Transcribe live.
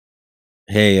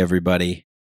Hey, everybody.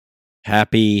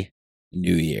 Happy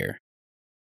New Year.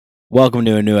 Welcome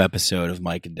to a new episode of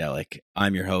Micadelic.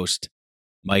 I'm your host,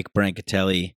 Mike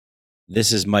Brancatelli.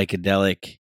 This is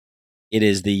Micadelic. It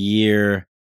is the year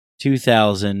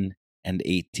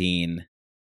 2018.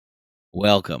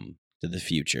 Welcome to the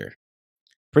future.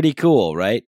 Pretty cool,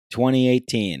 right?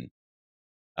 2018.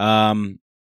 Well,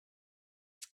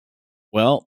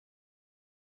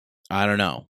 I don't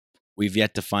know. We've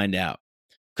yet to find out.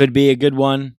 Could be a good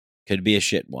one, could be a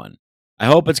shit one. I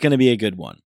hope it's going to be a good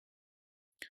one.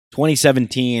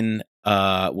 2017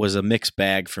 was a mixed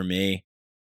bag for me.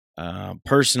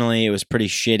 Personally, it was pretty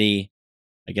shitty.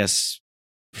 I guess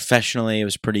professionally, it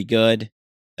was pretty good,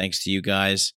 thanks to you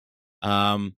guys.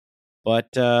 But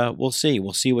we'll see.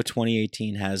 We'll see what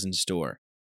 2018 has in store.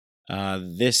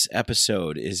 This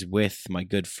episode is with my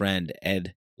good friend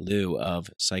Ed Liu of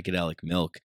Psychedelic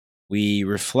Milk. We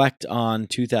reflect on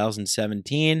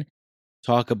 2017,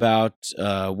 talk about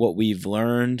what we've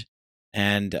learned,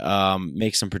 and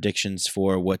make some predictions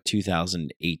for what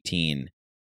 2018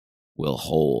 will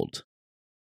hold.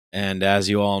 And as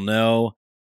you all know,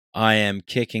 I am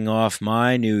kicking off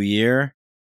my new year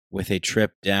with a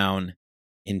trip down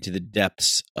into the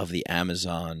depths of the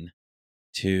Amazon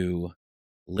to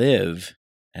live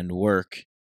and work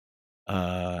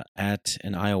at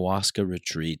an ayahuasca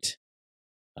retreat.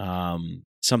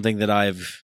 Something that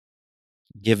I've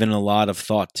given a lot of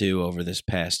thought to over this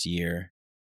past year.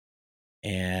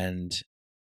 And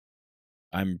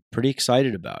I'm pretty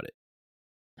excited about it.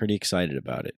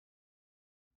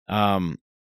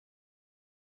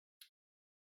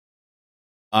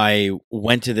 I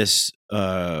went to this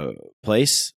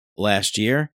place last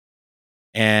year,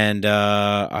 and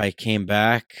I came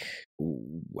back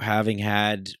having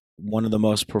had one of the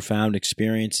most profound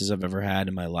experiences I've ever had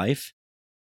in my life.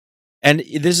 And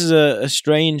this is a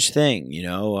strange thing, you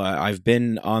know. I've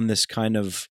been on this kind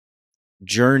of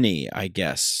journey, I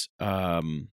guess, to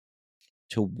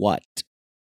what,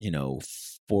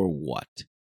 for what?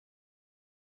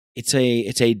 It's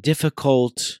a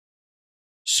difficult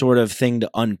sort of thing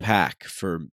to unpack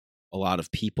for a lot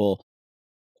of people,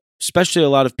 especially a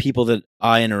lot of people that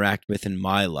I interact with in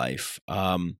my life.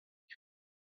 I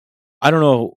don't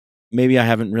know, maybe I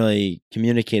haven't really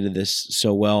communicated this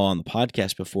so well on the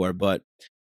podcast before, but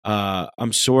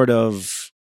I'm sort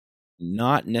of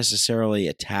not necessarily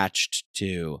attached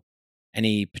to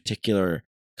any particular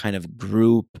kind of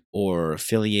group or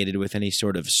affiliated with any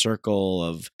sort of circle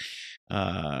of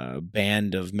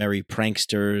band of merry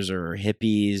pranksters or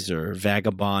hippies or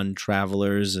vagabond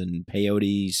travelers and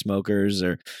peyote smokers,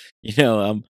 or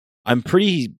I'm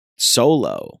pretty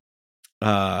solo,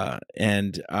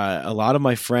 and a lot of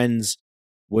my friends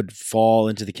would fall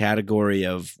into the category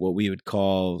of what we would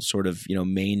call sort of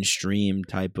mainstream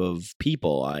type of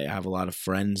people. I have a lot of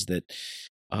friends that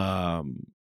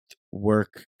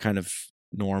work kind of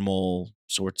normal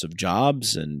sorts of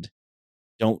jobs and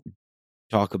don't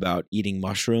talk about eating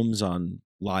mushrooms on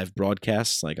live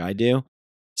broadcasts like I do.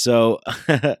 So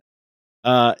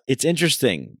it's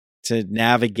interesting to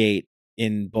navigate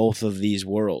in both of these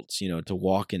worlds, to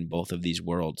walk in both of these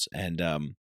worlds, and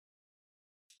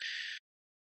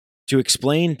to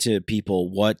explain to people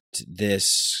what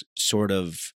this sort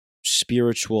of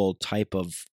spiritual type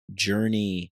of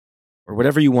journey, or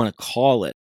whatever you want to call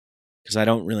it, because I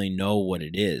don't really know what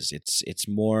it is. It's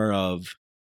more of,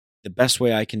 the best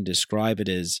way I can describe it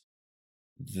is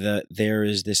that there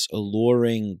is this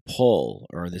alluring pull,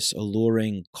 or this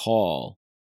alluring call,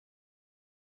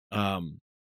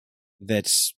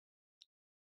 that's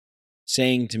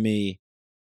saying to me,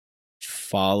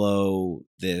 follow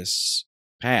this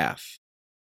path,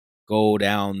 go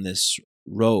down this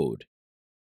road,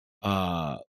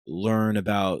 learn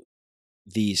about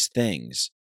these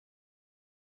things.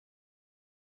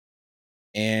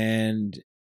 And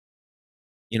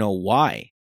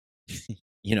why?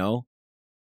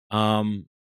 I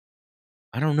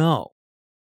don't know.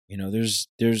 There's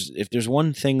if there's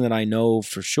one thing that I know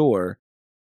for sure,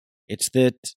 it's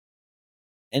that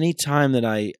anytime that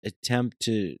I attempt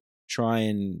to try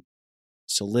and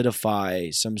solidify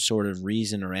some sort of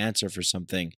reason or answer for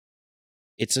something,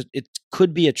 it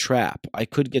could be a trap. I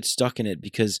could get stuck in it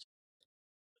because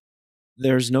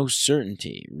there's no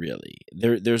certainty, really.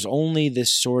 There's only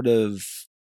this sort of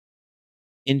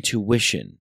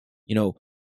intuition.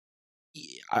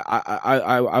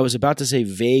 I was about to say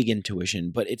vague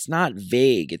intuition, but it's not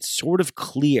vague. It's sort of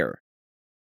clear.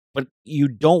 But you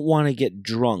don't want to get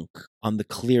drunk on the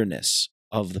clearness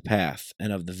of the path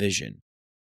and of the vision.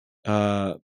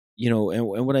 And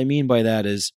what I mean by that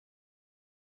is,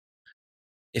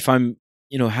 if I'm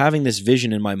having this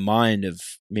vision in my mind of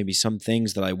maybe some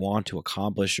things that I want to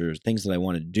accomplish or things that I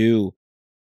want to do.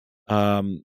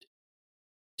 Um,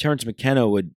 Terrence McKenna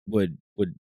would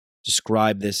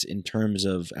describe this in terms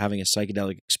of having a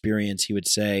psychedelic experience. He would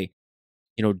say,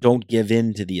 don't give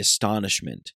in to the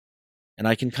astonishment. And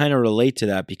I can kind of relate to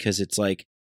that because it's like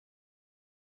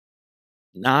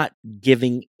not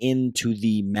giving into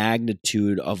the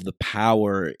magnitude of the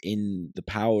power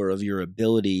of your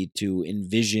ability to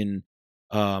envision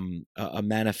a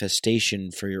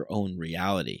manifestation for your own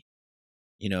reality.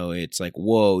 It's like,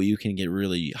 whoa, you can get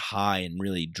really high and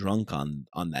really drunk on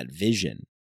that vision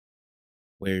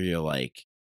where you're like,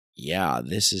 yeah,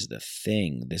 this is the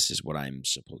thing. This is what I'm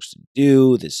supposed to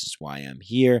do. This is why I'm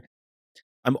here.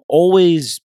 I'm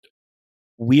always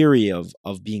weary of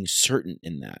being certain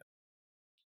in that,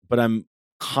 but I'm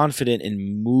confident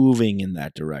in moving in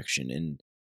that direction and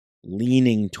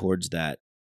leaning towards that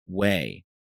way.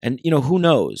 And, who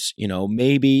knows,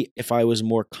 maybe if I was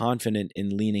more confident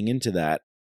in leaning into that,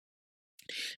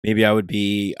 maybe I would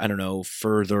be, I don't know,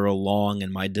 further along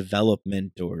in my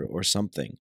development or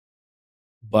something.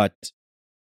 But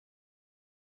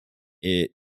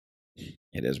it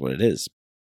is what it is.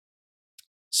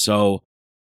 So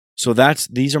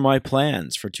these are my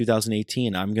plans for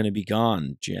 2018. I'm going to be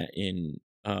gone in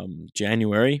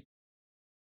January,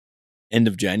 end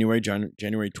of January,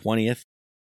 January 20th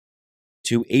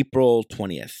to April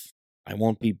 20th. I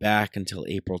won't be back until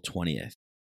April 20th.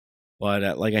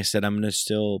 But like I said, I'm going to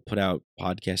still put out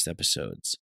podcast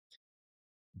episodes.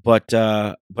 But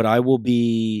I will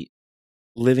be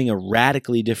living a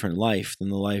radically different life than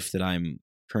the life that I'm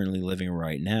currently living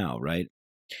right now, right?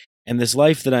 And this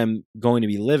life that I'm going to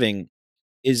be living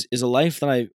is a life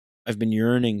that I've been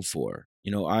yearning for.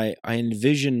 I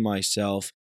envision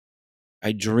myself,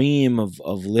 I dream of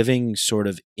living sort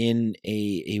of in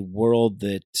a world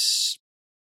that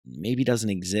maybe doesn't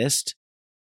exist,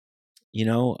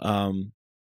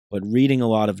 but reading a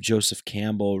lot of Joseph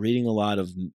Campbell, reading a lot of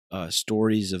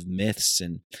stories of myths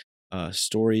and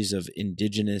stories of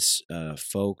indigenous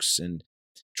folks and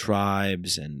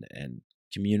tribes and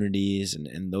communities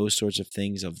and those sorts of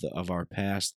things of our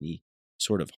past, the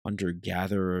sort of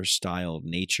hunter-gatherer style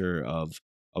nature of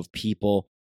people.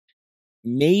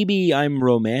 Maybe I'm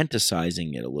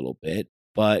romanticizing it a little bit,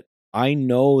 but I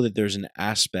know that there's an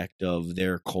aspect of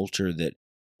their culture that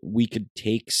we could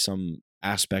take some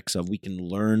aspects of, we can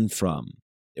learn from,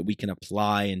 that we can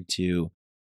apply into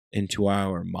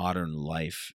our modern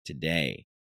life today.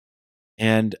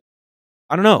 And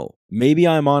I don't know, maybe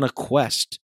I'm on a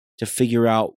quest to figure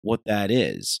out what that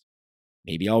is.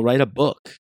 Maybe I'll write a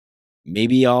book.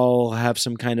 Maybe I'll have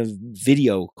some kind of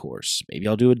video course. Maybe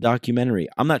I'll do a documentary.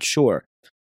 I'm not sure.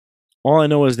 All I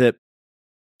know is that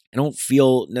I don't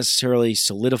feel necessarily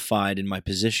solidified in my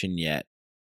position yet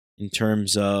in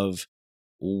terms of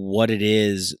what it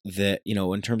is that,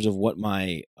 in terms of what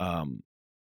my, I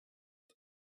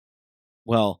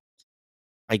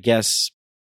guess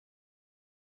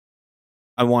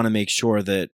I want to make sure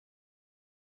that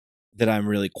I'm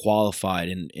really qualified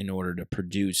in order to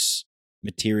produce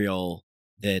material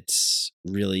that's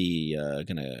really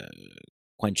going to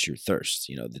quench your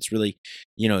thirst, that's really,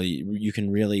 you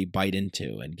can really bite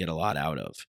into and get a lot out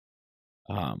of.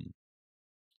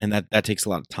 And that takes a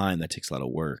lot of time. That takes a lot of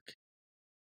work.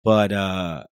 But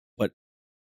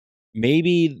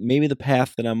maybe the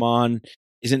path that I'm on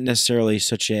isn't necessarily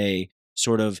such a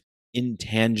sort of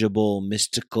intangible,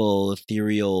 mystical,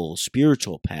 ethereal,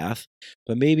 spiritual path,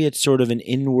 but maybe it's sort of an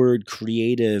inward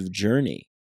creative journey.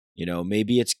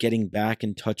 Maybe it's getting back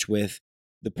in touch with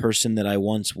the person that I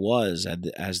once was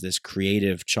as this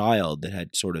creative child that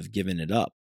had sort of given it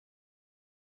up.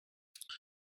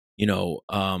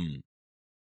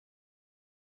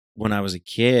 When I was a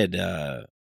kid, I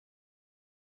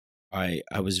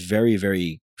was very,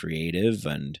 very creative,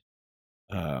 and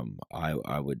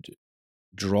I would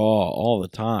draw all the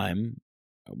time.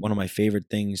 One of my favorite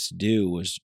things to do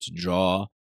was to draw.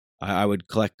 I would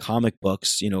collect comic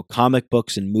books, comic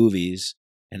books and movies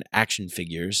and action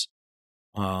figures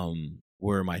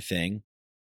were my thing.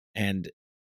 And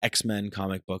X-Men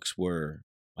comic books were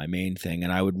my main thing.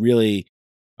 And I would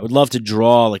love to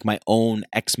draw like my own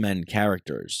X-Men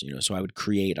characters, so I would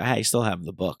create, I still have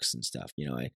the books and stuff,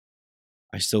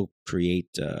 I still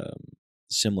create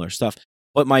similar stuff.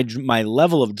 But my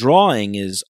level of drawing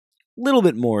is a little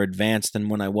bit more advanced than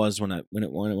when I was when I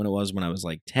was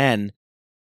like 10.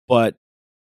 But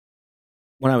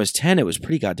when I was 10, it was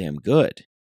pretty goddamn good.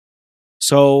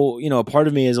 So, a part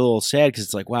of me is a little sad because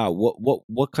it's like, wow,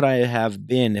 what could I have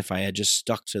been if I had just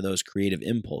stuck to those creative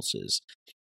impulses?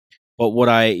 But what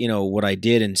I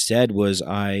did instead was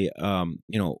I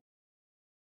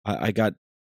got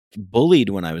bullied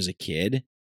when I was a kid,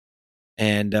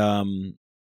 and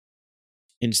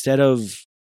instead of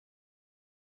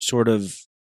sort of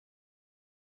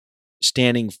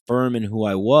standing firm in who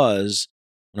I was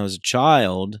when I was a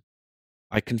child,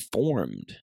 I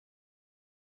conformed.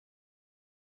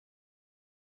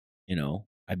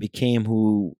 I became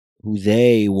who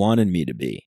they wanted me to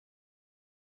be.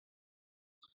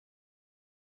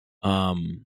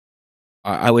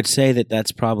 I would say that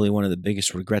that's probably one of the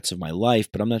biggest regrets of my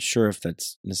life, but I'm not sure if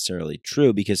that's necessarily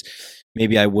true, because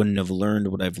maybe I wouldn't have learned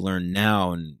what I've learned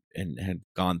now and had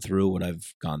gone through what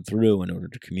I've gone through in order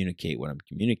to communicate what I'm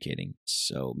communicating.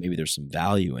 So maybe there's some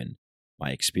value in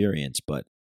my experience, but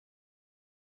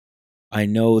I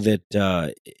know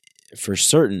that for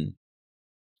certain,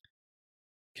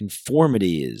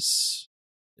 conformity is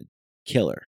a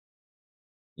killer.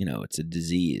 It's a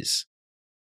disease.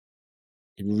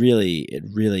 It really,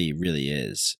 really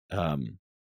is. I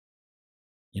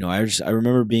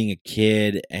remember being a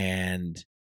kid, and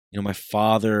my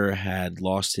father had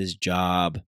lost his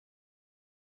job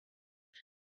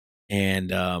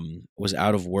and was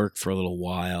out of work for a little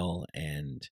while,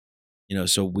 and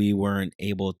so we weren't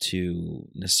able to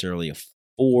necessarily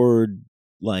afford,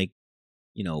 like,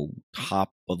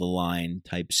 top of the line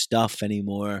type stuff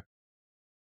anymore.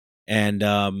 And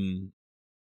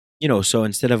so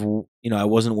instead of I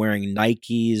wasn't wearing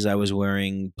Nikes, I was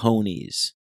wearing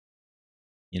Ponies.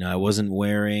 I wasn't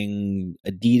wearing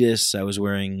Adidas, I was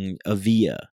wearing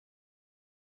Avia.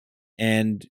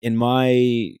 And in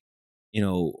my,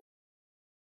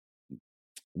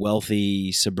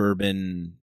 wealthy,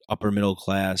 suburban, upper middle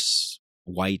class,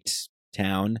 white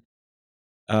town,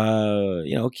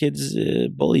 kids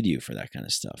bullied you for that kind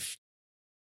of stuff.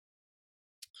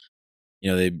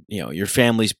 Your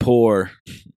family's poor.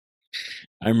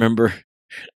 I remember,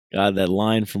 God, that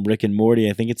line from Rick and Morty.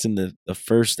 I think it's in the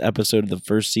first episode of the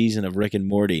first season of Rick and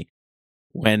Morty,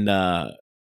 when the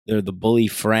bully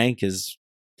Frank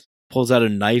pulls out a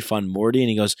knife on Morty and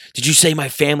he goes, "Did you say my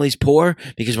family's poor?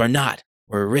 Because we're not.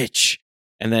 We're rich."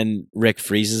 And then Rick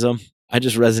freezes him. I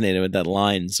just resonated with that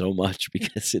line so much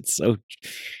because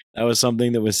that was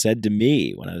something that was said to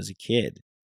me when I was a kid.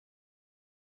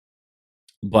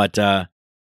 But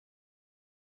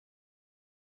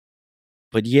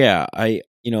yeah, I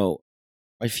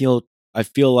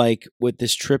feel like with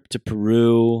this trip to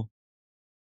Peru,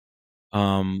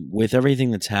 with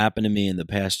everything that's happened to me in the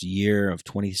past year of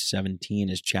 2017,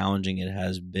 as challenging it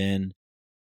has been,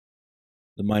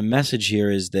 my message here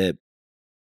is that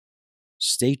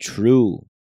stay true.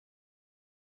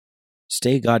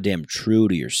 Stay goddamn true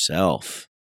to yourself.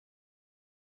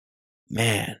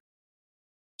 Man,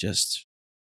 just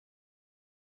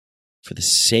for the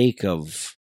sake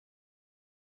of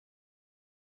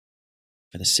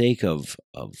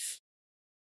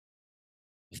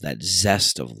that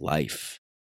zest of life,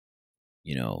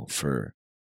 for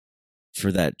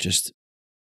that just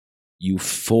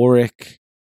euphoric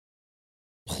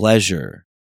pleasure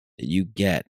that you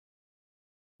get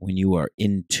when you are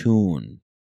in tune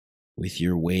with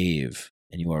your wave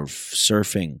and you are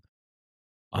surfing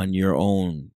on your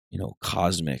own,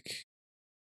 cosmic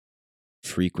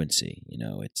frequency.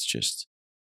 It's just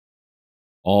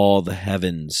all the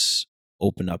heavens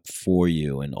open up for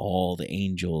you and all the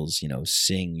angels,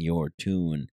 sing your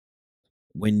tune.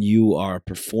 When you are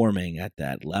performing at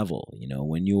that level,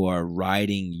 when you are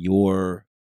riding your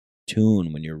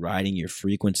tune, when you're riding your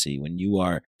frequency, when you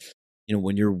are,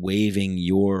 when you're waving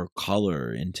your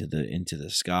color into the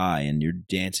sky and you're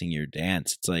dancing your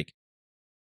dance, it's like,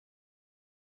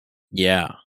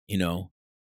 yeah,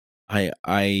 I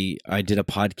did a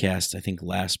podcast, I think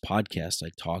last podcast I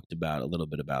talked about a little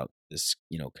bit about this,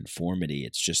 conformity.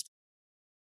 It's just,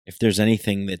 if there's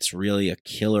anything that's really a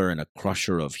killer and a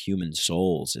crusher of human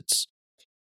souls,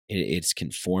 it's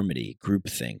conformity,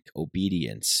 groupthink,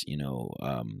 obedience.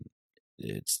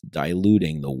 It's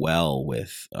diluting the well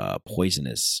with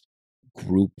poisonous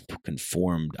group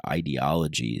conformed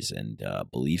ideologies and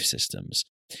belief systems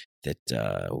that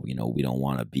we don't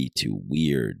want to be too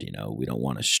weird. We don't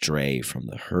want to stray from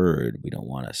the herd. We don't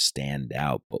want to stand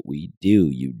out, but we do.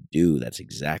 You do. That's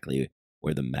exactly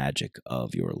where the magic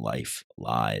of your life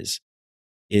lies,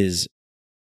 is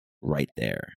right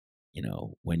there.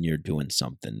 When you're doing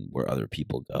something where other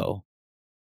people go,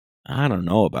 I don't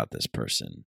know about this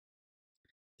person.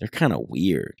 They're kind of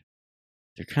weird.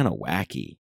 They're kind of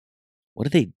wacky. What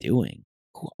are they doing?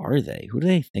 Who are they? Who do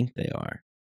they think they are?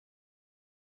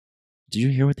 Did you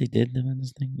hear what they did in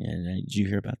this thing? Yeah, did you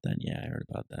hear about that? Yeah, I heard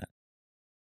about that.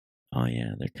 oh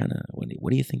yeah, they're kind of,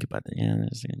 what do you think about that? Yeah, they're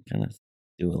kind of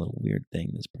do a little weird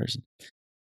thing, this person.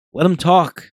 Let them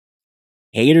talk.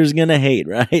 Haters gonna hate,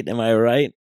 right? Am I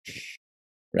right?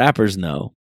 Rappers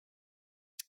know.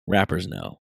 Rappers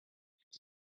know.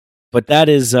 But that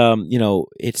is,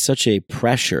 it's such a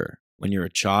pressure when you're a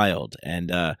child.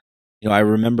 And, I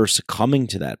remember succumbing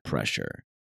to that pressure.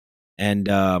 And,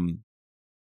 that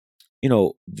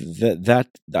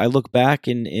I look back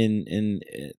in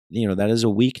that is a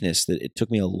weakness that it took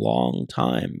me a long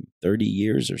time, 30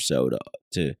 years or so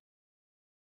to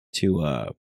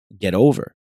get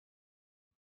over.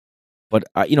 But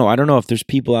I don't know if there's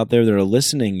people out there that are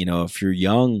listening, if you're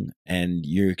young and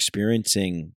you're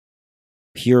experiencing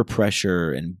peer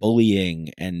pressure and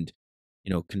bullying and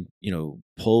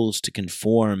pulls to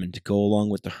conform and to go along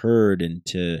with the herd and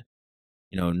to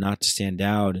not to stand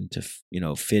out and to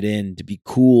fit in, to be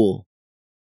cool.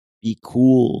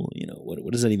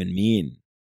 What does that even mean?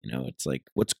 It's like,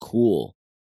 what's cool?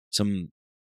 Some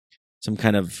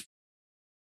kind of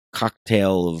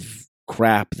cocktail of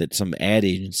crap that some ad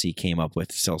agency came up with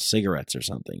to sell cigarettes or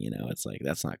something. It's like,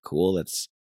 that's not cool. It's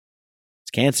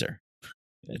cancer.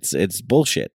 It's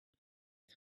bullshit.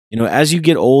 As you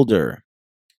get older,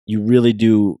 you really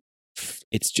do.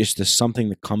 It's just something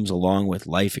that comes along with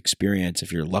life experience.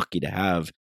 If you're lucky to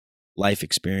have life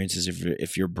experiences,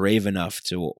 if you're brave enough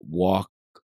to walk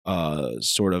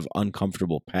sort of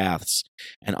uncomfortable paths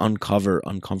and uncover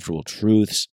uncomfortable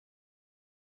truths,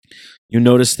 you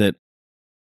notice that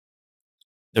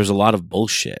there's a lot of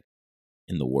bullshit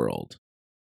in the world.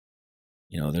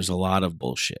 There's a lot of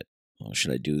bullshit. Oh,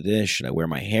 should I do this? Should I wear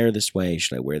my hair this way?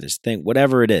 Should I wear this thing?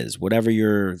 Whatever it is, whatever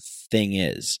your thing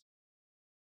is,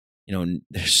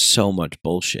 there's so much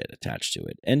bullshit attached to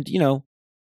it. And,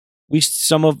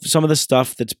 some of the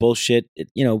stuff that's bullshit,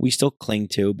 we still cling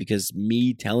to, because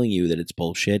me telling you that it's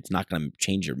bullshit, it's not going to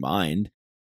change your mind.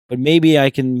 But maybe I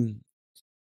can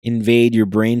invade your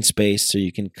brain space so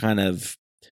you can kind of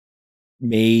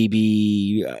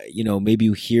maybe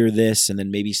you hear this, and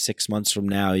then maybe 6 months from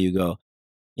now you go,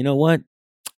 you know what?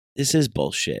 This is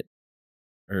bullshit,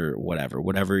 or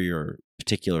whatever your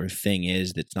particular thing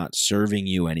is that's not serving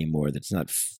you anymore, that's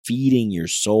not feeding your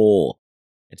soul,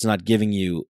 it's not giving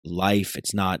you life,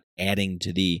 it's not adding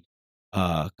to the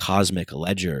cosmic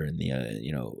ledger and the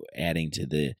adding to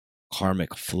the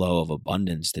karmic flow of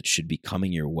abundance that should be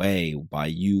coming your way by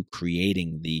you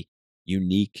creating the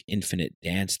unique infinite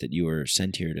dance that you were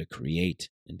sent here to create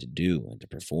and to do and to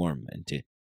perform and to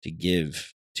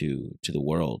give to the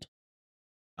world.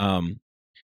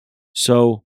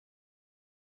 So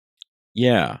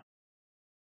yeah,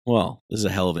 well, this is a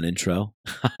hell of an intro.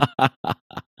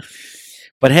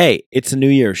 But hey, it's a New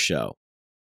Year's show.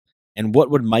 And what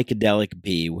would Micadelic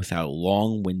be without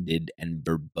long-winded and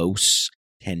verbose,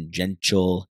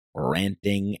 tangential,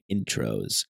 ranting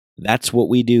intros? That's what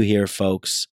we do here,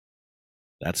 folks.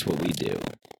 That's what we do.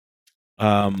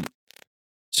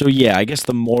 So yeah, I guess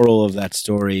the moral of that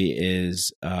story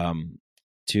is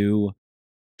to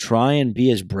try and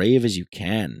be as brave as you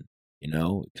can,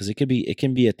 because it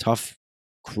can be a tough,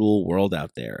 cruel world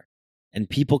out there, and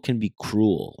people can be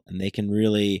cruel, and they can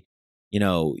really,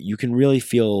 you can really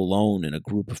feel alone in a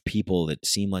group of people that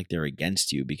seem like they're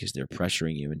against you because they're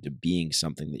pressuring you into being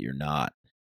something that you're not.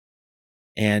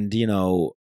 And,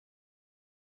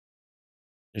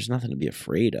 there's nothing to be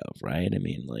afraid of, right? I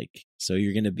mean, so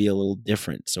you're going to be a little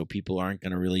different, so people aren't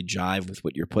going to really jive with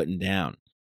what you're putting down.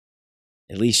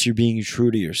 At least you're being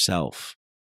true to yourself.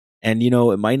 And,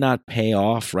 it might not pay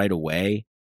off right away,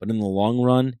 but in the long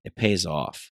run, it pays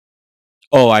off.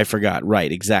 Oh, I forgot.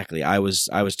 Right, exactly. I was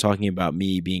talking about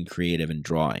me being creative and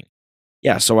drawing.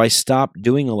 Yeah, so I stopped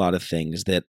doing a lot of things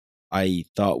that I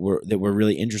thought were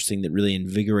really interesting, that really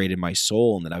invigorated my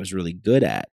soul and that I was really good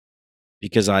at,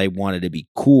 because I wanted to be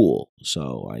cool.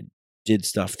 So I did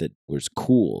stuff that was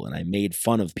cool, and I made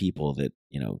fun of people that,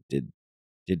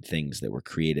 did things that were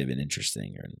creative and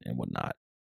interesting and whatnot.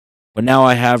 But now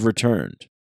I have returned.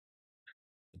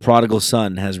 The prodigal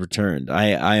son has returned.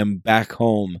 I am back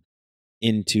home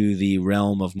into the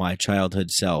realm of my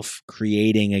childhood self,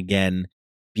 creating again,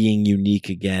 being unique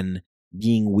again,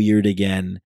 being weird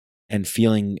again, and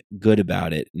feeling good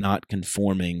about it, not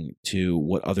conforming to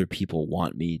what other people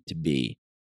want me to be.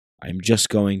 I'm just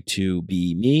going to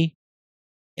be me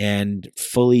and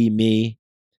fully me,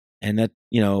 and that,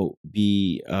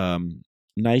 be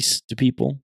nice to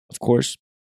people, of course.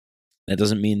 That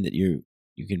doesn't mean that you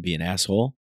can be an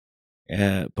asshole,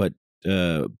 but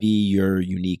be your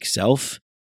unique self,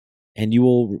 and you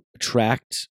will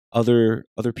attract other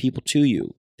people to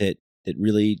you that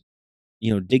really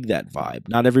dig that vibe.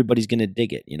 Not everybody's going to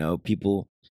dig it. People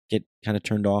get kind of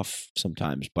turned off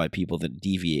sometimes by people that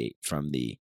deviate from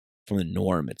the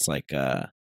norm. It's like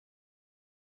do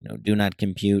not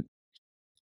compute.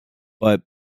 But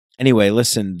anyway,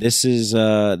 listen, this is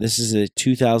a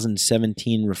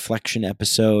 2017 reflection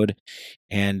episode,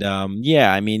 and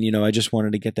yeah, I mean, I just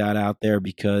wanted to get that out there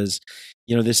because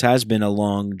this has been a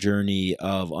long journey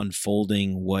of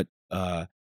unfolding what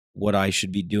I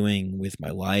should be doing with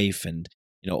my life, and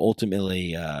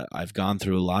ultimately I've gone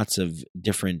through lots of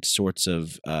different sorts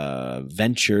of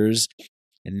ventures,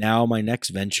 and now my next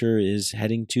venture is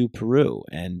heading to Peru,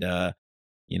 and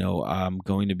I'm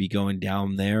going to be going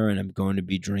down there, and I'm going to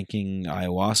be drinking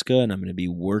ayahuasca, and I'm going to be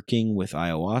working with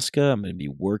ayahuasca. I'm going to be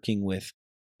working with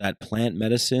that plant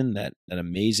medicine, that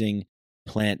amazing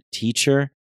plant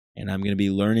teacher, and I'm going to be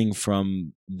learning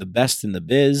from the best in the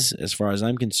biz, as far as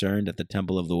I'm concerned, at the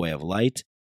Temple of the Way of Light.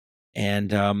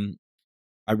 And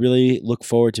I really look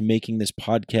forward to making this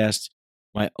podcast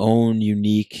my own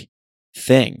unique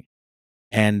thing.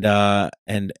 And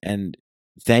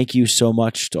thank you so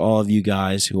much to all of you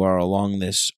guys who are along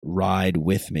this ride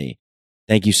with me.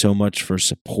 Thank you so much for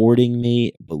supporting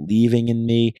me, believing in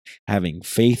me, having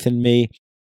faith in me.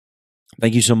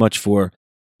 Thank you so much for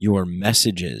your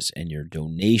messages and your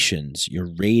donations, your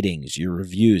ratings, your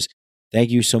reviews. Thank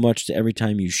you so much to every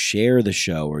time you share the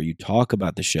show or you talk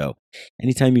about the show.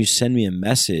 Anytime you send me a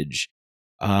message,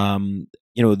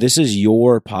 this is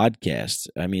your podcast.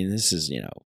 I mean, this is,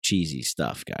 cheesy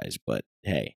stuff, guys, but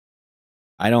hey,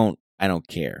 I don't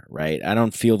care, right? I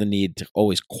don't feel the need to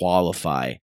always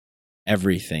qualify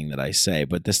everything that I say,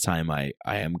 but this time I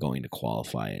am going to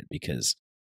qualify it because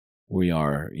we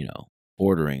are,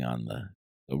 bordering on the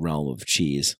realm of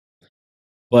cheese.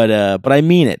 But I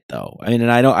mean it though. I mean,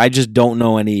 and I just don't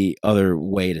know any other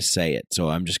way to say it, so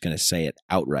I'm just going to say it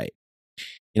outright.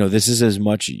 This is as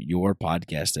much your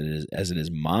podcast as it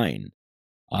is mine.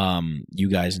 You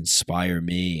guys inspire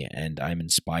me, and I'm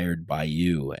inspired by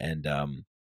you, and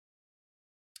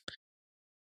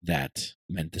that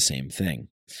meant the same thing.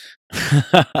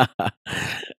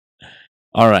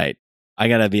 All right, I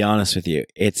gotta be honest with you.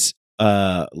 It's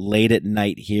late at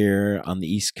night here on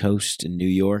the East Coast in New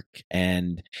York,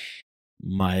 and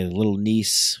my little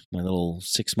niece, my little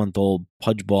 6-month-old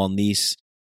pudgeball niece,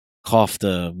 coughed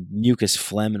a mucus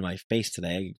phlegm in my face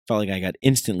today. I felt like I got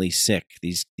instantly sick.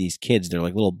 These kids, they're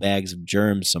like little bags of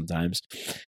germs sometimes,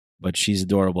 but she's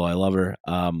adorable. I love her.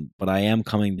 But I am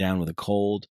coming down with a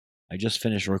cold. I just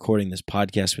finished recording this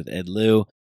podcast with Ed Liu,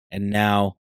 and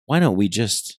now why don't we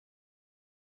just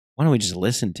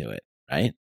listen to it,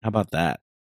 right? How about that?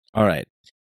 All right.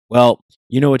 Well,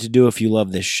 you know what to do if you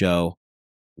love this show.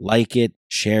 Like it,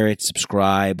 share it,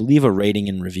 subscribe, leave a rating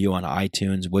and review on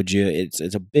iTunes, would you? It's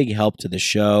a big help to the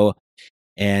show,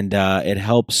 and it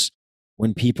helps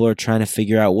when people are trying to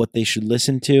figure out what they should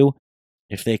listen to.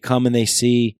 If they come and they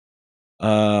see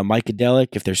Mycadelic,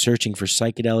 if they're searching for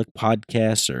psychedelic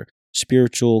podcasts or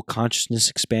spiritual consciousness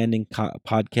expanding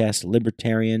podcasts,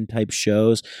 libertarian type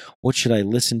shows, what should I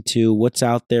listen to? What's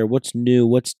out there? What's new?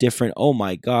 What's different? Oh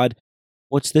my God,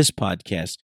 what's this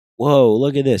podcast? Whoa,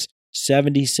 look at this.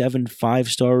 77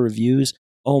 5-star reviews.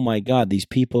 Oh my God, these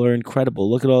people are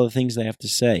incredible. Look at all the things they have to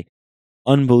say.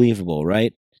 Unbelievable,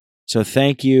 right? So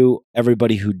thank you,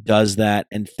 everybody who does that.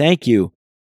 And thank you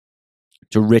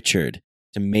to Richard,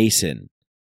 to Mason,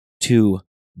 to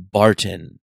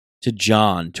Barton, to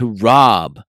John, to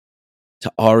Rob,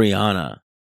 to Ariana,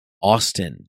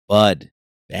 Austin, Bud,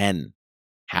 Ben,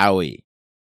 Howie,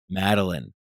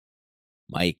 Madeline,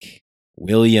 Mike,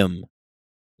 William,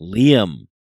 Liam,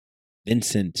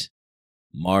 Vincent,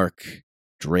 Mark,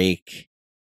 Drake,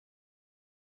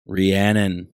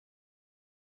 Rhiannon,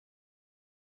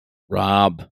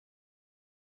 Rob,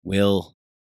 Will,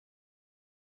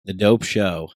 The Dope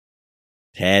Show,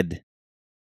 Ted,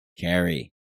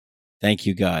 Carrie. Thank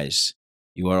you guys.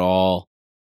 You are all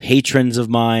patrons of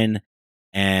mine,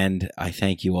 and I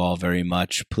thank you all very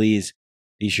much. Please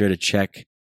be sure to check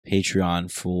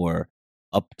Patreon for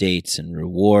updates and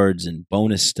rewards and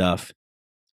bonus stuff.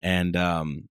 And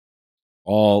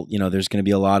there's going to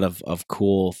be a lot of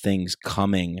cool things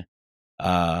coming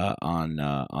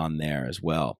on there as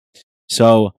well.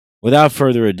 So without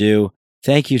further ado,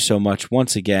 thank you so much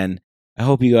once again. I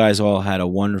hope you guys all had a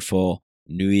wonderful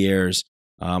New Year's.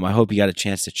 I hope you got a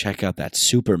chance to check out that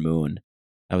super moon.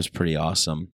 That was pretty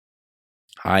awesome.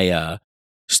 I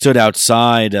stood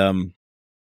outside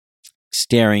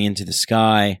staring into the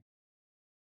sky,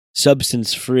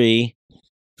 substance free.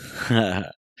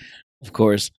 Of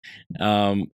course.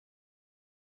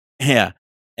 Yeah.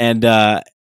 And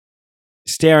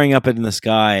staring up in the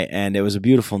sky, and it was a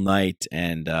beautiful night,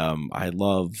 and I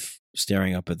love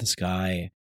staring up at the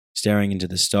sky staring into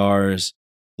the stars,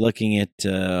 looking at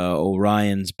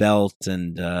Orion's belt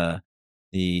and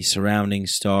the surrounding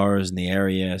stars in the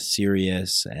area,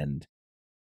 Sirius and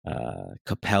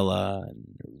Capella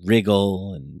and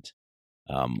Rigel and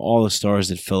all the stars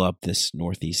that fill up this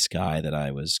northeast sky that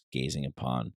I was gazing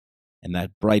upon. And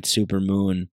that bright super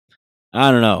moon,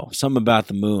 I don't know, something about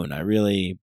the moon. I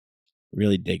really,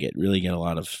 really dig it. Really get a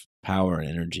lot of power and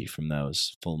energy from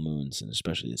those full moons and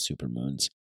especially the super moons.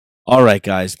 All right,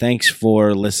 guys, thanks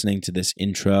for listening to this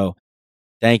intro.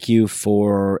 Thank you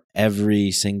for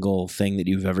every single thing that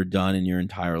you've ever done in your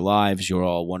entire lives. You're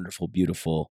all wonderful,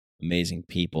 beautiful, amazing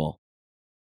people.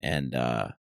 And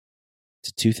to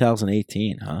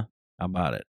 2018, huh? How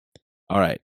about it? All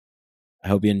right. I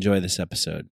hope you enjoy this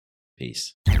episode.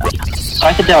 Peace.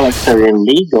 Psychedelics are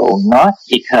illegal not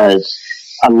because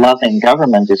a loving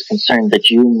government is concerned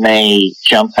that you may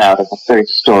jump out of a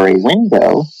third-story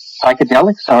window.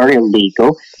 Psychedelics are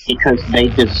illegal because they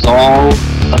dissolve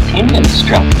opinion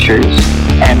structures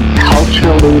and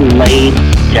culturally laid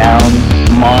down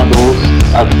models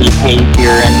of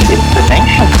behavior and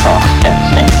information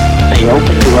processing. They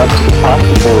open you up to the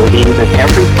possibility that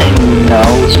everything you know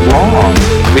is wrong.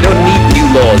 We don't need new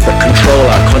laws that control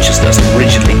our consciousness and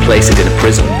rigidly place it in a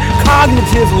prison.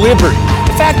 Cognitive liberty.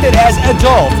 The fact that as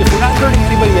adults, if we're not hurting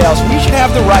anybody else, we should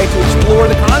have the right to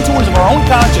explore the contours of our own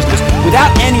consciousness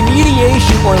without any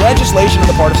mediation or legislation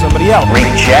on the part of somebody else.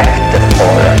 Reject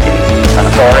authority.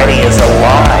 Authority is a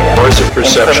lie. Or is it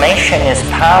perception? Information is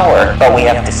power, but we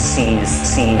have to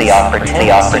seize the opportunity.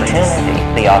 The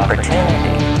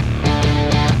opportunity.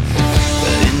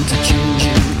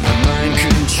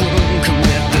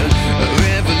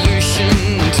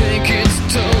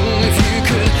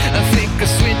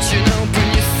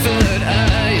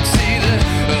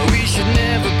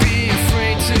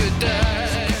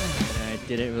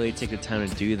 Didn't really take the time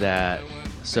to do that,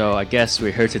 so I guess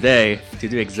we're here today to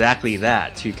do exactly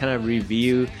that, to kind of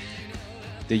review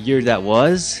the year that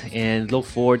was and look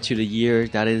forward to the year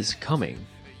that is coming.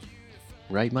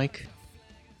 Right, Mike?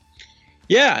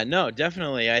 Yeah, no,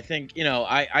 definitely. I think,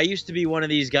 I used to be one of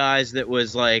these guys that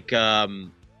was like,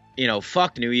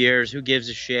 fuck New Year's, who gives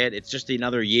a shit? It's just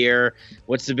another year.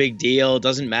 What's the big deal?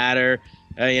 Doesn't matter.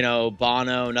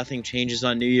 Bono, nothing changes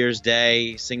on New Year's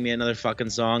Day. Sing me another fucking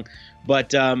song.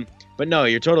 But no,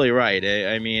 you're totally right.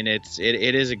 I mean, it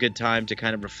is a good time to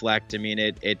kind of reflect. I mean,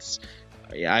 I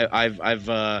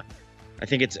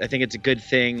think it's a good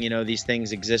thing. These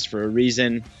things exist for a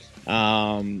reason.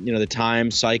 The time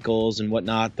cycles and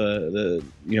whatnot.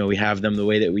 We have them the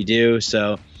way that we do.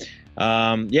 So,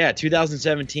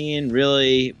 2017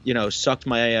 really, sucked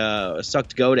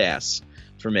goat ass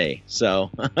for me.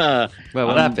 So, well,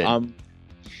 what happened?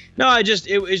 No,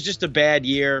 it was just a bad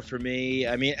year for me.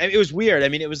 I mean, it was weird. I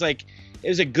mean, it was a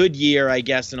good year, I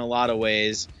guess, in a lot of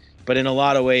ways, but in a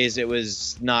lot of ways, it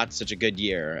was not such a good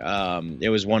year. It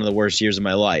was one of the worst years of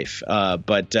my life.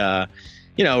 Personal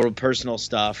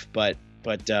stuff, but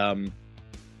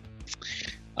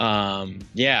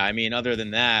I mean, other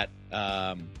than that,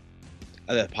 the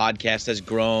podcast has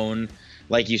grown.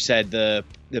 Like you said, the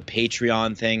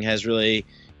Patreon thing has really,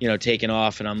 taken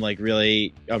off, and I'm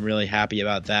really happy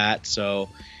about that. So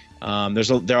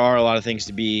there are a lot of things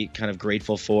to be kind of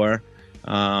grateful for,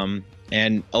 and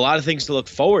a lot of things to look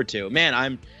forward to. Man,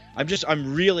 I'm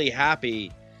really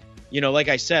happy. Like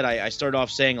I said, I started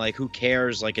off saying, like, who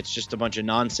cares? Like, it's just a bunch of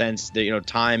nonsense. That,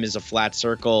 time is a flat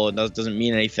circle. It doesn't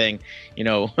mean anything.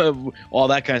 All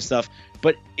that kind of stuff.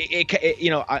 But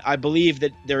I believe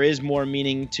that there is more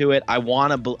meaning to it. I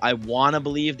wanna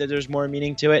believe that there's more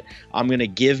meaning to it. I'm gonna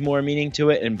give more meaning to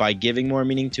it, and by giving more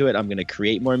meaning to it, I'm gonna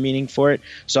create more meaning for it.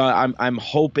 So I'm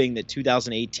hoping that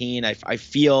 2018, I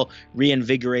feel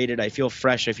reinvigorated. I feel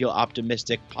fresh. I feel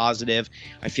optimistic, positive.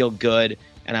 I feel good,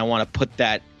 and I want to put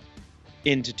that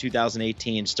into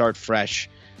 2018. Start fresh.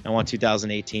 I want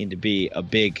 2018 to be a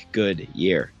big, good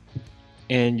year.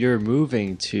 And you're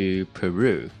moving to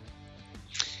Peru.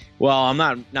 Well, I'm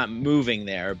not moving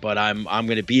there, but I'm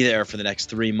going to be there for the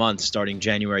next 3 months, starting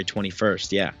January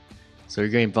 21st. Yeah. So you're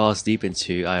going balls deep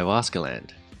into ayahuasca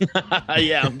land.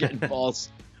 Yeah, I'm getting balls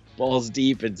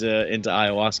deep into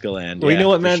ayahuasca land. Well, yeah, you know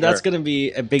what, man? Sure. That's going to be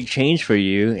a big change for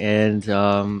you, and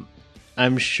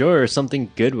I'm sure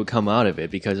something good will come out of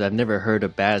it, because I've never heard a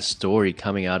bad story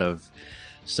coming out of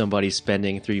somebody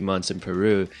spending 3 months in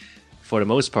Peru. For the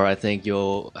most part, I think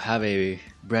you'll have a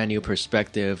brand new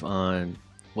perspective on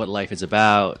what life is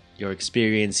about, your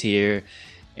experience here,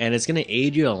 and it's going to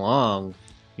aid you along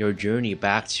your journey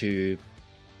back to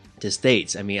the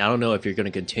States. I mean, I don't know if you're going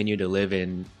to continue to live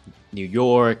in New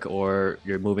York or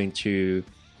you're moving to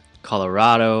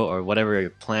Colorado or whatever your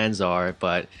plans are,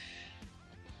 but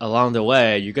along the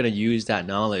way, you're going to use that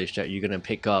knowledge that you're going to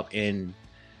pick up in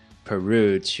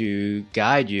Peru to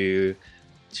guide you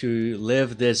to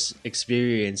live this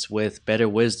experience with better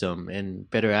wisdom and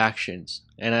better actions.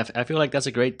 And I feel like that's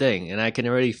a great thing. And I can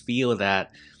already feel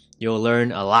that you'll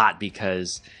learn a lot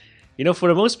because, you know, for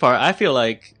the most part, I feel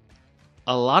like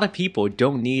a lot of people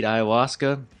don't need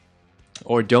ayahuasca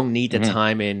or don't need the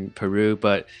time in Peru.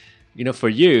 But, you know, for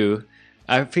you,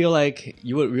 I feel like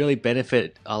you would really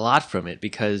benefit a lot from it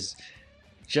because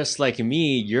just like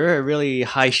me, you're a really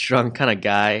high-strung kind of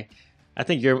guy. I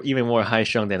think you're even more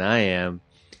high-strung than I am.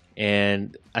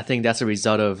 And I think that's a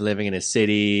result of living in a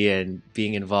city and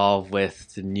being involved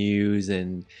with the news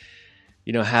and,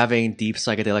 you know, having deep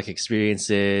psychedelic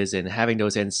experiences and having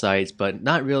those insights, but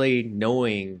not really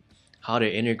knowing how to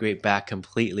integrate back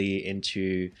completely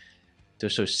into the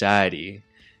society.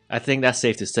 I think that's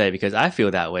safe to say because I feel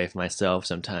that way for myself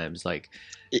sometimes. Like,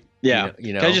 yeah,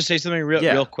 you know, can I just say something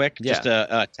real quick? Yeah. Just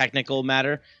a technical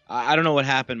matter. I don't know what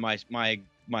happened. My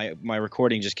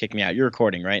recording just kicked me out. You're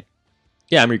recording, right?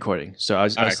 Yeah, I'm recording, so I'll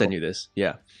right, send cool. you this.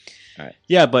 Yeah, all right.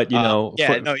 Yeah, but you know,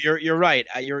 no, you're right.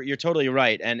 You're totally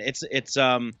right, and it's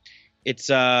I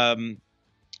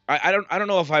don't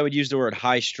know if I would use the word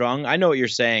high strung. I know what you're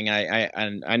saying.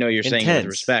 I know you're saying it with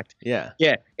respect. Yeah,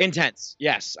 intense.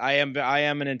 Yes, I am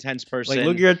an intense person. Like,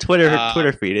 look at your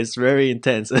Twitter feed. It's very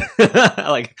intense.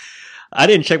 Like, I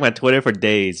didn't check my Twitter for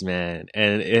days, man,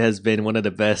 and it has been one of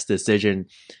the best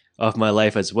decisions of my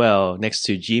life as well, next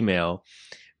to Gmail.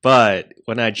 But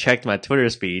when I checked my Twitter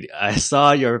feed, I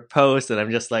saw your post, and I'm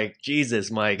just like,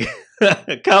 Jesus, Mike,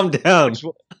 calm down.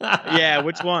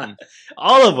 Which one?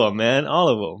 All of them, man, all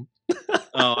of them.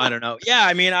 Oh, I don't know. Yeah,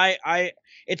 I mean,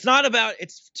 it's not about.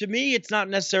 To me, it's not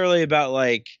necessarily about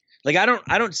like I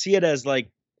don't see it as like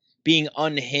being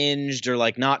unhinged or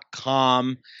like not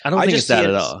calm. I don't think it's that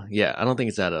at all. Yeah, I don't think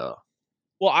it's that at all.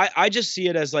 Well, I just see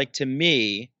it as like, to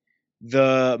me,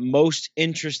 the most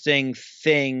interesting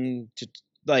thing to.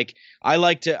 Like, I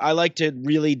like to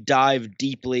really dive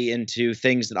deeply into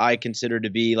things that I consider to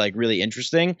be like really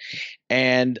interesting,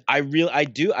 and I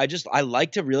like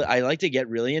to get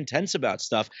really intense about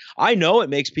stuff. I know it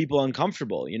makes people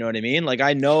uncomfortable. You know what I mean? Like,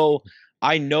 I know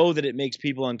that it makes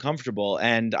people uncomfortable,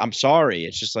 and I'm sorry.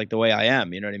 It's just like the way I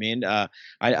am. You know what I mean? A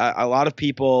lot of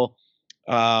people,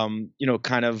 you know,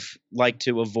 kind of like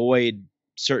to avoid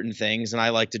certain things, and I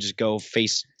like to just go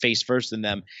face first in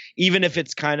them, even if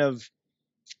it's kind of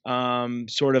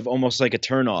sort of almost like a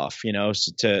turnoff, you know,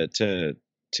 to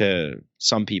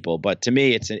some people. But to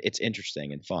me, it's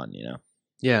interesting and fun, you know.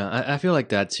 Yeah, I feel like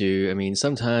that too. I mean,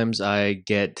 sometimes I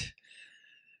get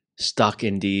stuck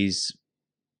in these,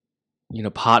 you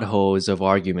know, potholes of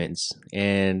arguments,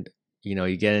 and you know,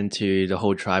 you get into the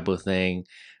whole tribal thing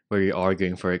where you're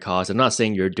arguing for a cause. I'm not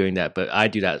saying you're doing that, but I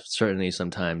do that certainly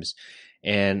sometimes,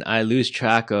 and I lose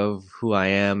track of who I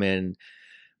am and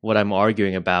what I'm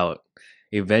arguing about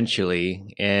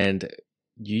eventually, and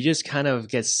you just kind of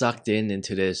get sucked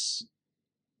into this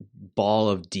ball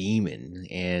of demon,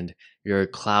 and you're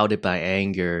clouded by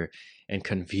anger and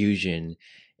confusion,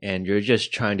 and you're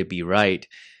just trying to be right.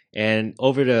 And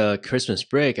over the Christmas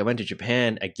break, I went to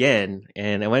Japan again,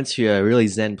 and I went to a really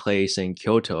zen place in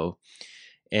Kyoto,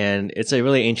 and it's a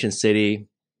really ancient city,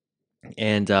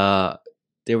 and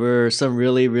there were some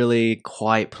really, really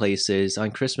quiet places.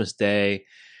 On Christmas Day,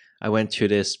 I went to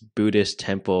this Buddhist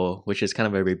temple, which is kind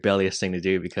of a rebellious thing to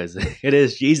do because it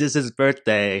is Jesus'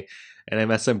 birthday, and I'm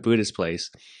at some Buddhist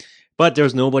place. But there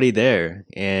was nobody there,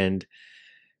 and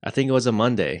I think it was a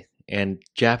Monday, and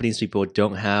Japanese people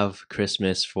don't have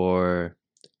Christmas for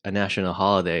a national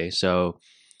holiday. So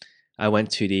I went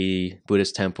to the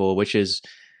Buddhist temple, which is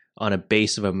on a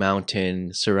base of a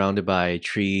mountain surrounded by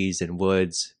trees and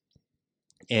woods.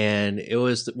 And it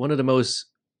was one of the most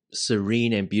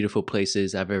serene and beautiful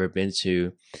places I've ever been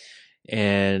to,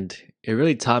 and it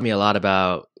really taught me a lot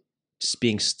about just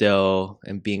being still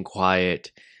and being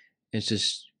quiet and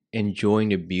just enjoying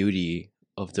the beauty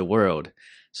of the world.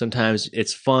 Sometimes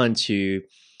it's fun to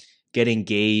get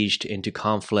engaged into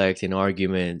conflict and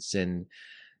arguments and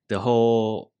the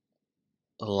whole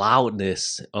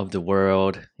loudness of the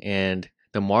world and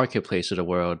the marketplace of the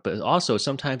world, but also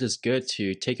sometimes it's good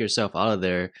to take yourself out of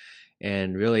there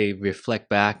and really reflect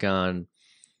back on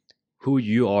who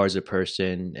you are as a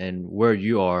person and where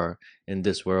you are in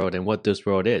this world and what this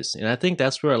world is. And I think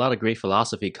that's where a lot of great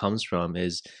philosophy comes from,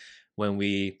 is when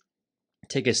we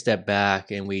take a step back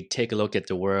and we take a look at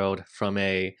the world from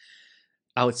a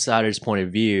outsider's point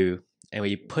of view and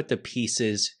we put the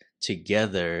pieces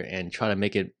together and try to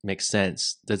make it make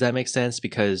sense. Does that make sense?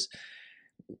 Because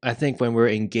I think when we're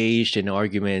engaged in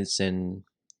arguments and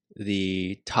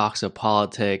the talks of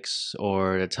politics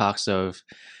or the talks of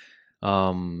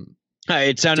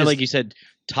It sounded just- like you said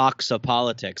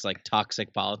toxopolitics, like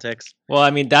toxic politics. well,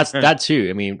 I mean that's that too.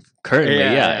 I mean, currently,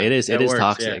 Yeah, it is that works,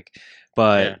 toxic.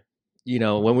 But Yeah. you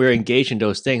know, when we're engaged in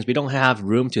those things, we don't have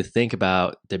room to think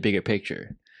about the bigger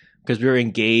picture because we're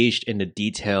engaged in the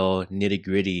detailed,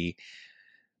 nitty-gritty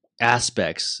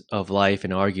aspects of life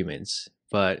and arguments.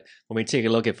 But when we take a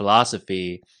look at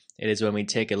philosophy, it is when we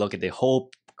take a look at the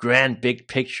whole grand big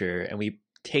picture and we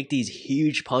take these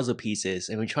huge puzzle pieces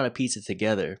and we try to piece it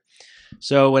together.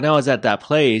 So when I was at that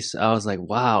place, I was like,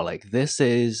 wow, like this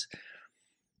is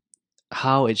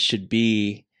how it should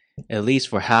be, at least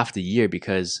for half the year,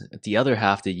 because the other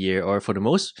half of the year, or for the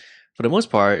most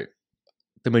part,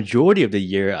 the majority of the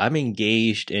year, I'm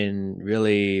engaged in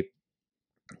really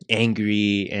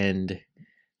angry and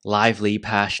lively,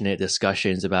 passionate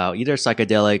discussions about either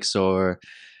psychedelics or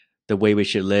the way we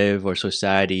should live or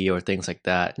society or things like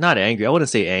that. Not angry. I wouldn't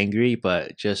say angry,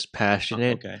 but just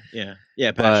passionate. Okay. Yeah.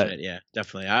 Passionate. Yeah,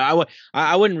 definitely.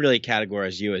 I wouldn't really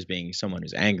categorize you as being someone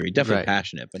who's angry. Definitely Right.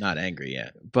 passionate, but not angry. Yeah.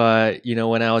 But, you know,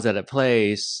 when I was at a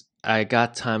place, I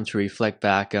got time to reflect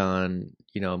back on,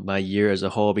 you know, my year as a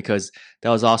whole, because that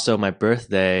was also my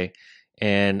birthday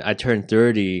and I turned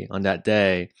 30 on that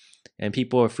day. And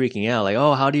people were freaking out, like,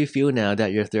 "Oh, how do you feel now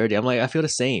that you're 30?" I'm like, "I feel the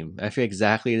same. I feel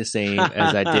exactly the same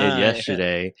as I did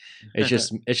yesterday. It's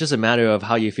just a matter of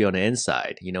how you feel on the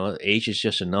inside. You know, age is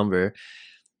just a number.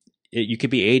 You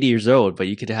could be 80 years old, but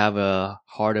you could have a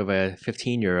heart of a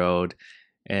 15-year-old,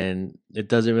 and it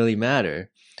doesn't really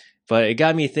matter." But it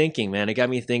got me thinking, man. It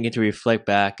got me thinking to reflect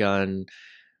back on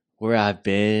where I've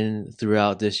been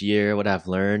throughout this year, what I've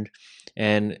learned,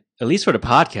 and at least for the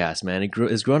podcast, man,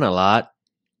 it's grown a lot.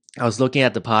 I was looking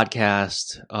at the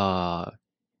podcast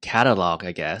catalog,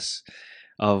 I guess,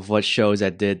 of what shows I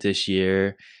did this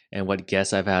year and what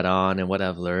guests I've had on and what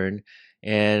I've learned.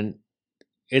 And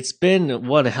it's been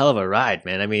one hell of a ride,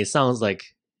 man. I mean, it sounds like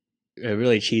a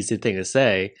really cheesy thing to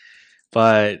say,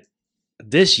 but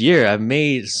this year I've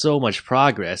made so much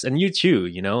progress. And you too,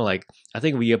 you know, like I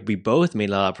think we both made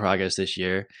a lot of progress this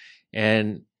year.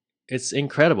 And it's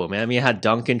incredible, man. I mean, I had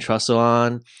Duncan Trussell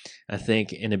on, I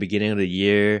think, in the beginning of the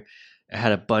year. I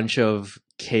had a bunch of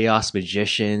chaos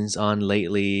magicians on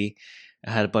lately.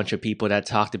 I had a bunch of people that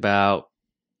talked about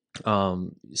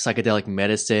psychedelic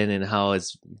medicine and how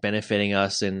it's benefiting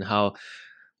us and how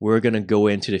we're going to go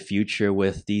into the future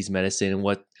with these medicine and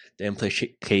what the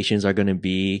implications are going to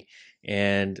be.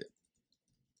 And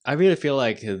I really feel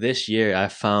like this year I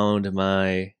found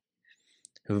my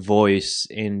voice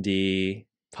in the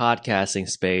podcasting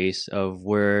space of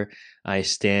where I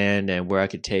stand and where I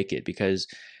could take it, because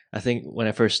I think when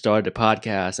I first started the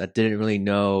podcast, I didn't really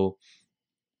know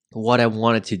what I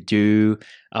wanted to do.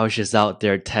 I was just out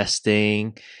there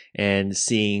testing and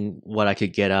seeing what I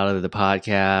could get out of the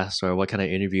podcast or what kind of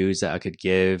interviews that I could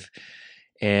give.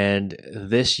 And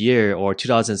this year, or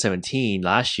 2017,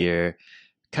 last year,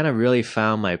 kind of really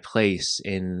found my place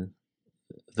in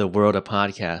the world of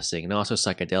podcasting and also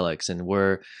psychedelics and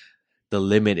where the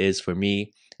limit is for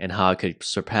me and how I could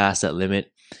surpass that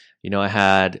limit. You know,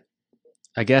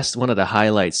 I guess one of the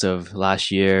highlights of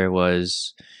last year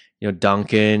was, you know,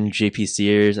 Duncan, JP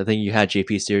Sears. I think you had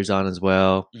JP Sears on as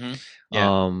well. Mm-hmm.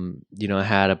 Yeah. You know, I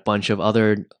had a bunch of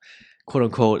other quote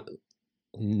unquote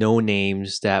no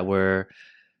names that were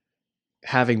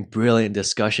having brilliant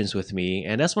discussions with me.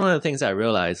 And that's one of the things I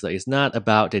realized, like, it's not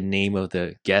about the name of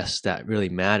the guest that really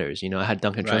matters. You know, I had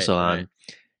Duncan Trussell on.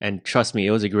 And trust me,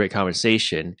 it was a great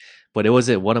conversation, but it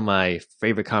wasn't one of my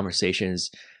favorite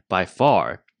conversations by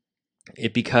far.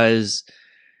 Because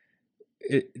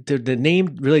the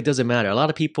name really doesn't matter. A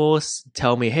lot of people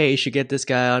tell me, "Hey, you should get this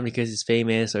guy on because he's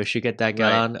famous," or "You should get that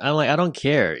guy on." I'm like, I don't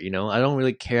care. You know, I don't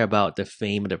really care about the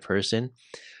fame of the person,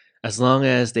 as long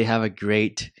as they have a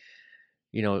great,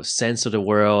 you know, sense of the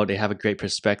world, they have a great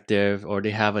perspective, or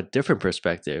they have a different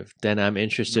perspective, then I'm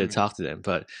interested to talk to them.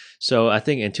 But so I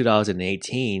think in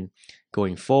 2018,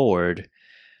 going forward,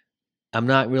 I'm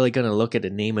not really going to look at the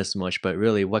name as much, but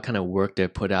really what kind of work they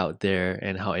put out there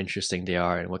and how interesting they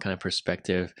are and what kind of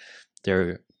perspective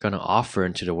they're going to offer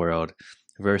into the world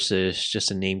versus just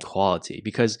a name quality.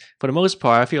 Because for the most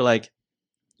part, I feel like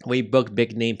we book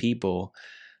big name people,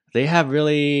 they have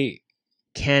really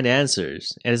canned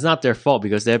answers, and it's not their fault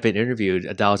because they've been interviewed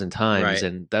 1,000 times,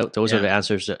 and those are the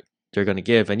answers that they're going to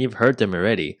give, and you've heard them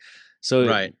already.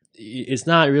 So it's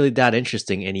not really that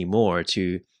interesting anymore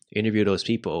to interview those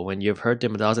people when you've heard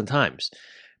them 1,000 times.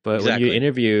 But when you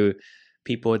interview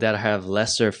people that have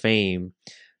lesser fame,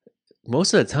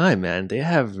 most of the time, man, they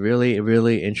have really,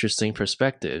 really interesting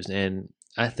perspectives. And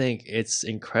I think it's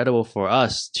incredible for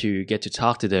us to get to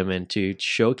talk to them and to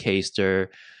showcase their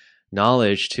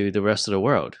knowledge to the rest of the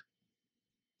world.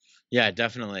 Yeah,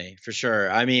 definitely, for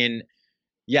sure. I mean,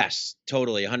 yes,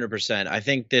 totally, 100%. I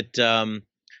think that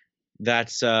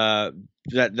that's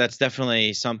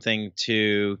definitely something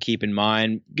to keep in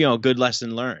mind. Good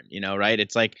lesson learned. Right?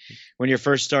 It's like when you're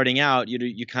first starting out,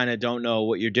 you kind of don't know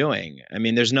what you're doing. I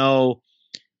mean, there's no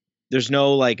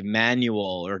like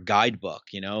manual or guidebook.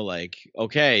 Like,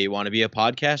 okay, you want to be a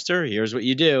podcaster? Here's what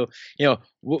you do.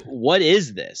 What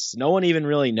is this? No one even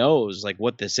really knows like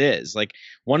what this is. Like,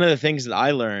 one of the things that I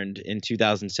learned in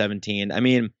 2017. I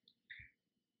mean,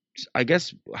 I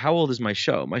guess, how old is my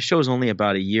show? My show is only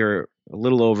about a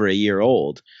little over a year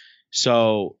old.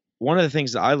 So one of the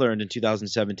things that I learned in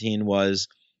 2017 was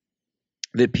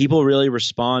that people really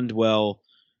respond well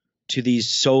to these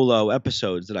solo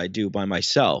episodes that I do by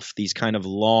myself, these kind of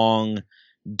long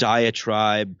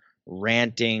diatribe,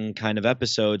 ranting kind of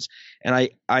episodes. And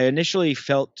I initially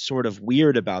felt sort of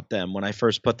weird about them when I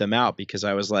first put them out, because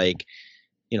I was like,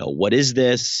 what is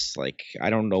this? Like, I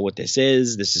don't know what this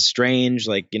is. This is strange.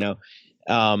 Like,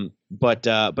 but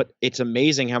it's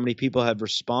amazing how many people have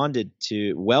responded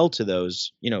to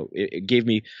those. It gave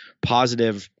me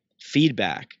positive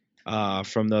feedback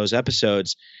from those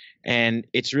episodes, and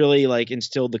it's really like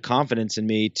instilled the confidence in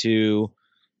me to,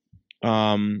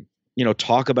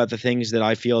 talk about the things that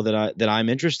I feel that I'm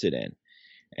interested in,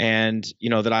 and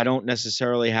that I don't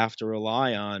necessarily have to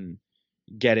rely on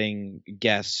getting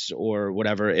guests or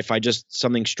whatever. If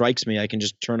something strikes me, I can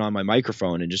just turn on my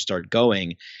microphone and just start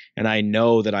going. And I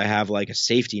know that I have like a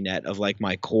safety net of like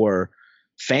my core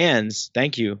fans.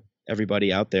 Thank you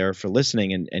everybody out there for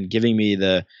listening and giving me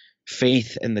the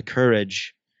faith and the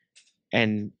courage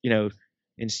and,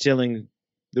 instilling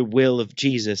the will of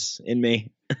Jesus in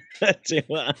me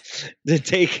to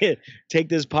take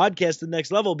this podcast to the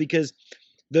next level. Because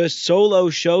the solo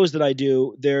shows that I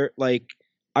do, they're like,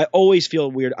 I always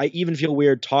feel weird. I even feel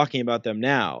weird talking about them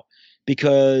now,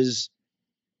 because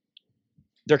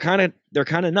they're kind of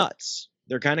nuts.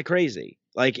 They're kind of crazy.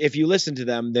 Like, if you listen to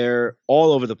them, they're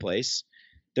all over the place.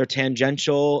 They're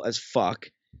tangential as fuck.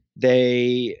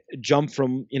 They jump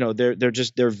from, they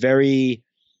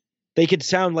could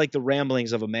sound like the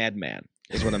ramblings of a madman,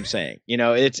 is what I'm saying.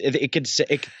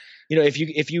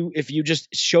 If you just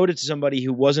showed it to somebody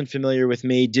who wasn't familiar with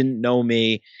me, didn't know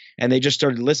me, and they just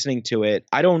started listening to it,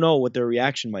 I don't know what their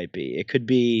reaction might be. It could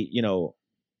be,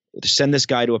 send this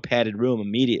guy to a padded room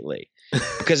immediately,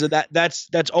 because of that.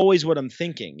 That's always what I'm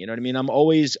thinking. You know what I mean? I'm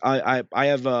always, I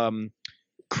have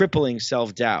crippling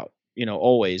self-doubt,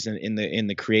 always in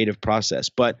the creative process.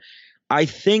 But I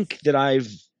think that I've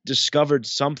discovered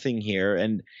something here,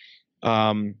 and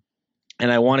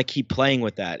I want to keep playing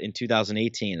with that in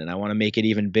 2018, and I want to make it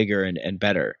even bigger and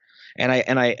better. And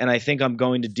I think I'm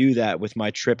going to do that with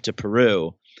my trip to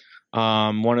Peru.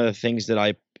 One of the things that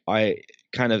I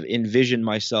kind of envision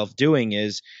myself doing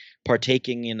is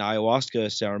partaking in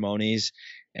ayahuasca ceremonies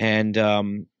and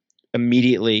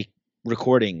immediately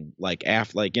recording,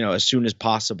 as soon as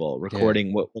possible,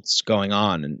 recording what's going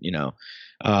on, and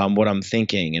what I'm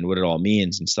thinking and what it all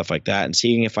means and stuff like that, and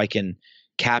seeing if I can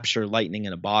capture lightning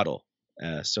in a bottle.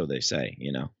 So they say,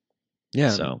 Yeah,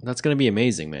 so that's going to be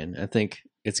amazing, man. I think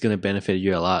it's going to benefit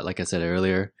you a lot, like I said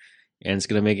earlier, and it's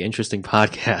going to make an interesting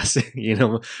podcast.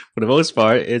 For the most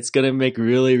part, it's going to make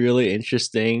really, really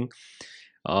interesting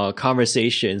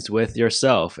conversations with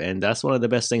yourself. And that's one of the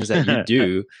best things that you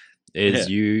do is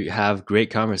you have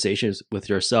great conversations with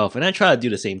yourself. And I try to do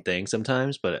the same thing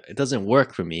sometimes, but it doesn't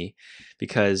work for me,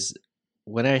 because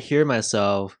when I hear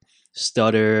myself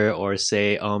stutter or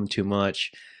say too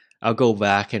much, I'll go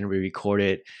back and re-record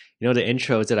it. The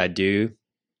intros that I do,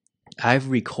 I've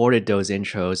recorded those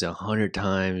intros 100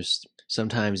 times,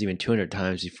 sometimes even 200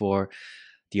 times before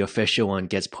the official one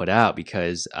gets put out,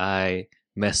 because I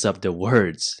mess up the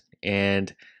words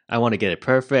and I want to get it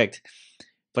perfect.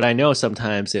 But I know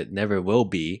sometimes it never will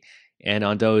be. And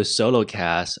on those solo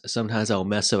casts, sometimes I'll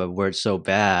mess up a word so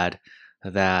bad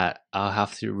that I'll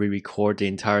have to re-record the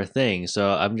entire thing. So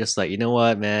I'm just like, you know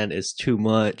what, man, it's too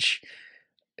much.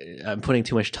 I'm putting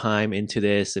too much time into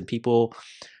this, and people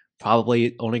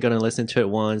probably only going to listen to it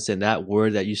once, and that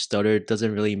word that you stuttered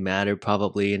doesn't really matter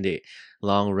probably in the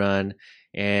long run.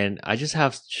 And I just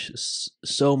have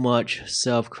so much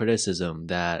self-criticism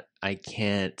that I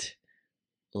can't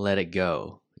let it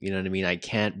go. You know what I mean? I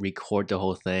can't record the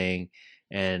whole thing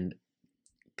and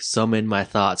summon my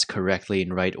thoughts correctly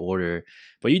in right order.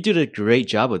 But you did a great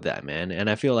job of that, man. And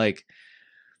I feel like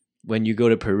when you go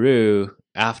to Peru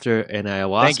after an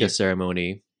ayahuasca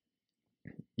ceremony,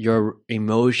 your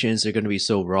emotions are going to be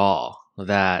so raw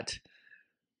that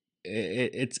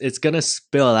it's going to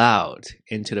spill out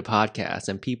into the podcast,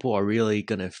 and people are really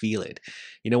going to feel it.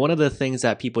 One of the things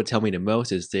that people tell me the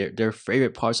most is their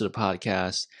favorite parts of the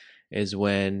podcast is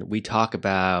when we talk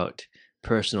about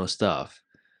personal stuff,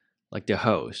 like the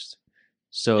host.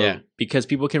 So because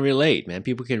people can relate, man,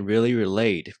 people can really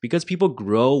relate, because people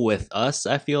grow with us.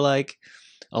 I feel like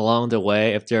along the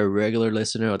way, if they're a regular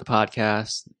listener of the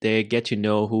podcast, they get to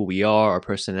know who we are, our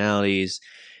personalities.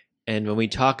 And when we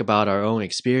talk about our own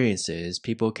experiences,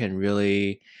 people can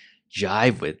really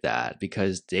jive with that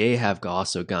because they have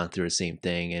also gone through the same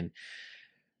thing.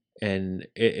 And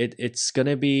it's going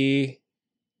to be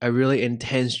a really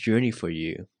intense journey for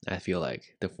you, I feel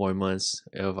like, the 4 months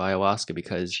of ayahuasca,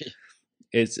 because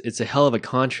it's a hell of a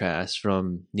contrast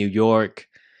from New York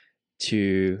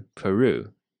to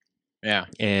Peru. Yeah.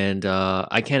 And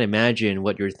I can't imagine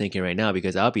what you're thinking right now,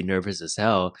 because I'll be nervous as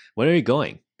hell. When are you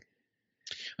going?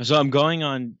 So I'm going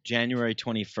on January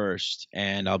 21st,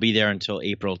 and I'll be there until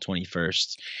April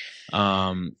 21st.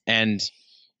 And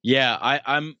yeah,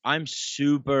 I'm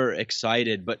super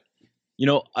excited. But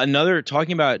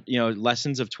talking about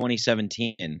lessons of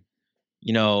 2017.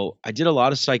 I did a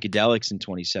lot of psychedelics in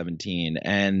 2017,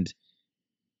 and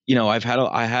I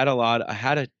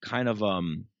had a kind of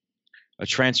a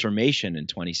transformation in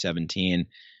 2017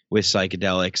 with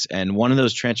psychedelics, and one of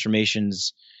those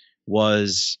transformations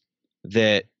was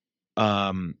that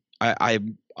I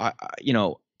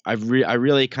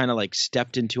really kind of like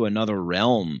stepped into another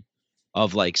realm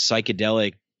of like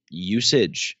psychedelic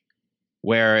usage,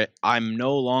 where I'm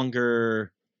no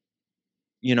longer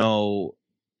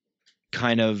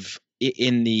kind of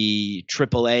in the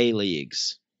AAA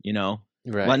leagues,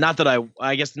 Right. Well, not that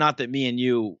I guess not that me and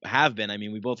you have been. I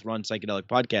mean, we both run psychedelic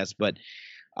podcasts, but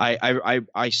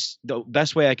the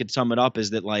best way I could sum it up is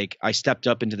that like I stepped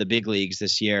up into the big leagues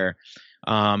this year.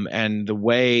 And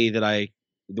what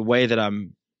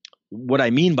I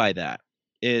mean by that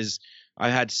is I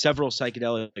had several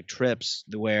psychedelic trips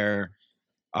where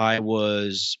I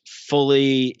was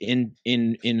fully in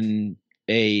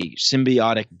a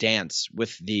symbiotic dance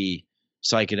with the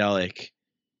psychedelic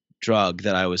drug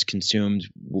that I was consumed,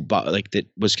 like that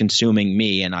was consuming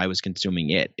me, and I was consuming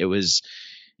it. It was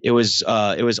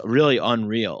really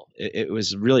unreal. It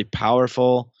was really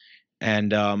powerful,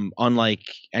 and unlike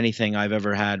anything I've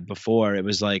ever had before. It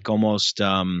was like almost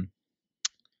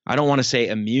I don't want to say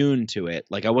immune to it.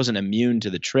 Like I wasn't immune to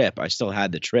the trip. I still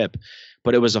had the trip,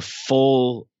 but it was a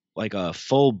full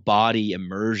body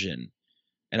immersion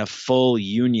and a full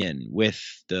union with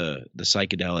the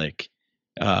psychedelic.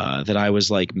 That I was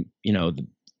like,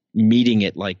 meeting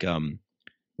it like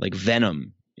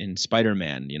Venom in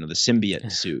Spider-Man, the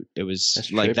symbiote suit. It was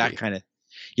That's like trippy. that kind of,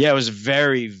 it was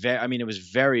very, very, I mean, it was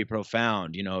very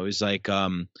profound. It was like,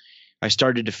 I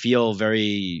started to feel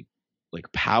very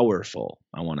like powerful,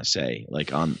 I want to say,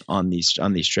 like on these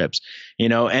trips,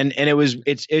 and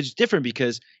it's different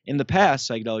because in the past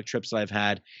psychedelic trips that I've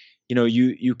had,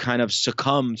 you kind of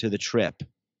succumb to the trip.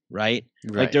 Right?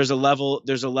 Like there's a level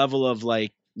of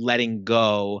like letting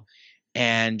go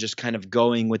and just kind of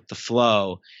going with the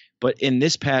flow. But in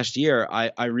this past year,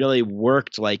 I really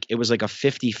worked like it was like a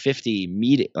 50-50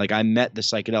 meeting. Like I met the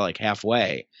psychedelic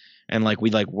halfway, and like we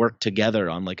like worked together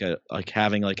on like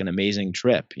having like an amazing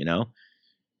trip.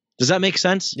 Does that make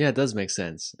sense? Yeah, it does make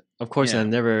sense. Of course, Yeah. I've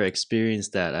never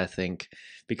experienced that, I think,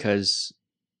 because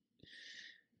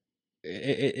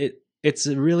it's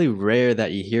really rare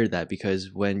that you hear that,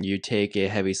 because when you take a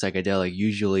heavy psychedelic,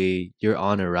 usually you're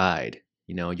on a ride,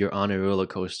 you're on a roller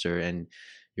coaster and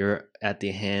you're at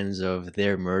the hands of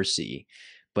their mercy.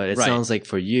 But it Right. sounds like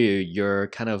for you, you're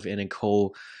kind of in a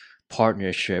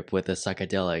co-partnership with a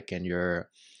psychedelic, and you're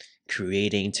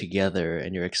creating together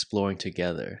and you're exploring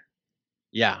together.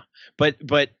 Yeah. But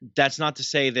that's not to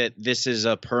say that this is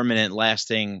a permanent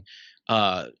lasting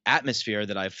atmosphere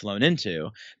that I've flown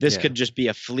into. This Yeah. could just be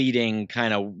a fleeting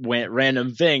kind of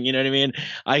random thing. You know what I mean?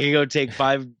 I could go take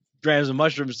 5 grams of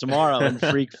mushrooms tomorrow and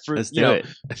Let's do it.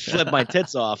 flip my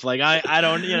tits off. Like I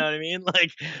don't, you know what I mean?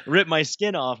 Like rip my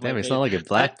skin off. Damn, my it's face. not like a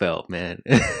black belt, man.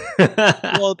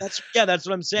 Well, that's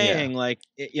what I'm saying. Like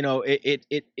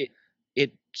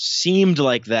it seemed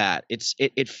like that.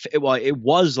 It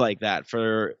was like that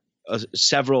for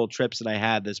several trips that I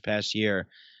had this past year.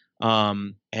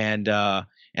 And I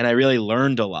really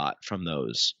learned a lot from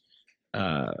those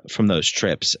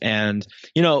trips. And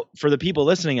for the people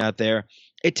listening out there,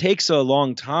 it takes a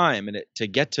long time to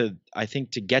get to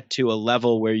a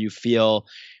level where you feel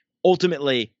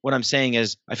ultimately what I'm saying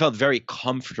is I felt very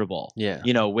comfortable, Yeah.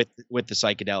 with the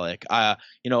psychedelic.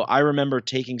 I remember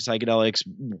taking psychedelics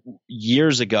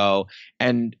years ago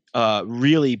and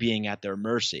really being at their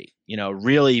mercy,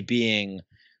 really being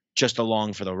just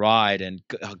along for the ride, and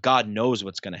God knows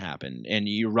what's going to happen. And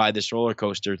you ride this roller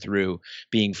coaster through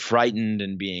being frightened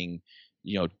and being,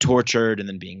 tortured and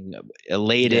then being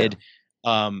elated.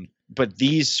 But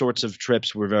these sorts of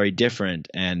trips were very different,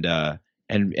 and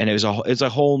it's a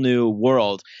whole new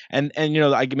world. And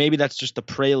maybe that's just the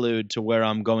prelude to where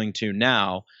I'm going to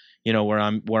now.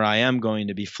 Where I am going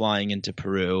to be flying into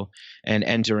Peru and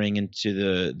entering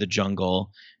into the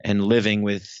jungle and living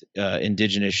with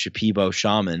indigenous Shipibo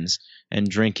shamans and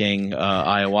drinking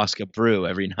ayahuasca brew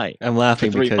every night. I'm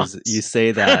laughing for 3 because months. you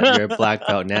say that you're a black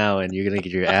belt now and you're gonna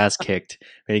get your ass kicked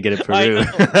when you get to Peru.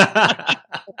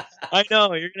 I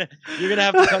know you're gonna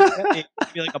have to come get me.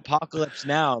 It'll be like Apocalypse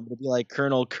Now. It'll be like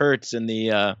Colonel Kurtz in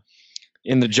the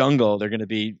jungle. They're gonna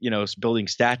be building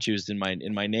statues in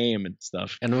my name and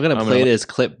stuff. And we're gonna I'm play gonna- this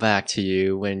clip back to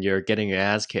you when you're getting your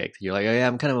ass kicked. You're like, oh yeah,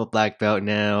 I'm kind of a black belt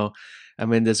now.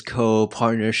 I'm in this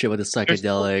co-partnership with a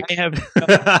psychedelic. I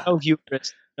have no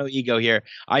hubris, no ego here.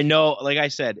 I know, like I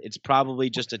said, it's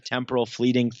probably just a temporal,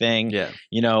 fleeting thing. Yeah.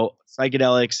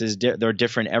 Psychedelics they're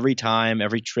different every time.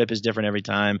 Every trip is different every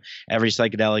time. Every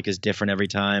psychedelic is different every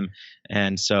time.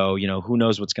 And so, who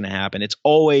knows what's going to happen? It's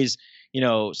always,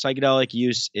 psychedelic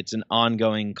use. It's an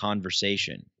ongoing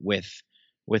conversation with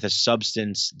a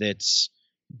substance that's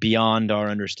beyond our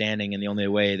understanding, and the only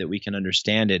way that we can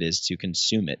understand it is to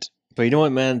consume it. But you know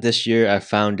what, man? This year I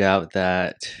found out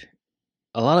that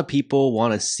a lot of people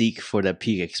want to seek for the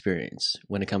peak experience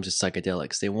when it comes to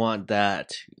psychedelics. They want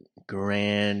that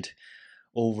grand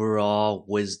overall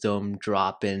wisdom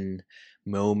drop-in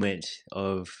moment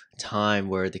of time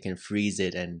where they can freeze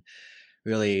it and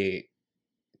really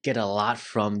get a lot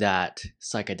from that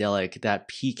psychedelic, that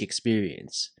peak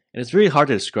experience. And it's really hard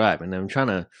to describe, and I'm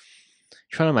trying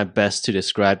my best to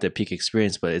describe the peak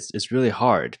experience, but it's really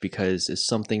hard because it's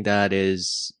something that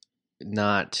is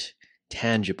not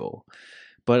tangible.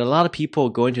 But a lot of people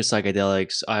go into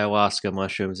psychedelics, ayahuasca,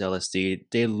 mushrooms, LSD,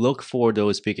 they look for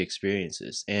those peak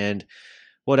experiences. And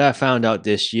what I found out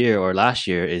this year or last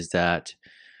year is that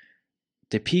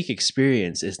the peak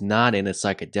experience is not in a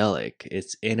psychedelic,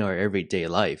 it's in our everyday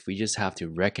life. We just have to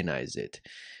recognize it.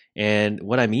 And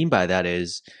what I mean by that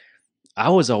is, I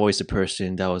was always the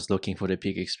person that was looking for the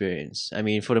peak experience. I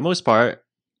mean, for the most part,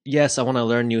 yes, I want to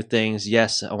learn new things.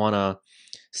 Yes, I want to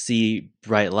see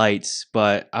bright lights,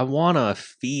 but I want to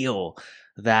feel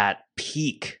that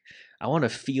peak. I want to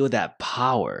feel that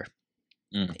power.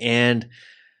 And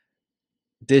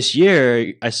this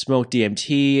year, I smoked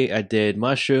DMT, I did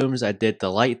mushrooms, I did the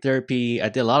light therapy, I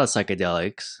did a lot of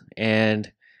psychedelics.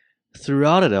 And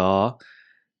throughout it all,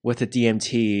 with the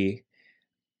DMT,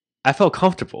 I felt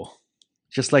comfortable.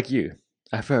 Just like you.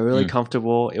 I felt really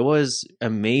comfortable. It was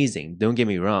amazing. Don't get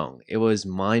me wrong. It was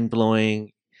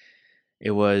mind-blowing.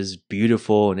 It was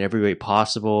beautiful in every way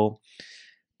possible.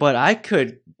 But I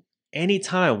could,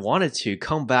 anytime I wanted to,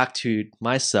 come back to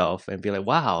myself and be like,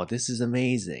 wow, this is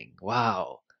amazing.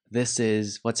 Wow, this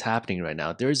is what's happening right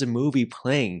now. There's a movie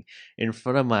playing in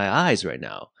front of my eyes right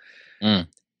now.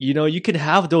 You can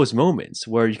have those moments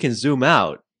where you can zoom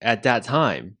out at that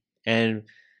time and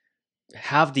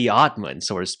have the Atman,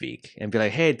 so to speak, and be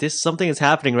like, hey, something is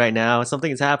happening right now.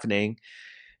 Something is happening.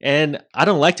 And I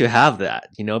don't like to have that,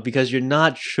 because you're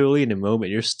not truly in the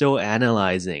moment. You're still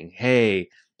analyzing, hey,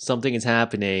 something is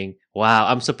happening. Wow,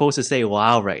 I'm supposed to say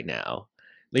wow right now.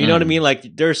 You know what I mean?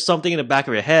 Like there's something in the back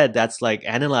of your head that's like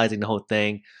analyzing the whole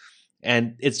thing.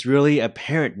 And it's really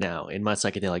apparent now in my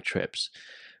psychedelic trips.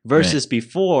 Versus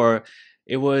before,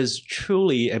 it was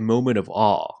truly a moment of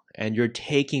awe. And you're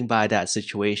taken by that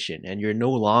situation, and you're no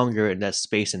longer in that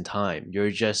space and time. You're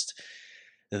just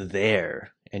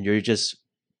there, and you're just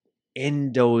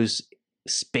in those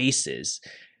spaces.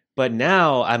 But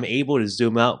now I'm able to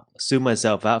zoom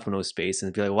myself out from those spaces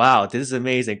and be like, wow, this is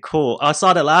amazing, cool. I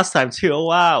saw that last time too. Oh,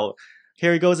 wow,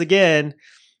 here it goes again.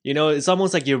 It's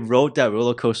almost like you rode that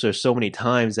roller coaster so many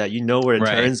times that you know where the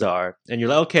turns are. And you're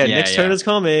like, okay, next turn is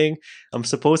coming. I'm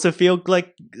supposed to feel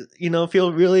like,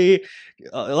 feel really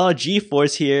a lot of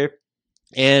G-force here.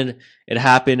 And it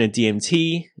happened in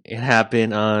DMT. It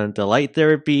happened on the light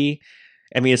therapy.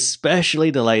 I mean, especially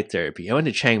the light therapy. I went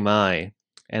to Chiang Mai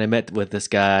and I met with this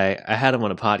guy. I had him on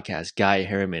a podcast, Guy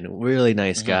Harriman, really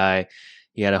nice guy.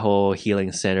 He had a whole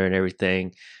healing center and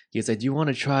everything. He was like, do you want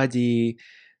to try the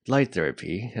light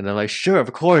therapy? And I'm like, sure,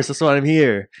 of course, that's why I'm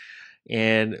here.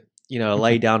 And I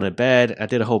lay down in bed. I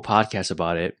did a whole podcast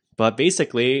about it. But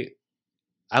basically,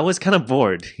 I was kind of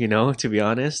bored, to be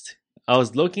honest. I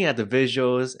was looking at the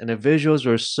visuals, and the visuals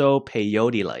were so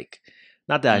peyote-like.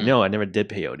 Not that I know, I never did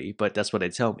peyote, but that's what they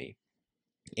tell me.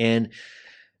 And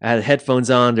I had headphones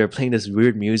on. They're playing this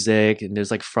weird music, and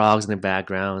there's like frogs in the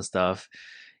background and stuff.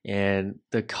 And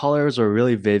the colors were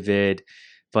really vivid,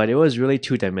 but it was really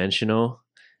two-dimensional.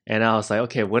 And I was like,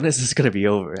 okay, when is this going to be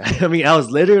over? I mean, I was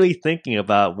literally thinking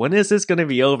about when is this going to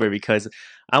be over, because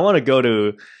I want to go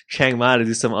to Chiang Mai to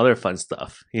do some other fun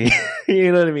stuff. You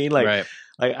know what I mean? Like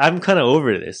I'm kind of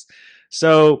over this.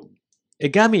 So it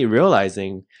got me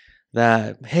realizing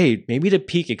that, hey, maybe the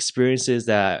peak experiences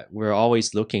that we're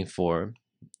always looking for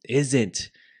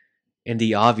isn't in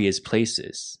the obvious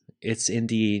places. It's in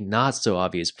the not so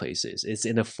obvious places. It's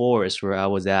in the forest where I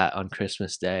was at on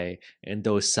Christmas Day, and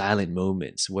those silent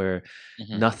moments where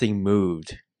nothing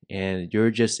moved and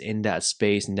you're just in that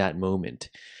space in that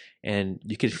moment. And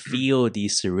you could feel the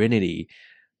serenity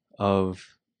of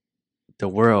the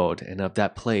world and of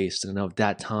that place and of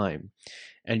that time.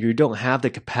 And you don't have the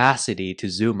capacity to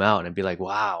zoom out and be like,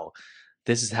 wow,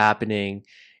 this is happening.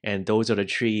 And those are the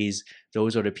trees,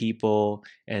 those are the people,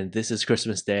 and this is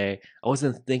Christmas Day. I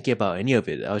wasn't thinking about any of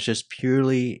it. I was just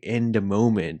purely in the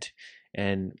moment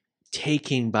and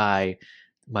taken by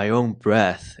my own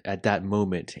breath at that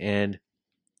moment. And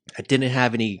I didn't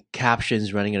have any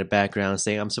captions running in the background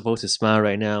saying, I'm supposed to smile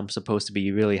right now. I'm supposed to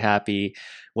be really happy.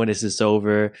 When is this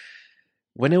over?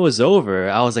 When it was over,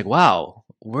 I was like, wow,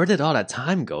 where did all that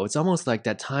time go? It's almost like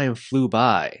that time flew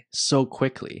by so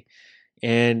quickly.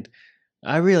 And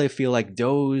I really feel like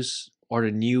those are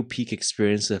the new peak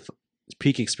experiences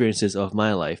of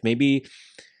my life. Maybe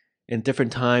in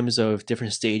different times of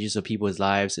different stages of people's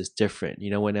lives is different.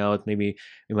 When I was maybe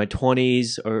in my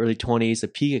 20s or early 20s, the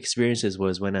peak experiences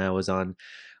was when I was on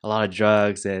a lot of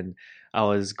drugs and I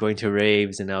was going to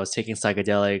raves and I was taking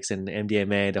psychedelics and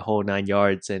MDMA, the whole 9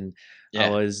 yards. And I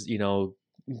was,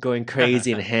 going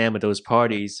crazy and ham at those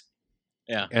parties.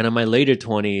 Yeah. And in my later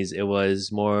 20s, it was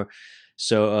more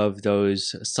so of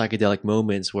those psychedelic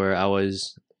moments where I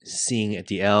was seeing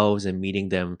the elves and meeting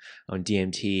them on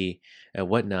DMT and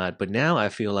whatnot. But now I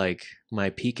feel like my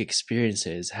peak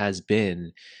experiences has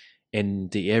been in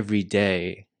the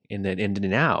everyday, in the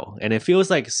now. And it feels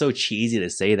like so cheesy to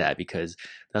say that, because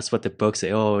that's what the books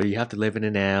say. Oh, you have to live in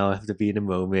the now, have to be in the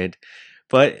moment.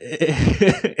 But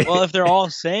well, if they're all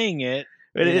saying it,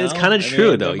 it's kind of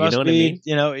true, though. You know what I mean?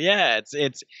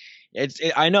 It's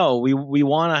I know we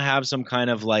want to have some kind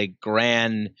of like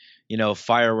grand,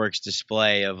 fireworks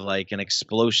display of like an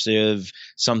explosive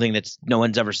something that's no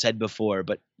one's ever said before.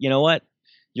 But you know what?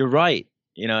 You're right.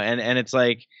 And it's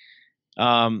like,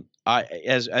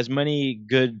 as many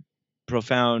good,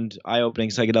 profound, eye-opening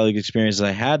psychedelic experiences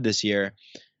I had this year,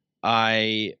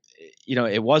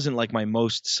 it wasn't like my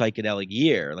most psychedelic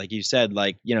year. Like you said,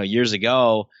 like, years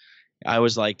ago, I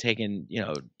was like taking,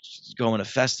 going to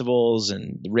festivals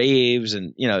and raves,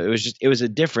 and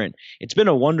it's been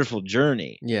a wonderful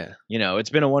journey. Yeah.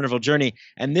 It's been a wonderful journey.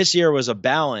 And this year was a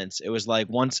balance. It was like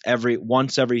once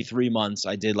every 3 months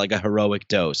I did like a heroic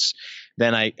dose.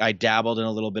 Then I dabbled in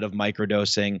a little bit of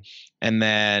microdosing, and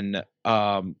then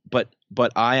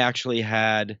but I actually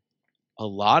had a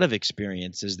lot of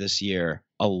experiences this year.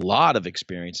 And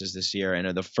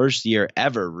the first year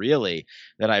ever, really,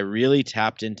 that I really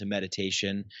tapped into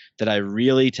meditation, that I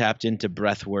really tapped into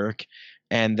breath work,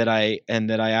 and that I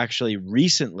actually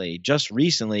just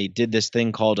recently did this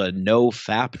thing called a no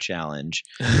FAP challenge.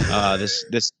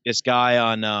 This guy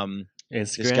on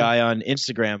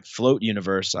Instagram, Float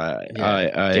Universe.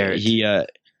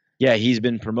 He's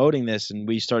been promoting this, and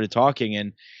we started talking,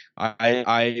 and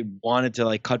I wanted to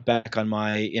like cut back on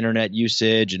my internet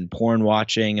usage and porn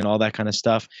watching and all that kind of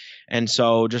stuff. And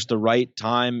so just the right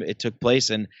time it took place,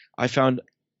 and I found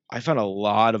a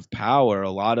lot of power,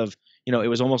 a lot of, it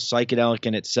was almost psychedelic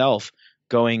in itself,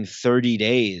 going 30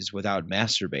 days without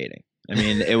masturbating. I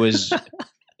mean, it was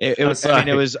I'm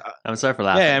sorry for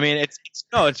laughing. Yeah, I mean,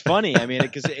 it's funny. I mean,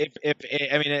 because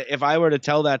if I were to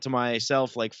tell that to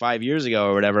myself like 5 years ago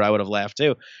or whatever, I would have laughed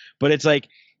too. But it's like,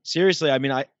 seriously, I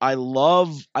mean, I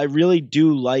really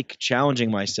do like challenging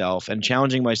myself and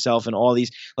in all these,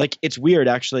 like, it's weird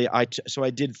actually. So I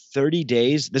did 30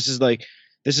 days. This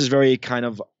is very kind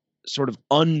of sort of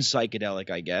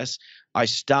unpsychedelic, I guess. I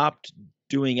stopped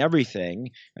doing everything,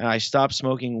 and I stopped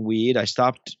smoking weed. I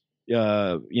stopped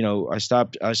I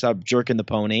stopped jerking the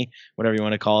pony, whatever you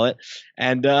want to call it.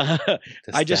 And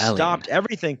I just stopped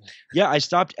everything. Yeah, I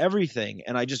stopped everything.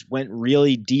 And I just went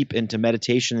really deep into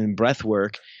meditation and breath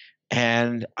work.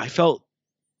 And I felt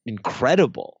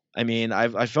incredible. I mean,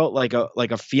 I felt like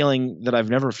a feeling that I've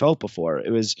never felt before.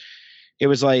 It was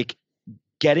like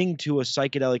getting to a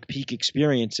psychedelic peak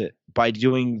experience it by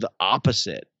doing the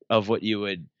opposite of what you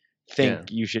would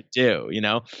think you should do, you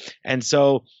know? And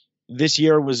so this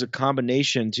year was a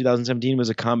combination, 2017 was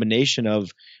a combination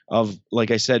of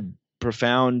like I said,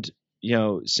 profound, you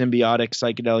know, symbiotic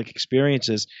psychedelic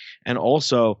experiences, and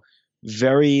also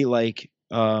very like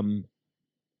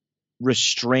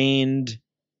restrained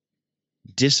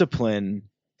discipline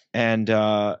and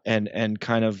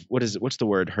kind of what's the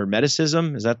word,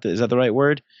 hermeticism, is that the right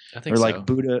word? I think or like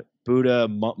so. Buddha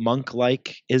monk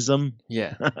like ism.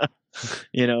 Yeah.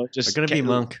 You know, just We're gonna be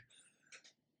monk.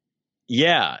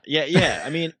 Yeah. I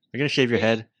mean, We're gonna shave your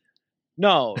head.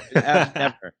 no,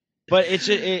 never. But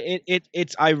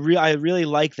it's I really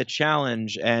like the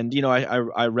challenge, and you know,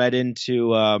 I read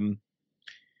into a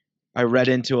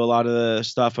lot of the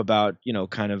stuff about, you know,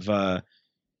 kind of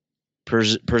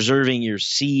preserving your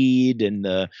seed and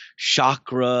the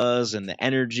chakras and the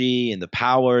energy and the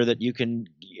power that you can,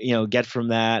 you know, get from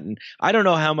that. And I don't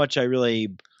know how much I really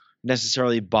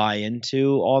necessarily buy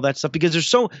into all that stuff, because there's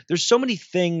so many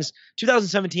things.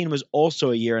 2017 was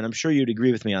also a year, and I'm sure you'd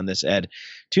agree with me on this, Ed.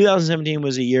 2017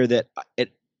 was a year that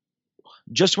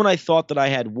just when I thought that I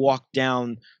had walked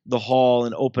down the hall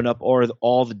and opened up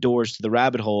all the doors to the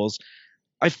rabbit holes,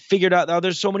 I figured out now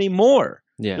there's so many more.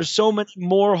 Yeah. There's so many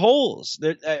more holes.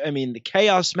 I mean, the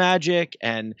chaos magic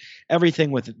and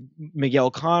everything with Miguel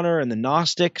Connor and the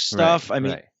Gnostic stuff. Right, I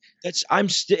mean, right.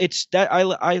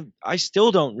 I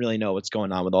still don't really know what's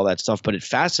going on with all that stuff, but it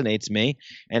fascinates me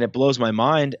and it blows my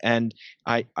mind. And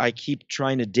I keep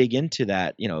trying to dig into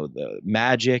that, you know, the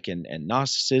magic and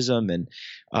Gnosticism and,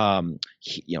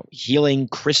 you know, healing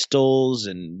crystals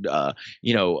and,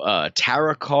 you know,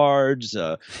 tarot cards,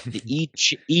 the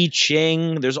I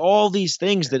Ching. There's all these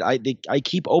things that I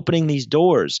keep opening these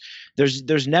doors.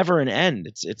 There's never an end.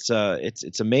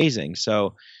 It's amazing.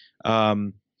 So,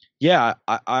 yeah,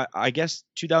 I guess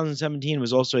 2017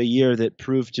 was also a year that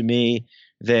proved to me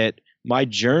that my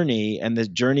journey and the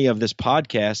journey of this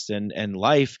podcast and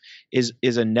life is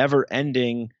a never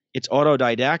ending. It's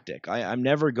autodidactic. I'm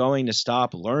never going to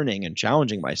stop learning and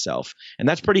challenging myself, and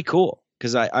that's pretty cool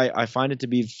because I find it to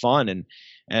be fun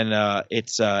and I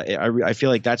feel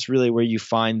like that's really where you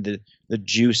find the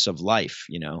juice of life.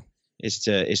 You know, is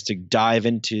to dive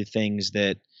into things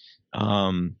that,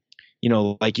 you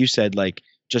know, like you said, like.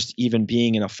 Just even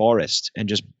being in a forest and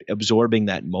just absorbing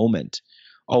that moment.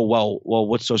 Oh, well,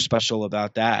 what's so special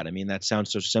about that? I mean, that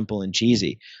sounds so simple and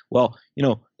cheesy. Well, you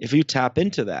know, if you tap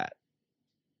into that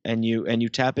and you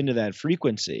tap into that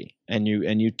frequency and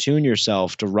you tune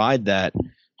yourself to ride that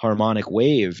harmonic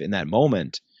wave in that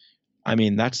moment, I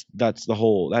mean, that's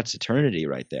eternity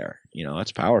right there. You know,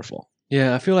 that's powerful.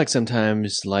 Yeah, I feel like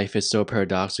sometimes life is so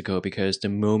paradoxical because the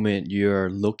moment you're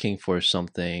looking for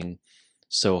something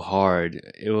so hard,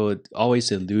 it will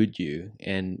always elude you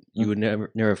and you would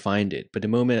never find it. But the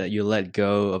moment that you let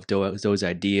go of those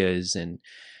ideas and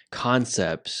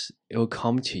concepts, it will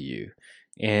come to you.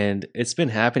 And it's been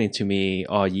happening to me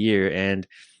all year, and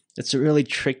it's a really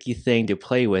tricky thing to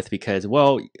play with because,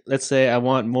 well, let's say I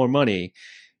want more money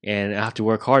and I have to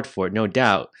work hard for it, no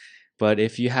doubt. But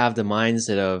if you have the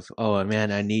mindset of, oh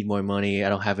man, I need more money, I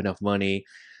don't have enough money,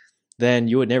 then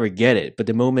you would never get it. But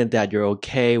the moment that you're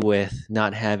okay with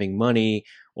not having money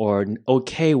or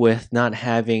okay with not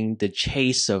having the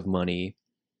chase of money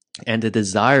and the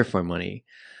desire for money,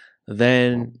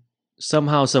 then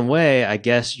somehow, some way, I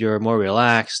guess you're more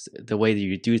relaxed. The way that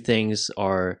you do things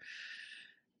are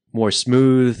more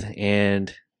smooth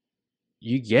and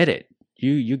you get it.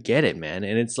 You get it, man.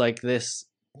 And it's like this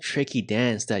tricky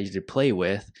dance that you have to play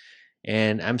with.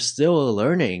 And I'm still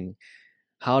learning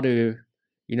how to,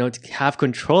 you know, to have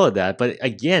control of that. But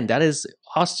again, that is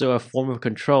also a form of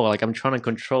control. Like I'm trying to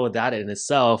control that in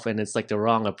itself, and it's like the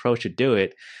wrong approach to do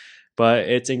it. But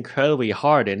it's incredibly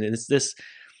hard, and it's this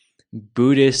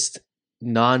Buddhist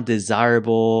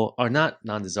non-desirable, or not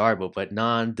non-desirable, but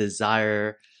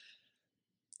non-desire-ism.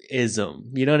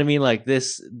 You know what I mean? Like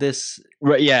this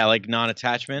Right, yeah, like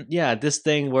non-attachment. Yeah, this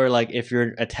thing where like if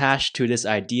you're attached to this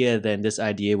idea, then this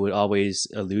idea would always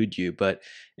elude you. But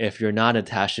if you're not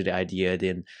attached to the idea,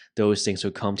 then those things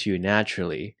will come to you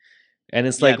naturally. And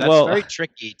it's like, that's well, very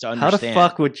tricky to understand. How the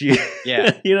fuck would you?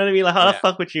 Yeah, you know what I mean? Like, how the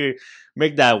fuck would you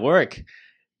make that work?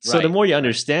 So the Right, more you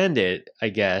understand it, I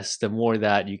guess, the more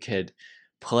that you could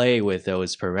play with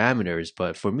those parameters.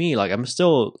 But for me, like I'm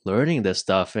still learning this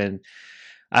stuff, and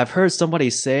I've heard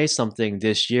somebody say something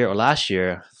this year or last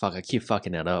year. Fuck, I keep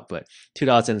fucking that up. But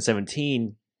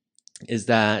 2017 is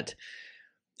that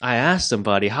I asked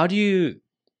somebody, how do you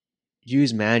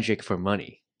use magic for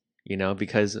money? You know,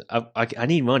 because I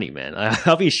need money, man.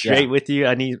 I'll be straight with you.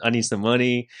 I need some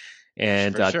money,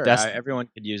 And For sure, that's everyone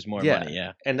could use more yeah. money.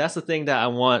 Yeah, And that's the thing that I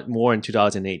want more in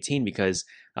 2018 because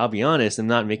I'll be honest, I'm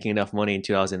not making enough money in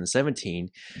 2017.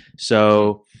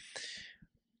 So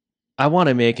I want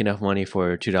to make enough money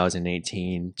for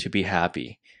 2018 to be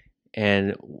happy.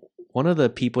 And one of the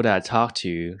people that I talked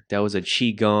to, that was a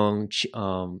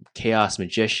Qigong chaos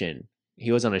magician.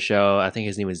 He was on a show. I think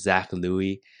his name was Zach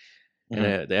Louie.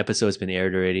 And the episode's been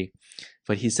aired already.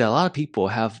 But he said a lot of people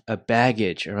have a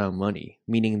baggage around money,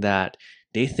 meaning that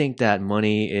they think that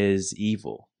money is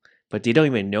evil, but they don't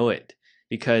even know it.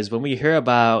 Because when we hear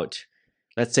about,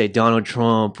 let's say, Donald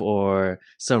Trump or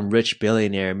some rich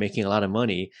billionaire making a lot of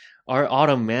money, our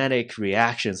automatic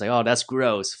reactions like, oh, that's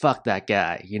gross, fuck that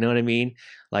guy, you know what I mean?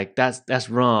 Like that's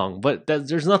wrong. But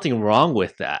there's nothing wrong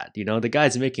with that. You know, the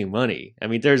guy's making money. I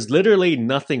mean, there's literally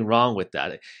nothing wrong with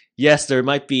that. Yes, there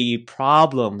might be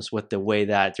problems with the way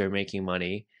that they're making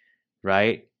money,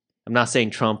 right? I'm not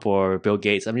saying Trump or Bill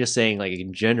Gates. I'm just saying like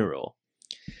in general.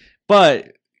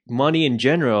 But money in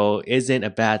general isn't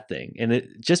a bad thing. And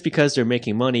just because they're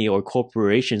making money or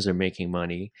corporations are making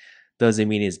money doesn't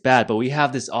mean it's bad. But we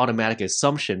have this automatic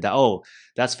assumption that, oh,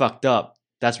 that's fucked up.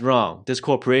 That's wrong. This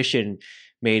corporation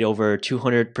made over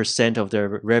 200% of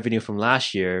their revenue from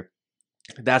last year.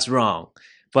 That's wrong.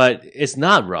 But it's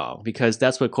not wrong because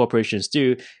that's what corporations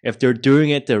do. If they're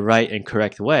doing it the right and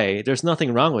correct way, there's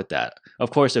nothing wrong with that.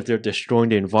 Of course, if they're destroying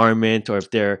the environment or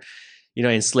if they're,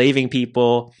 enslaving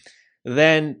people,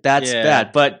 then that's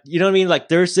bad. But you know what I mean? Like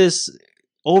there's this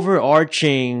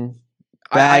overarching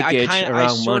baggage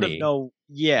around money. I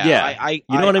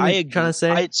you know what I'm trying to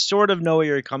say? I sort of know where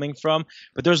you're coming from,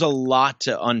 but there's a lot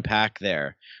to unpack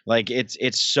there. Like it's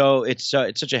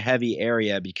such a heavy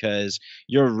area because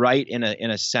you're right in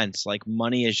a sense. Like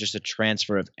money is just a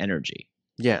transfer of energy.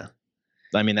 Yeah,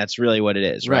 I mean that's really what it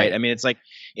is, right? I mean it's like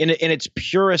in its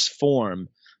purest form,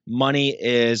 money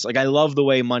is like I love the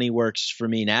way money works for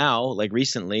me now. Like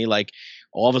recently, like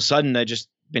all of a sudden I just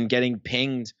been getting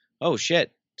pinged. Oh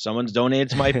shit! Someone's donated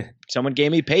to someone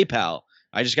gave me PayPal.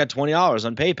 I just got $20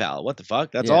 on PayPal. What the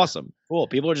fuck? That's awesome. Cool.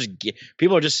 People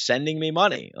are just sending me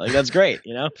money. Like that's great,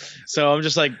 So I'm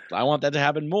just like, I want that to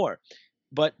happen more.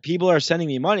 But people are sending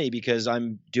me money because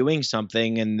I'm doing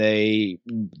something and they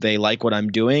like what I'm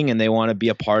doing and they want to be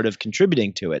a part of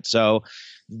contributing to it. So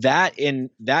that in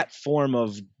that form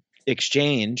of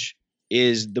exchange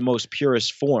is the most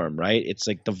purest form, right? It's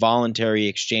like the voluntary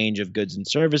exchange of goods and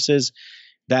services.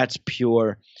 That's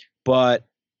pure. But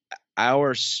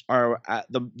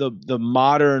the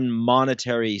modern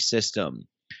monetary system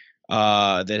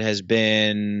that has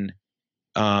been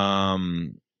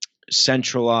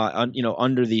centralized,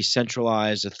 under the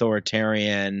centralized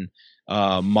authoritarian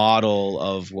model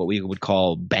of what we would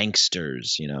call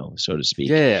banksters, so to speak.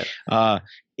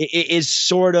 It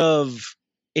sort of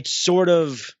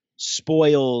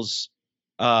spoils.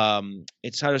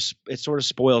 It sort of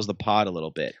spoils the pot a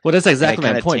little bit. Well, that's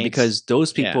exactly my point because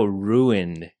those people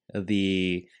ruin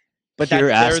the pure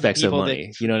aspects of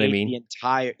money. You know what I mean?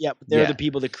 They're the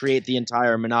people that create the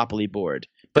entire monopoly board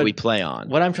that we play on.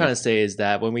 What I'm trying to say is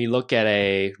that when we look at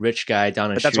a rich guy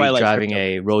down the street driving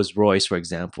a Rolls Royce, for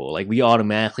example, like we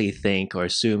automatically think or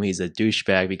assume he's a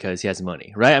douchebag because he has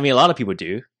money, right? I mean, a lot of people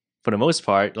do, for the most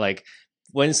part. Like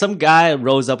when some guy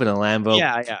rolls up in a Lambo,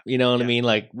 you know what I mean?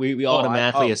 Like we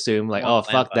automatically assume like, oh,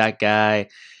 fuck that guy.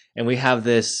 And we have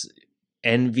this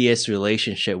envious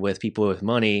relationship with people with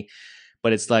money.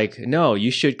 But it's like, no,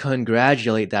 you should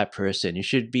congratulate that person. You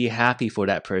should be happy for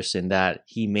that person that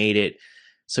he made it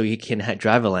so he can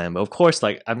drive a Lambo. Of course,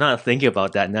 like I'm not thinking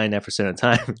about that 99% of the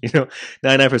time.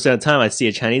 99% of the time I see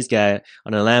a Chinese guy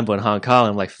on a Lambo in Hong Kong.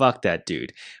 I'm like, fuck that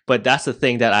dude. But that's the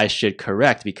thing that I should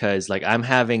correct because like I'm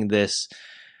having this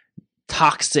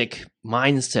toxic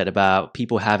mindset about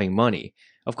people having money.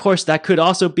 Of course, that could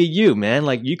also be you, man.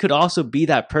 Like you could also be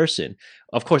that person.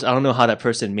 Of course, I don't know how that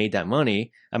person made that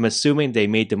money. I'm assuming they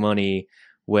made the money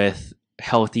with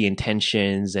healthy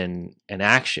intentions and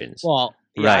actions. Well,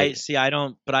 right. I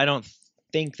don't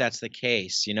think that's the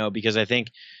case, because I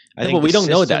think but we don't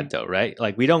know that though, right?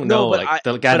 Like we don't know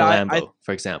the guy in Lambo,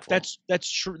 for example. That's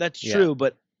true. That's true.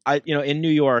 But in New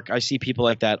York, I see people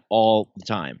like that all the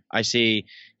time. I see,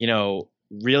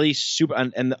 really super,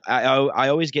 and I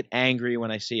always get angry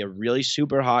when I see a really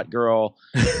super hot girl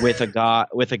with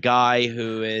a guy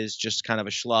who is just kind of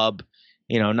a schlub.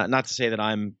 Not to say that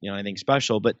I'm anything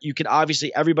special, but you could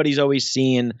obviously everybody's always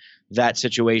seen that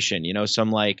situation.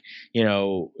 Some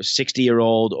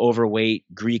 60-year-old overweight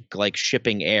Greek like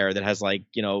shipping heir that has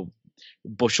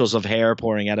bushels of hair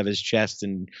pouring out of his chest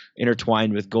and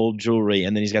intertwined with gold jewelry,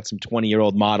 and then he's got some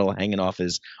 20-year-old model hanging off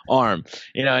his arm,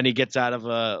 and he gets out of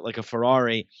a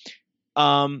Ferrari.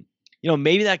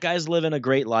 maybe that guy's living a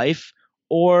great life,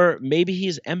 or maybe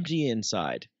he's empty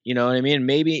inside. You know what I mean?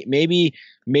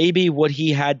 Maybe what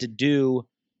he had to do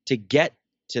to get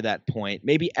to that point,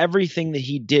 maybe everything that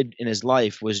he did in his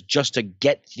life was just to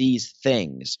get these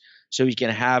things so he can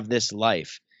have this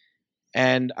life.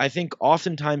 And I think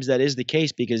oftentimes that is the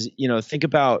case because, think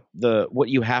about what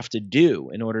you have to do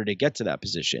in order to get to that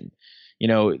position,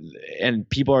 and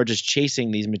people are just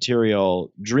chasing these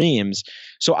material dreams.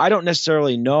 So I don't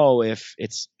necessarily know if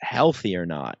it's healthy or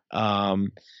not. Let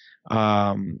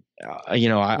me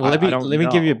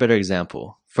give you a better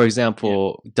example. For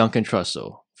example, Duncan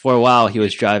Trussell. For a while, he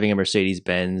was driving a Mercedes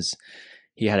Benz.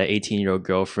 He had an 18-year-old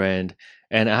girlfriend,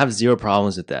 and I have zero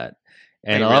problems with that.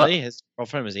 And really? His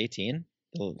girlfriend was 18?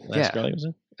 The last girl he was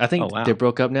in? I think they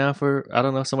broke up now I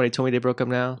don't know, somebody told me they broke up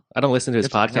now. I don't listen to his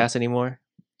podcast anymore.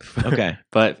 Okay.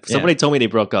 But somebody told me they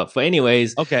broke up. But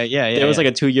anyways, okay, there was like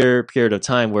a 2-year period of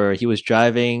time where he was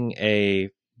driving a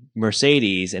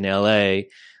Mercedes in LA,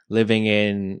 living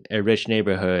in a rich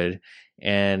neighborhood,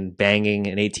 and banging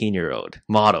an 18-year-old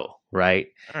model, right?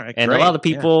 All right, and great. a lot of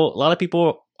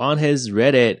people on his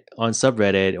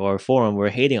subreddit or forum were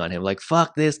hating on him, like,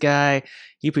 fuck this guy.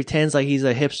 He pretends like he's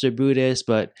a hipster Buddhist,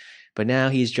 but now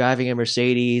he's driving a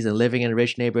Mercedes and living in a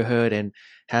rich neighborhood and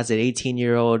has an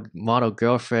 18-year-old model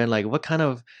girlfriend. Like, what kind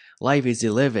of life is he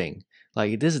living?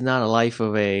 Like, this is not a life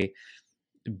of a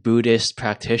Buddhist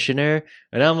practitioner.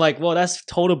 And I'm like, well, that's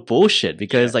total bullshit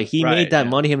because he made that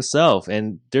money himself,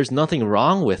 and there's nothing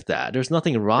wrong with that. There's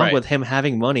nothing wrong with him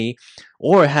having money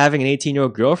or having an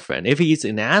 18-year-old girlfriend. If he's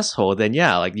an asshole, then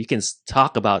you can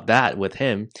talk about that with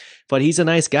him, but he's a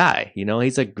nice guy.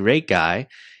 He's a great guy.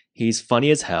 He's funny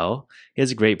as hell. He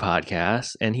has a great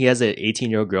podcast, and he has an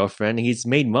 18-year-old girlfriend. He's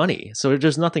made money, so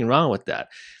there's nothing wrong with that.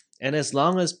 And as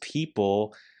long as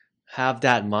people have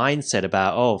that mindset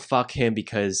about, oh, fuck him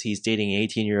because he's dating an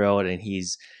 18-year-old and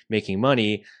he's making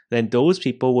money, then those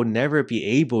people will never be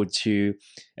able to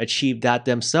achieve that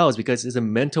themselves because it's a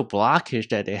mental blockage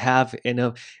that they have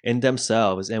in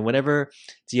themselves. And whenever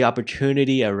the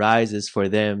opportunity arises for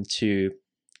them to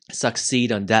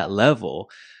succeed on that level,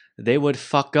 they would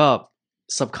fuck up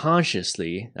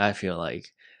subconsciously, I feel like,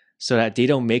 so that they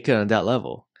don't make it on that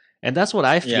level. And that's what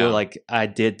I feel like I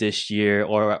did this year,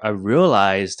 or I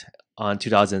realized on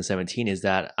 2017, is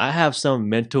that I have some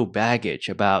mental baggage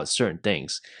about certain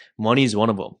things. Money is one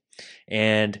of them.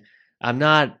 And I'm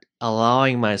not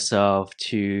allowing myself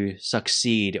to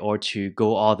succeed or to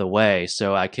go all the way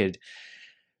so I could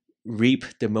reap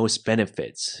the most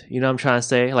benefits. You know what I'm trying to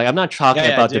say? Like, I'm not talking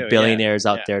about the billionaires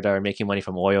out there that are making money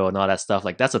from oil and all that stuff.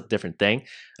 Like, that's a different thing.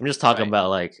 I'm just talking about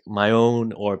like my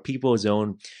own or people's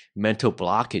own mental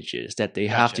blockages that they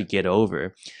have to get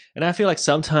over. And I feel like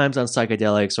sometimes on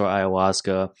psychedelics or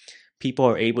ayahuasca, people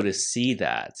are able to see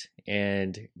that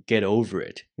and get over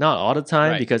it. Not all the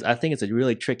time, because I think it's a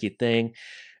really tricky thing.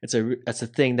 It's a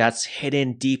thing that's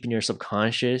hidden deep in your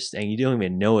subconscious, and you don't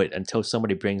even know it until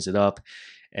somebody brings it up.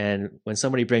 And when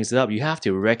somebody brings it up, you have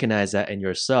to recognize that in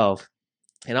yourself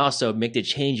and also make the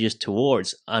changes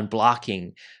towards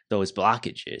unblocking those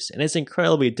blockages. And it's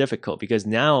incredibly difficult because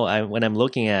now when I'm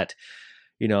looking at,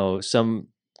 some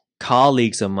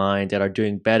colleagues of mine that are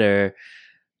doing better,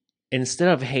 instead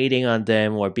of hating on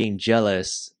them or being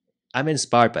jealous, I'm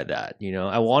inspired by that.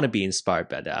 I want to be inspired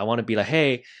by that. I want to be like,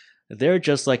 hey, they're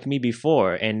just like me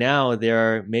before, and now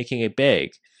they're making it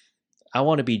big. I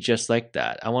want to be just like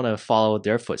that. I want to follow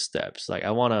their footsteps. Like,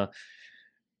 I want to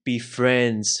be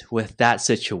friends with that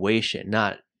situation,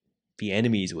 not be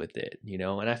enemies with it,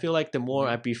 And I feel like the more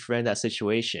I befriend that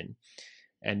situation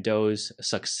and those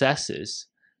successes,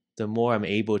 the more I'm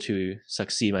able to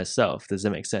succeed myself. Does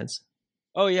that make sense?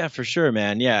 Oh yeah, for sure,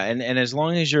 man. Yeah. And as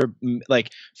long as you're like,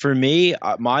 for me,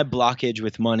 my blockage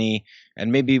with money,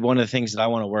 and maybe one of the things that I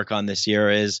want to work on this year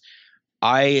is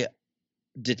I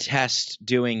detest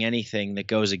doing anything that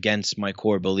goes against my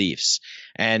core beliefs.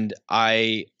 And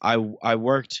I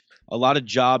worked a lot of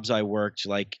jobs. I worked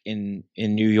like in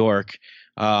New York,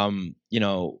 before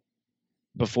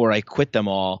I quit them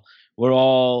all, were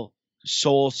all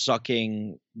soul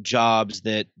sucking jobs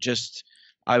that just,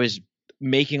 I was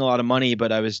making a lot of money,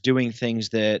 but I was doing things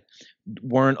that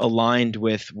weren't aligned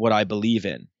with what I believe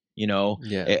in.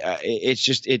 It's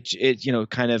just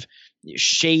kind of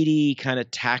shady kind of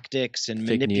tactics and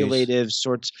fake manipulative news.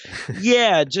 Sorts.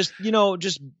 Yeah, just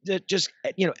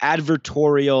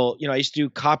advertorial. I used to do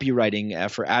copywriting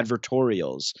for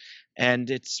advertorials,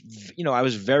 and I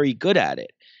was very good at it.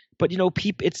 But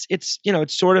people, it's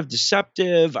sort of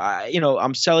deceptive.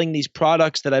 I'm selling these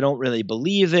products that I don't really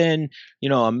believe in.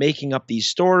 I'm making up these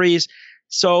stories.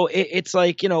 So it's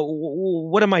like,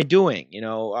 what am I doing?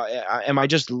 Am I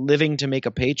just living to make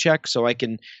a paycheck so I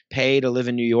can pay to live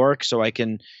in New York, so I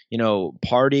can,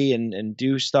 party and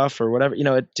do stuff or whatever,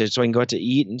 so I can go out to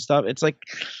eat and stuff. It's like,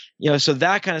 so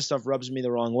that kind of stuff rubs me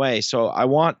the wrong way. So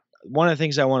one of the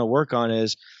things I want to work on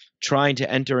is trying to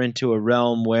enter into a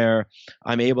realm where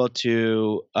I'm able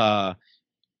to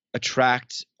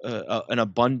attract an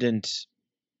abundant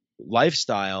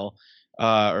lifestyle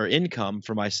or income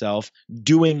for myself,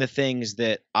 doing the things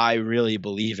that I really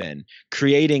believe in,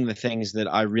 creating the things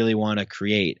that I really want to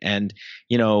create. And,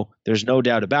 there's no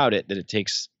doubt about it that it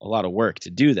takes a lot of work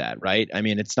to do that, right? I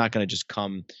mean, it's not going to just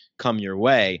come your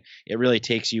way. It really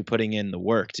takes you putting in the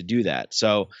work to do that.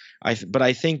 So but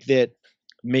I think that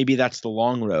maybe that's the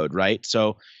long road, right?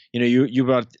 So, you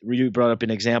brought up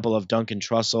an example of Duncan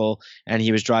Trussell, and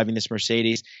he was driving this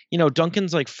Mercedes.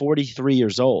 Duncan's like 43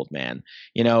 years old, man.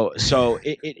 So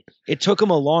it took him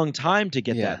a long time to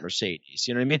get that Mercedes.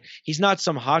 You know what I mean? He's not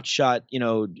some hotshot,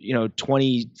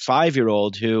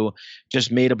 25-year-old who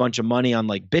just made a bunch of money on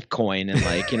like Bitcoin and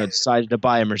like, decided to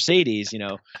buy a Mercedes.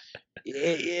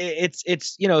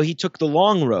 It's he took the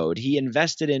long road. He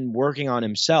invested in working on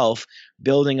himself,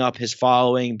 building up his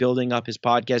following, building up his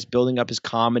podcast, building up his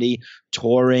comedy,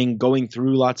 touring, going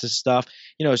through lots of stuff.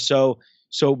 So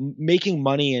making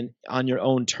money on your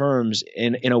own terms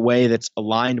in a way that's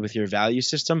aligned with your value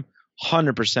system,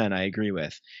 100% I agree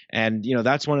with. And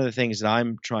that's one of the things that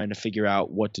I'm trying to figure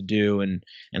out what to do and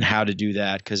how to do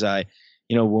that, because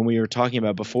when we were talking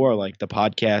about before, like the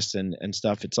podcast and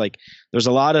stuff, it's like there's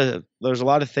a lot of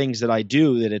things that I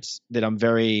do that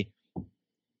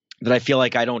I feel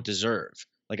like I don't deserve.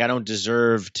 Like I don't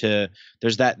deserve to.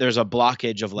 There's a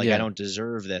blockage of like I don't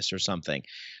deserve this or something.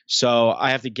 So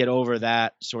I have to get over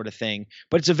that sort of thing.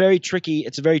 But it's a very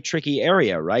tricky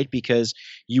area, right? Because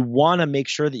you want to make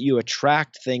sure that you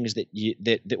attract things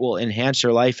that will enhance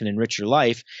your life and enrich your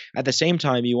life. At the same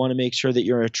time, you want to make sure that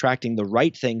you're attracting the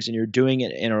right things and you're doing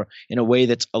it in a way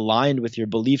that's aligned with your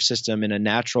belief system in a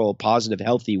natural, positive,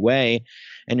 healthy way,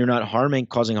 and you're not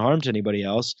causing harm to anybody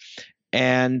else.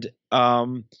 And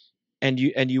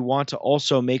you want to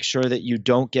also make sure that you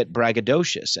don't get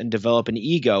braggadocious and develop an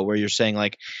ego where you're saying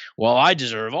like, well, I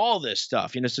deserve all this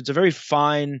stuff. So it's a very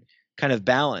fine kind of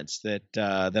balance that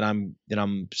I'm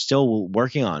still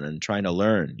working on and trying to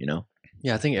learn,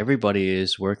 Yeah, I think everybody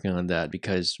is working on that,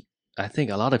 because I think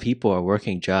a lot of people are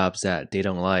working jobs that they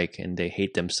don't like and they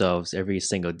hate themselves every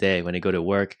single day when they go to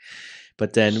work.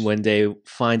 But then when they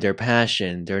find their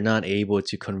passion, they're not able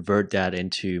to convert that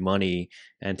into money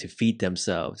and to feed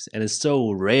themselves. And it's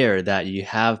so rare that you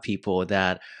have people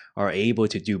that are able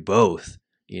to do both.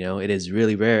 It is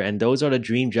really rare. And those are the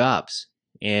dream jobs.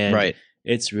 And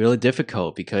it's really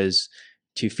difficult because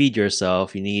to feed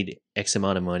yourself, you need X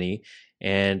amount of money.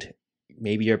 And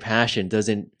maybe your passion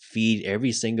doesn't feed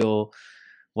every single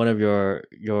one of your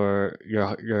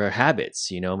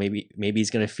habits. Maybe it's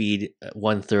going to feed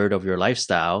 1/3 of your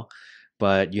lifestyle,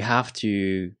 but you have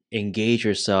to engage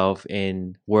yourself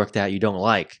in work that you don't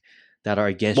like, that are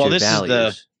against your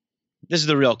values. This is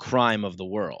the real crime of the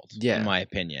world, in my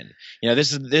opinion.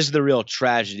 This is the real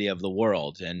tragedy of the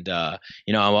world. And, I'm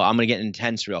going to get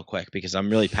intense real quick because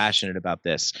I'm really passionate about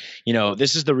this.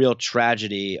 This is the real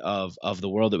tragedy of the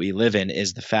world that we live in,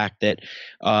 is the fact that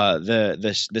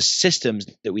the systems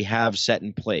that we have set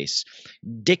in place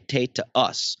dictate to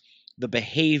us the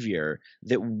behavior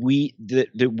that we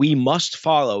must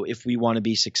follow if we want to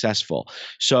be successful.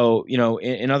 So,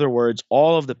 in other words,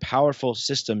 all of the powerful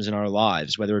systems in our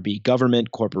lives, whether it be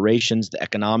government, corporations, the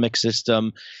economic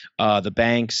system, the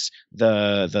banks,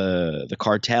 the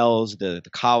cartels, the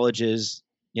colleges,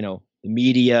 the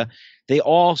media, they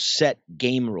all set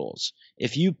game rules.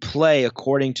 If you play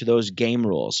according to those game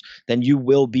rules, then you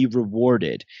will be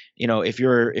rewarded. If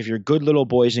you're good little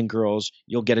boys and girls,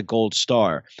 you'll get a gold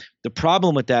star. The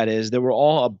problem with that is that we're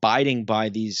all abiding by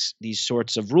these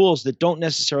sorts of rules that don't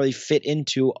necessarily fit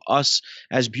into us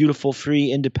as beautiful,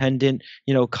 free, independent,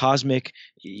 cosmic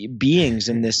beings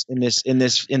in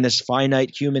this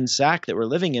finite human sack that we're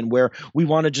living in, where we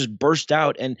want to just burst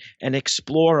out and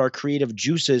explore our creative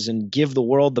juices and give the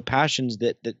world the passions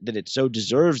that it so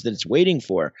deserves, that it's waiting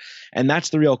for. And that's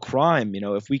the real crime.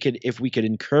 If we could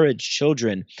encourage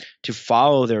children to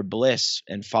follow their bliss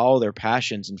and follow their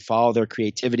passions and follow their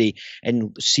creativity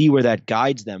and see where that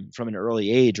guides them from an early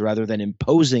age, rather than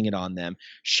imposing it on them,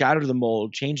 shatter the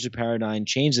mold, change the paradigm,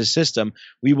 change the system,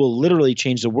 we will literally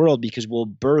change the world, because we'll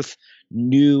birth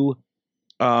new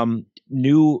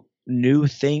new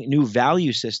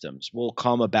value systems will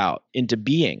come about into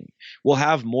being. We'll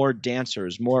have more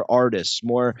dancers, more artists,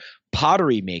 more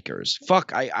pottery makers.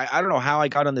 Fuck, I don't know how I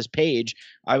got on this page.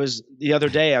 The other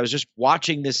day I was just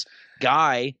watching this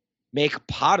guy make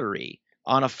pottery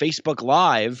on a Facebook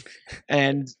Live,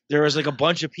 and there was like a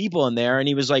bunch of people in there, and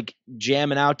he was like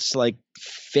jamming out to like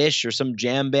Fish or some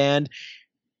jam band.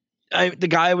 The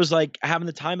guy was like having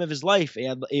the time of his life.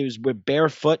 He was with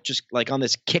barefoot, just like on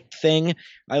this kick thing.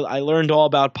 I learned all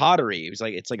about pottery. It was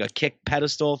like, it's like a kick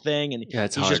pedestal thing, and Yeah,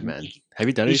 it's he's hard, just man. Have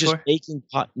you done it he's just before? making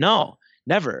No,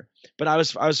 never. But I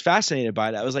was fascinated by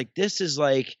it. I was like, this is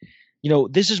like,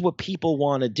 this is what people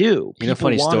want to do. You know, People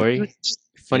funny wanna do story. this,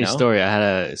 Funny story. I had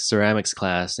a ceramics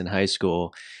class in high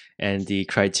school, and the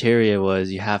criteria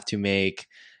was you have to make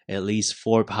at least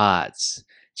 4 pots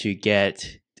to get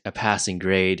a passing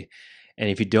grade. And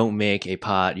if you don't make a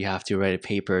pot, you have to write a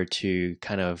paper to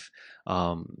kind of,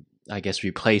 I guess,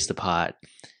 replace the pot.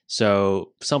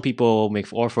 So some people make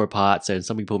 4 pots, and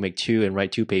some people make 2 and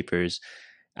write 2 papers.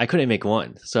 I couldn't make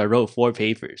 1, so I wrote 4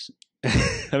 papers.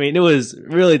 I mean, it was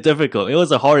really difficult. It was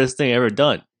the hardest thing I ever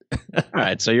done. All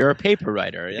right, so you're a paper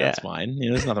writer. Yeah. That's fine.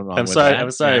 There's nothing wrong I'm with sorry. that.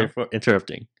 I'm sorry for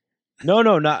interrupting. No,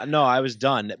 I was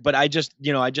done. But I just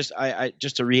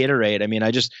to reiterate, I mean,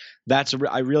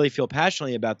 I really feel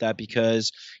passionately about that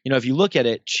because, if you look at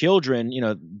it, children,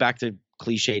 back to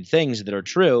cliched things that are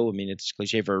true. I mean, it's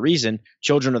cliche for a reason.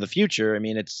 Children are the future. I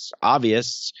mean, it's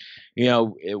obvious.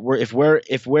 If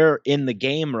we're in the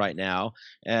game right now,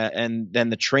 and then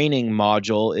the training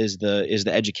module is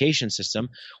the education system.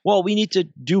 Well, we need to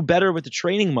do better with the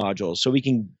training module so we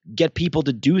can get people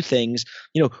to do things.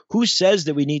 Who says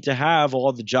that we need to have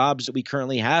all the jobs that we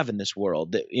currently have in this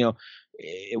world? That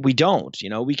we don't.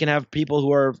 We can have people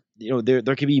who are,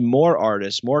 there can be more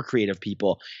artists, more creative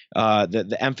people.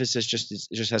 The emphasis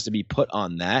just has to be put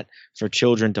on that for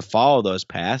children to follow those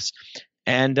paths.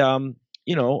 And and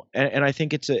I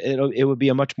think it would be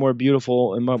a much more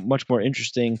beautiful and much more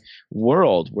interesting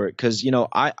world because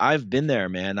I've been there,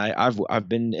 man. I've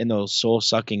been in those soul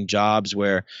sucking jobs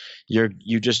where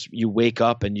you wake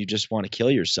up and you just want to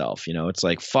kill yourself. It's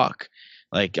like, fuck.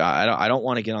 Like, I don't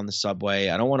want to get on the subway.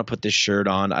 I don't want to put this shirt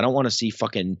on. I don't want to see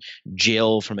fucking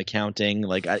Jill from accounting.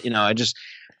 Like, I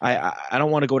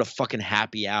don't want to go to fucking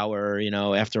happy hour,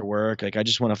 after work. Like, I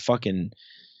just want to fucking,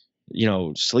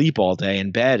 sleep all day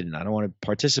in bed, and I don't want to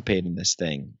participate in this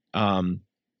thing.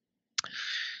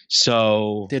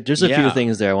 So There's a few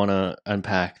things there I want to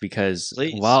unpack because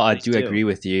while I do agree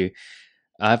with you,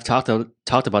 I've talked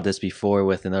about this before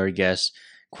with another guest,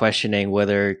 questioning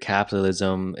whether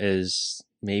capitalism is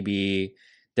maybe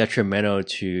detrimental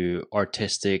to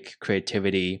artistic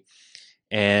creativity.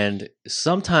 And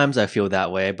sometimes I feel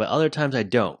that way, but other times I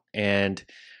don't. And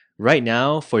right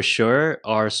now, for sure,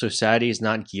 our society is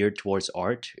not geared towards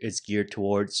art. It's geared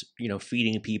towards,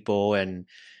 feeding people and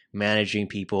managing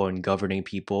people and governing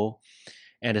people.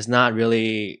 And it's not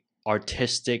really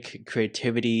artistic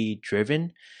creativity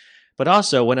driven. But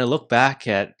also, when I look back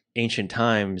at ancient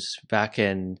times, back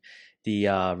in the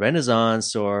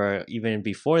Renaissance or even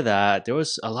before that, there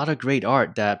was a lot of great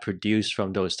art that produced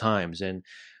from those times. And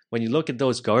when you look at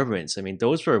those governments, I mean,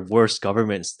 those were worse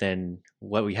governments than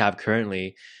what we have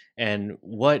currently. And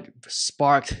what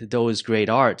sparked those great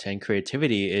art and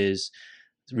creativity is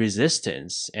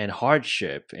resistance and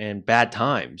hardship and bad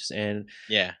times. And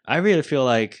I really feel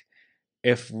like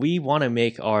if we want to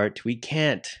make art, we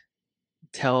can't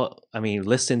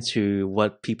listen to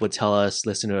what people tell us,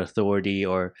 listen to authority,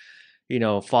 or,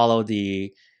 follow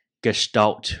the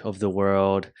gestalt of the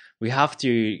world. We have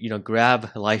to,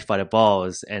 grab life by the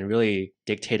balls and really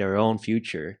dictate our own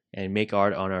future and make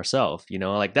art on ourselves.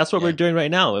 Like that's what we're doing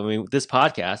right now. I mean, this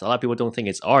podcast, a lot of people don't think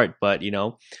it's art, but,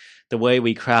 the way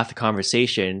we craft the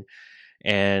conversation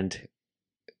and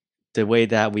the way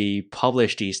that we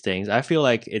publish these things, I feel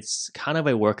like it's kind of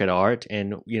a work of art.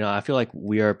 And, I feel like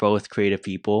we are both creative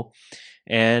people.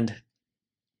 And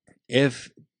if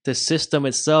the system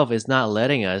itself is not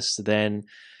letting us, then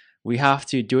we have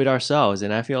to do it ourselves.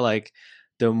 And I feel like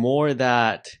the more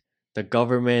that the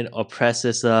government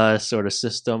oppresses us or the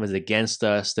system is against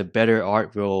us, the better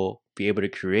art we'll be able to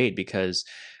create, because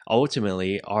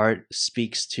ultimately art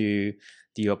speaks to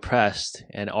the oppressed,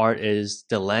 and art is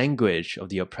the language of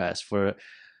the oppressed for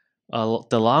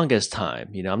the longest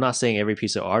time. I'm not saying every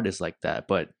piece of art is like that,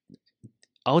 but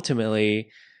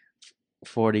ultimately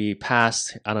for the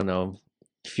past, I don't know,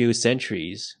 few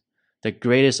centuries, the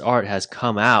greatest art has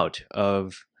come out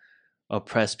of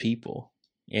oppressed people.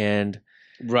 And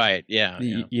right,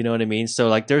 you know what I mean? So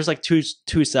like there's like two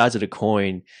sides of the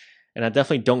coin, And I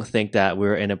definitely don't think that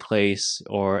we're in a place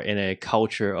or in a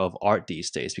culture of art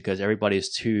these days, because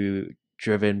everybody's too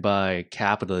driven by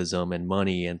capitalism and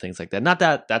money and things like that. Not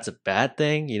that that's a bad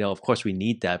thing, you know, of course we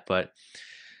need that, but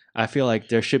I feel like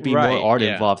there should be Right, more art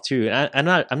yeah. involved too. And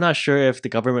I'm not sure if the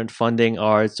government funding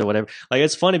arts or whatever. Like,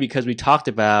 it's funny because we talked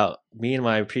about, me and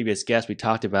my previous guest, we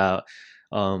talked about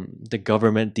the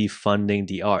government defunding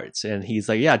the arts, and he's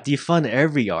like, yeah, defund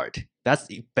every art. That's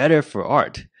better for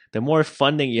art. The more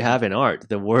funding you have in art,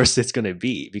 the worse it's going to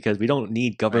be, because we don't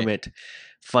need government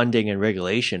funding and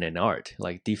regulation in art.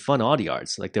 Like, defund all the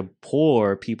arts. Like, the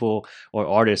poorer people or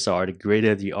artists are, the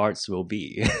greater the arts will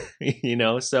be. You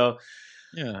know, so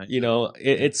Yeah. you know,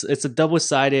 it's a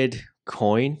double-sided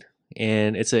coin,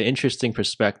 and it's an interesting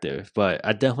perspective. But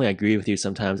I definitely agree with you.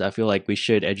 Sometimes I feel like we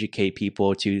should educate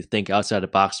people to think outside the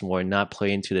box more and not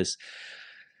play into this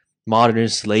modern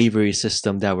slavery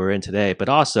system that we're in today. But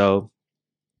also,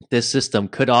 this system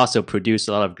could also produce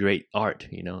a lot of great art,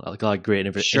 you know, like a lot of great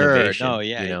Sure. innovation. No,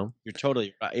 yeah. You know, You're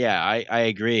totally right. Yeah, I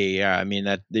agree. Yeah, I mean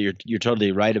that you're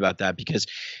totally right about that, because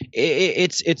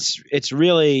it's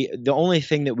really the only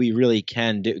thing that we really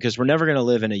can do, because we're never going to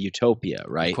live in a utopia,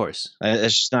 right? of course.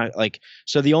 It's just not like,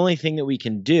 so the only thing that we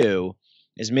can do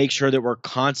is make sure that we're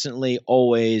constantly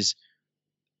always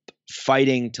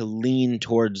fighting to lean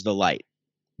towards the light.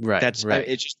 Right. That's right.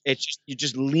 it's just you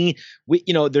just lean.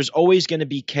 There's always going to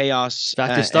be chaos.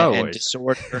 Back to Star and Wars.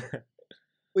 disorder.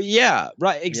 Well, yeah,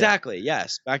 right. Exactly.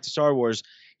 Yes. Back to Star Wars.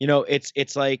 You know,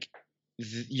 it's like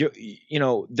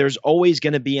there's always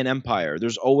going to be an empire.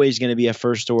 There's always going to be a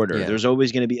first order. Yeah. There's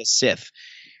always going to be a Sith.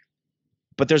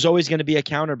 But there's always going to be a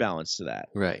counterbalance to that.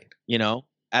 Right. You know,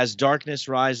 as darkness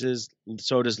rises,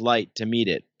 so does light to meet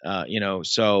it.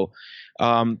 So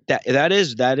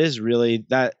that is really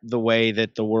that the way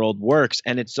that the world works.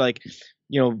 And it's like,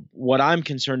 what I'm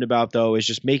concerned about though is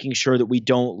just making sure that we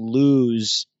don't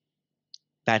lose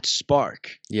that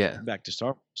spark. Yeah. Back to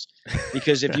Star Wars.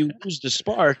 Because if you lose the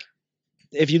spark,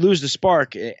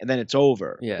 then it's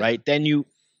over. Yeah. Right. Then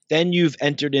you've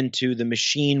entered into the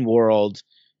machine world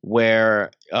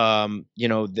where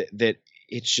that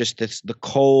it's just the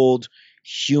cold,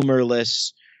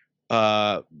 humorless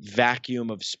vacuum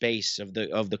of space of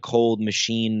the cold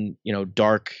machine,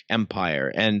 dark empire.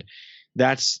 And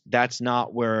that's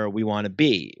not where we want to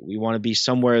be. We want to be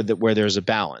somewhere where there's a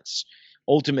balance.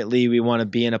 Ultimately, we want to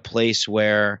be in a place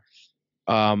where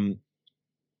we're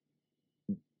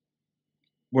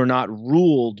not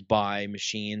ruled by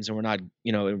machines, and we're not,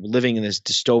 living in this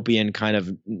dystopian kind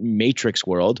of matrix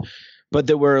world, but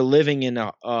that we're living in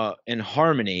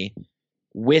harmony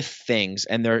with things,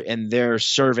 and they're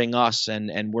serving us,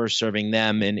 and we're serving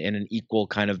them in an equal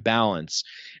kind of balance.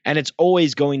 And it's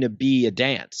always going to be a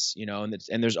dance,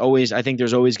 and there's always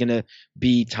going to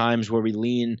be times where we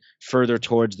lean further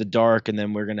towards the dark, and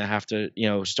then we're going to have to,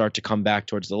 start to come back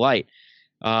towards the light.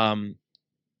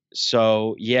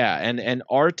 So yeah, and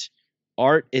art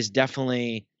is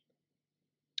definitely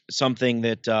something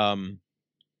that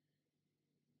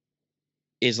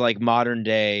is like modern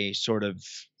day sort of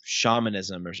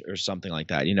shamanism or something like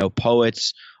that.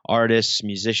 Poets, artists,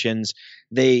 musicians,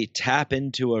 they tap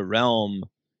into a realm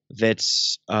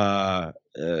that's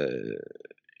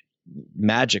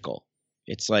magical.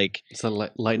 It's like it's a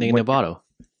lightning in a bottle.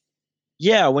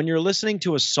 Yeah, when you're listening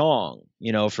to a song,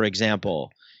 for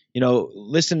example,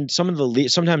 sometimes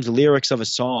the lyrics of a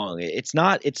song, it's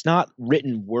not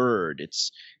written word.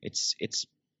 It's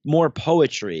more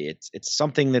poetry. It's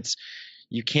something that's,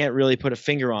 you can't really put a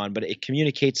finger on, but it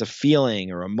communicates a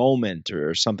feeling or a moment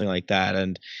or something like that.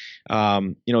 And,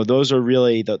 those are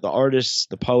really the artists,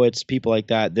 the poets, people like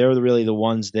that. They're really the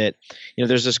ones that,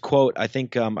 there's this quote, I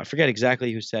think, I forget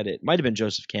exactly who said it. It might've been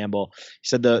Joseph Campbell. He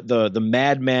said the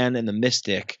madman and the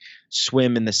mystic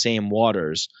swim in the same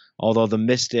waters, although the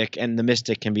mystic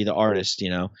can be the artist,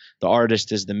 the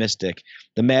artist is the mystic.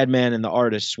 The madman and the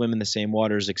artist swim in the same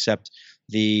waters, except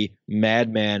the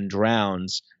madman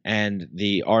drowns and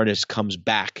the artist comes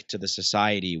back to the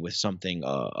society with something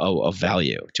of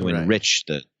value to enrich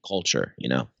the culture,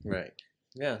 Right.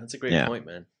 Yeah, that's a great point,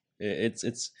 man.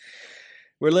 It's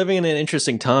we're living in an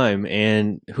interesting time,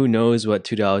 and who knows what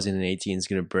 2018 is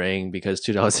going to bring, because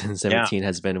 2017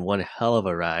 has been one hell of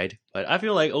a ride. But I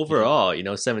feel like overall,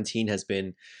 17 has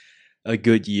been a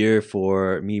good year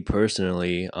for me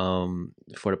personally,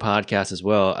 for the podcast as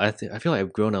well. I feel like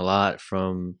I've grown a lot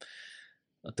from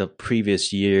the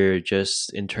previous year,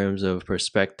 just in terms of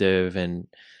perspective and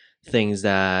things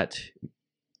that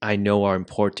I know are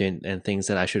important and things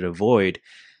that I should avoid.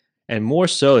 And more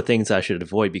so things I should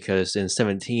avoid, because in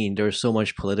 17, there was so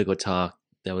much political talk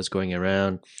that was going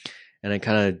around. and I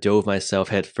kind of dove myself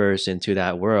headfirst into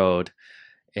that world.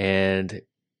 And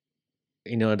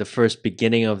the first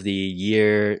beginning of the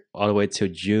year all the way to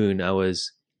June, I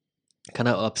was kind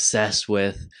of obsessed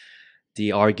with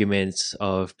the arguments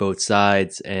of both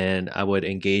sides, and I would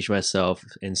engage myself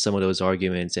in some of those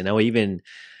arguments, and I would even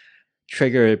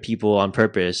trigger people on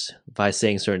purpose by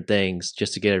saying certain things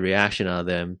just to get a reaction out of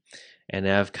them. And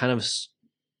I've kind of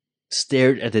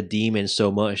stared at the demon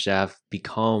so much that I've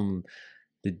become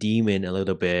the demon a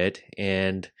little bit,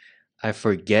 and I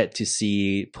forget to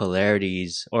see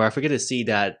polarities, or I forget to see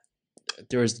that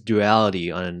there's duality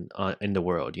in the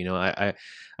world.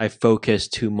 I focus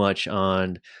too much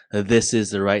on this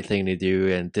is the right thing to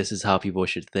do, and this is how people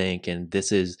should think, and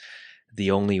this is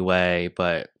the only way.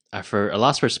 But I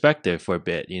lost perspective for a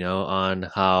bit, on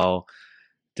how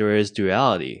there is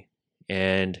duality.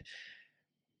 And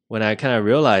when I kind of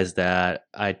realized that,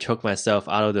 I took myself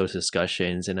out of those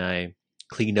discussions and I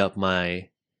cleaned up my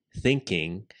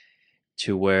thinking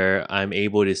to where I'm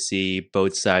able to see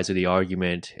both sides of the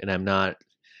argument, and I'm not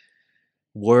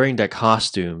wearing the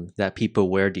costume that people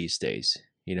wear these days.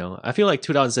 I feel like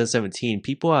 2017,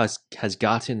 people has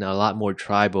gotten a lot more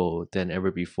tribal than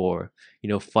ever before,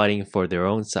 fighting for their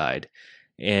own side.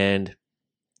 And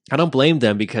I don't blame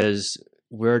them, because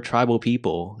we're tribal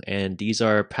people and these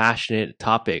are passionate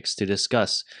topics to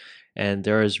discuss, and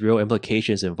there is real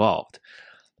implications involved.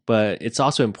 But it's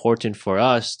also important for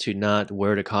us to not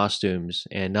wear the costumes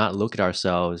and not look at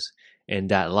ourselves in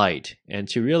that light, and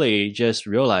to really just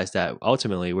realize that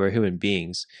ultimately we're human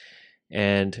beings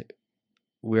and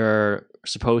we're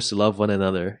supposed to love one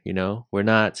another. We're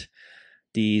not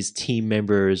these team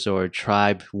members or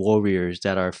tribe warriors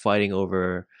that are fighting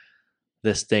over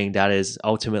this thing that is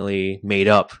ultimately made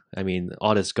up. I mean,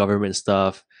 all this government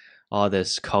stuff, all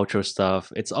this cultural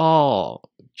stuff, it's all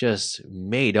just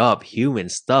made up human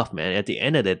stuff, man. At the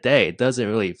end of the day, it doesn't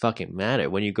really fucking matter.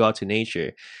 When you go out to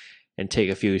nature and take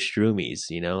a few shroomies,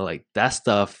 like that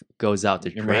stuff goes out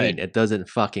the drain. Right. It doesn't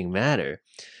fucking matter.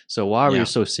 So why are we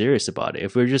so serious about it?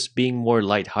 If we're just being more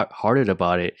lighthearted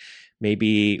about it,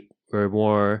 maybe we're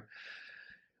more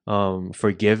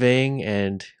forgiving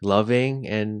and loving,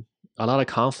 and a lot of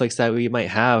conflicts that we might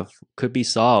have could be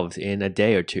solved in a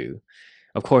day or two.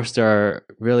 Of course, there are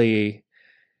really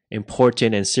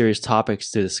important and serious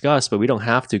topics to discuss, but we don't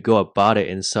have to go about it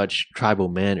in such tribal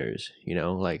manners.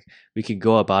 Like we could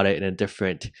go about it in a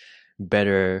different,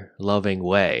 better, loving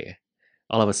way.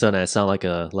 All of a sudden, I sound like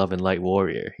a love and light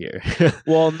warrior here.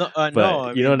 Well, no, but no,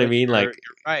 you know what I mean? Like, you're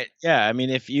right? Yeah, I mean,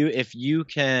 if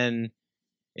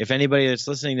anybody that's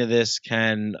listening to this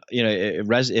can,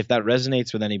 if that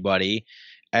resonates with anybody,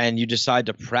 and you decide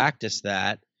to practice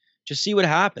that, just see what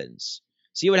happens.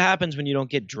 See what happens when you don't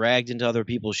get dragged into other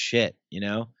people's shit.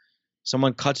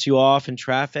 Someone cuts you off in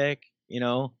traffic.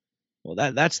 Well,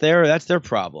 that's their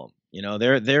problem.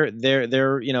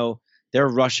 They're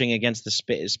rushing against the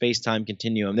space-time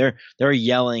continuum. They're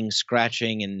yelling,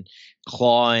 scratching, and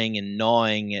clawing and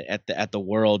gnawing at the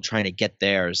world, trying to get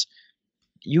theirs.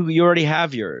 You already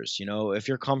have yours. If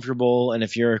you're comfortable, and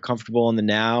if you're comfortable in the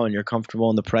now, and you're comfortable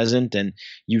in the present, and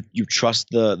you trust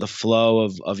the flow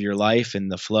of your life and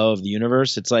the flow of the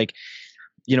universe, it's like,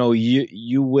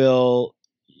 you will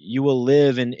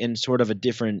live in sort of a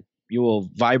different, you will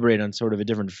vibrate on sort of a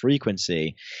different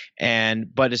frequency.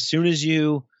 But as soon as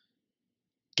you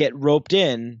get roped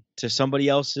in to somebody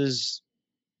else's,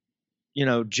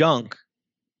 junk,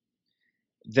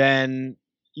 then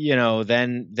you're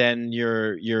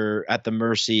at the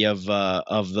mercy of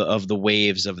the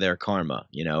waves of their karma.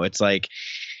 It's like,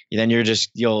 then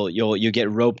you'll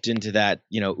get roped into that,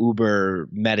 uber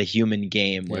meta-human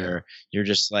game where you're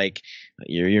just like,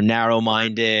 you're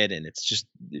narrow-minded, and it's just,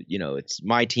 it's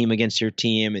my team against your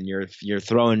team, and you're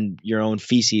throwing your own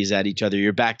feces at each other.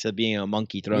 You're back to being a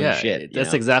monkey throwing shit.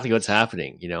 That's exactly what's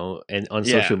happening, and on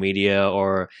social media,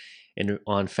 or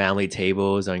on family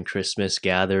tables, on Christmas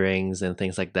gatherings and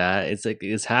things like that.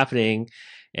 It's happening,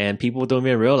 and people don't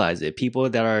even realize it. People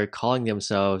that are calling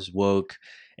themselves woke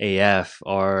AF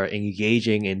are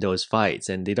engaging in those fights,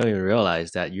 and they don't even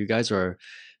realize that you guys are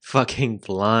fucking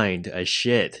blind as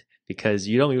shit, because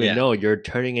you don't even know you're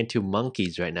turning into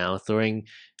monkeys right now, throwing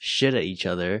shit at each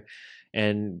other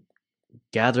and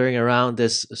gathering around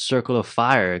this circle of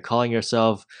fire, calling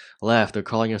yourself left or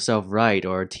calling yourself right,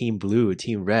 or team blue,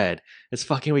 team red. It's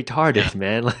fucking retarded,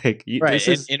 man. Like, right.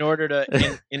 In order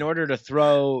to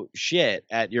throw shit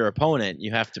at your opponent,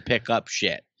 you have to pick up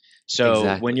shit.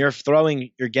 So when you're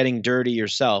throwing, you're getting dirty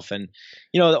yourself. And,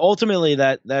 ultimately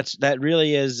that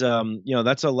really is,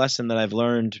 that's a lesson that I've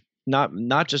learned,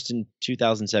 not just in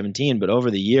 2017, but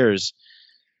over the years.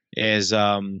 is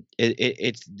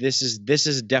it's this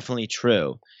is definitely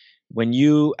true. When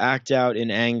you act out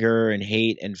in anger and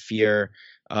hate and fear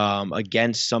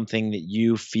against something that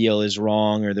you feel is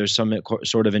wrong, or there's some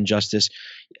sort of injustice,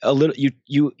 a little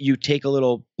you take a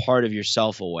little part of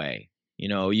yourself away.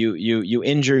 You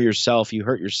injure yourself, you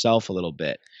hurt yourself a little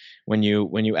bit when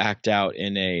you act out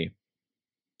in a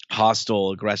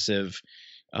hostile, aggressive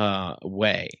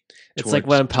way. It's like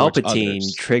when towards Palpatine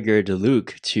others. triggered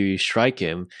Luke to strike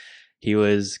him. He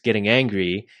was getting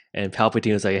angry, and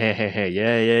Palpatine was like, "Hey,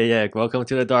 yeah, welcome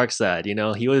to the dark side." He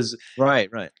was Right.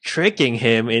 tricking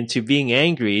him into being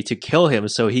angry to kill him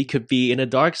so he could be in the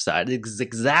dark side. It's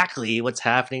exactly what's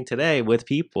happening today with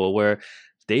people, where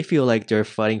they feel like they're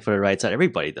fighting for the right side.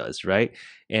 Everybody does, right?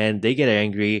 And they get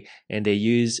angry and they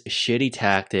use shitty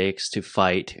tactics to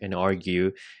fight and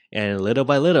argue. And little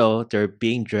by little, they're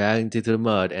being dragged into the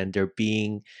mud, and they're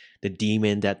being the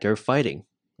demon that they're fighting.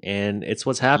 And it's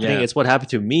what's happening. Yeah. It's what happened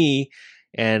to me.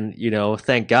 And,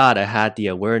 thank God I had the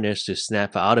awareness to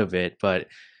snap out of it. But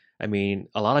I mean,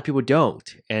 a lot of people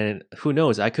don't. And who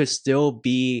knows? I could still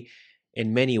be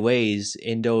in many ways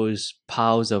in those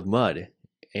piles of mud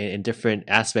in different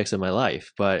aspects of my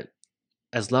life. But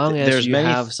as long as There's you many-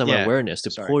 have some yeah, awareness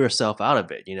to sorry. pull yourself out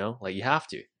of it, like you have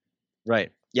to.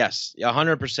 Right. Yes.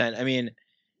 100%. I mean,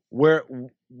 we're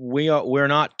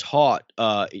not taught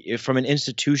from an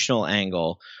institutional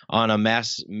angle on a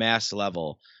mass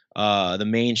level. The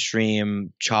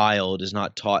mainstream child is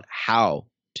not taught how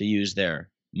to use their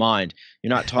mind. You're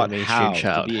not The taught mainstream how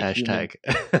child, to be a human.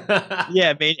 hashtag.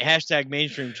 Yeah, hashtag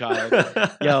mainstream child.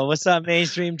 Yo, what's up,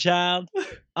 mainstream child?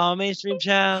 Oh, mainstream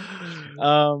child.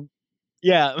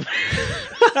 Yeah.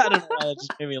 I don't know why that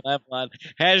just made me laugh a lot.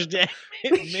 Hashtag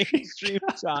mainstream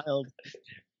child.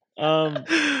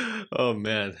 Oh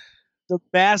man. The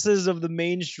masses of the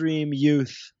mainstream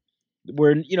youth,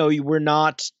 we're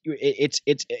not. It's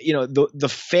the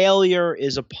failure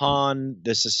is upon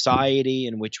the society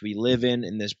in which we live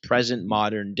in this present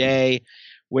modern day,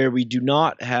 where we do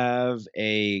not have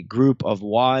a group of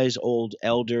wise old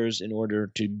elders in order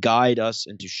to guide us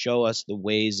and to show us the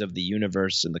ways of the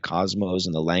universe and the cosmos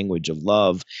and the language of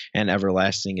love and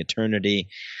everlasting eternity,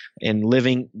 and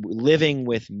living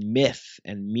with myth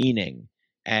and meaning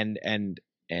and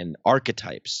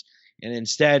archetypes. And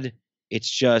instead it's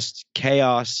just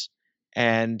chaos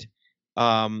and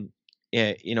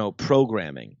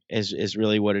programming is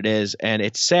really what it is. And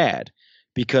it's sad,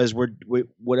 because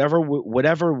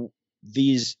whatever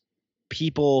these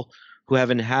people who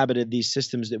have inhabited these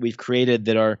systems that we've created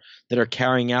that are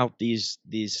carrying out these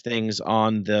things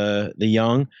on the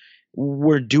young,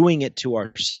 we're doing it to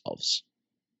ourselves.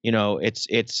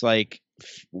 It's like,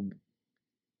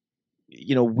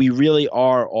 we really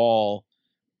are all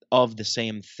of the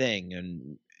same thing.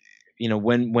 And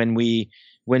when we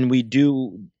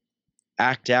do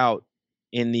act out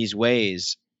in these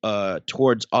ways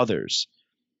towards others,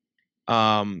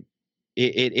 it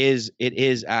is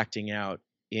acting out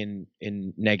in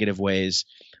negative ways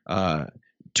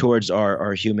towards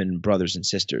our human brothers and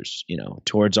sisters,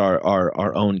 towards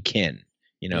our own kin,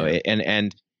 Yeah.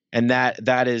 and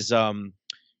that is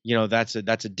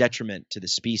that's a detriment to the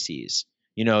species.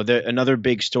 Another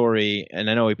big story, and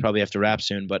I know we probably have to wrap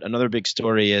soon, but another big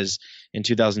story is in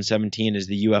 2017 is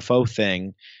the UFO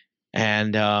thing.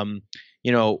 And I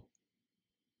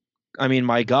mean,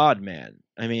 my God, man,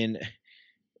 I mean,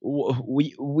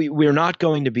 we're not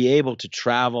going to be able to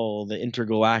travel the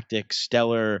intergalactic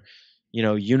stellar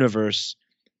universe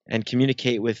and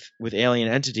communicate with alien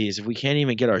entities if we can't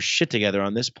even get our shit together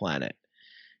on this planet.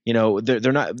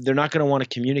 They're not going to want to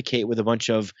communicate with a bunch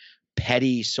of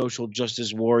petty social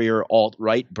justice warrior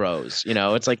alt-right bros.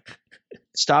 It's like,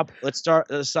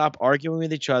 let's stop arguing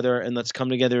with each other, and let's come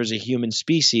together as a human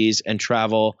species and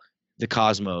travel the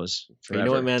cosmos But you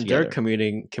know what, man? together.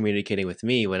 They're communicating with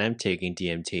me when I'm taking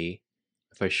DMT,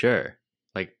 for sure.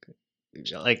 Like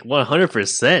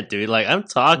 100%, dude. Like, I'm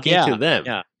talking to them,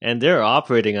 yeah. and they're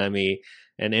operating on me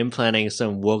and implanting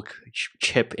some woke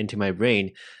chip into my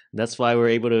brain. That's why we're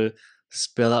able to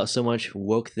spill out so much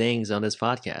woke things on this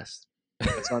podcast.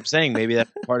 That's what I'm saying. Maybe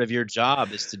that's part of your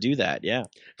job, is to do that. Yeah.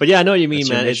 But yeah, I know what you mean,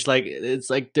 That's your man. It's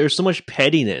like there's so much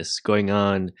pettiness going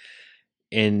on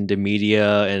in the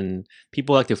media, and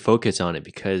people like to focus on it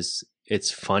because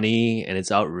it's funny and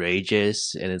it's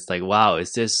outrageous, and it's like, wow,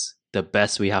 is this the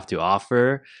best we have to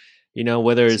offer?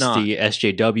 Whether it's not. the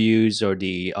SJWs or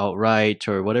the alt-right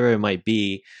or whatever it might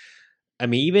be. I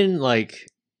mean, even like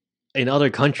in other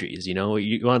countries, you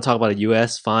want to talk about the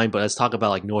US, fine, but let's talk about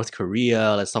like North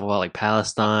Korea, let's talk about like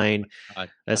Palestine,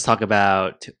 let's talk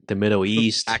about the Middle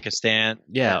East, Pakistan.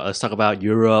 yeah, let's talk about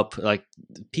Europe. Like,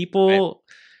 people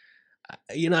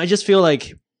I just feel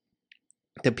like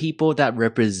the people that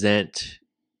represent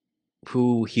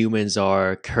who humans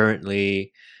are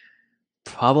currently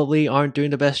probably aren't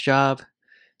doing the best job.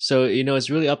 So, it's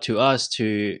really up to us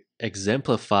to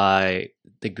exemplify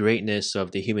the greatness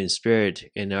of the human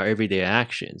spirit in our everyday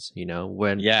actions.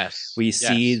 When Yes. we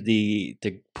see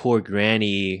the poor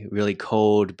granny really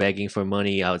cold begging for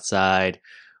money outside,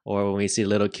 or when we see a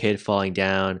little kid falling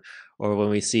down, or when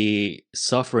we see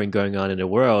suffering going on in the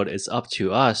world, it's up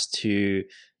to us to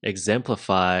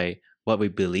exemplify what we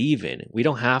believe in. We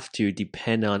don't have to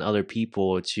depend on other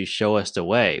people to show us the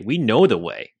way. We know the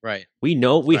way. Right. We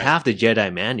know we Right. have the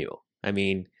Jedi manual. I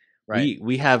mean, Right.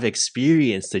 we have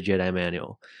experienced the Jedi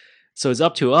manual. So it's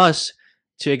up to us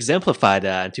to exemplify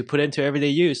that and to put it into everyday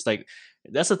use. Like,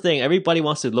 that's the thing. Everybody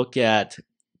wants to look at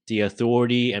the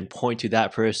authority and point to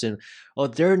that person. Oh,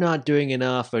 they're not doing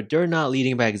enough, or they're not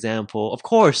leading by example. Of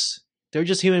course, they're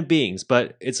just human beings,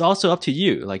 but it's also up to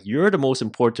you. Like, you're the most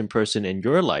important person in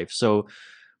your life. So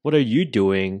what are you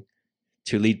doing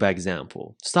to lead by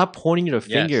example? Stop pointing your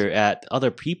finger at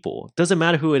other people. Doesn't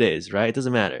matter who it is, right? It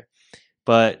doesn't matter.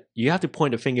 But you have to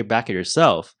point the finger back at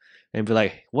yourself and be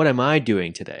like, what am I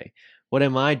doing today? What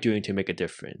am I doing to make a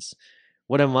difference?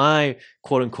 What are my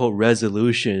quote unquote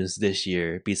resolutions this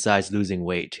year besides losing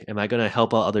weight? Am I going to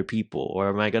help out other people, or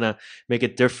am I going to make a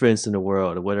difference in the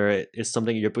world? Whether it's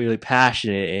something you're really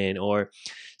passionate in, or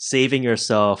saving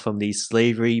yourself from the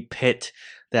slavery pit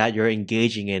that you're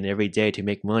engaging in every day to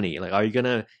make money. Like, are you going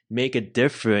to make a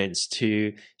difference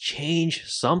to change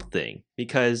something?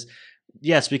 Because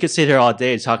yes, we could sit here all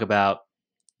day and talk about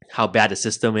how bad the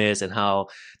system is and how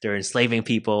they're enslaving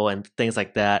people and things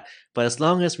like that. But as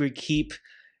long as we keep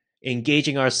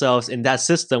engaging ourselves in that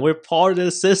system, we're part of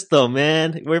the system,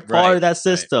 man. We're part of that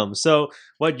system. Right. So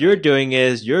what you're doing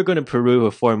is you're going to Peru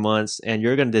for 4 months and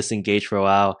you're going to disengage for a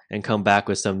while and come back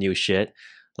with some new shit.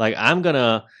 Like, I'm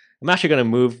actually going to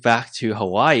move back to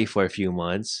Hawaii for a few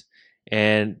months.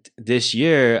 And this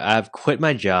year I've quit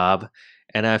my job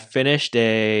and I finished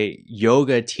a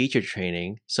yoga teacher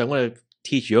training. So I'm going to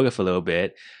teach yoga for a little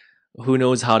bit. Who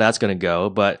knows how that's going to go,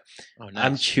 but nice.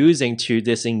 I'm choosing to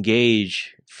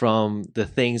disengage from the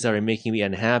things that are making me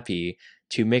unhappy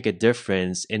to make a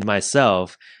difference in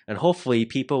myself. And hopefully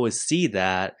people will see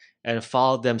that and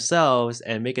follow themselves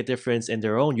and make a difference in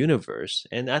their own universe.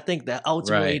 And I think that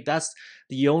ultimately that's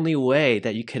the only way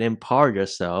that you can empower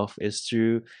yourself, is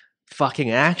through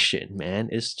fucking action, man.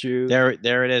 Is through there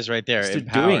it is right there.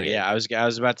 Doing it. Yeah, I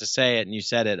was about to say it and you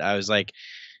said it. I was like,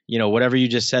 whatever you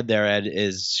just said there, Ed,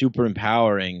 is super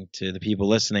empowering to the people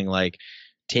listening. Like,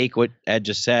 take what Ed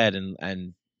just said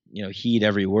and heed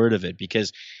every word of it,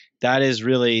 because that is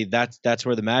really, that's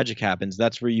where the magic happens.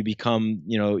 That's where you become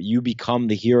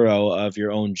the hero of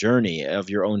your own journey, of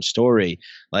your own story.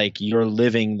 Like, you're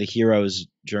living the hero's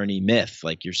journey myth,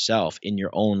 like yourself in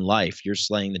your own life. You're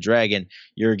slaying the dragon,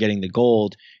 you're getting the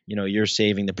gold, you're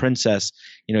saving the princess,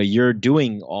 you're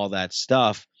doing all that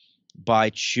stuff by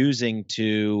choosing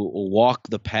to walk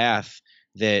the path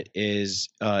that is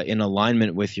in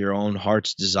alignment with your own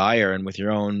heart's desire and with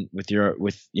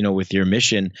your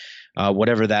mission,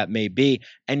 whatever that may be.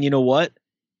 And you know what?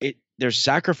 There's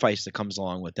sacrifice that comes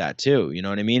along with that too. You know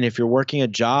what I mean? If you're working a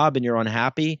job and you're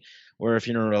unhappy, or if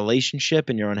you're in a relationship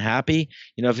and you're unhappy,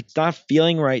 if it's not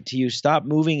feeling right to you, stop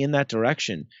moving in that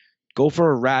direction. Go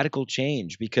for a radical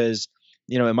change, because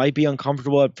it might be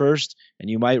uncomfortable at first and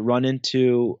you might run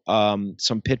into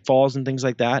some pitfalls and things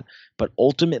like that. But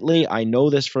ultimately, I know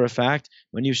this for a fact,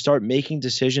 when you start making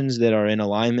decisions that are in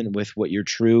alignment with what your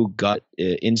true gut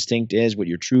instinct is, what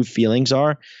your true feelings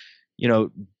are,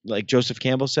 like Joseph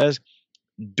Campbell says,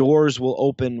 doors will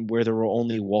open where there were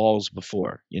only walls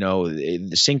before.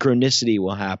 The synchronicity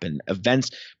will happen.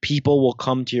 Events, people will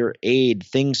come to your aid.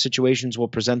 Situations will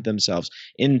present themselves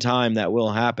in time. That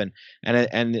will happen.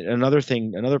 And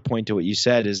another point to what you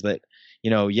said is that,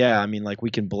 like,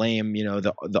 we can blame,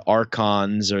 the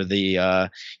archons or the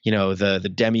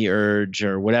demiurge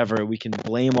or whatever. We can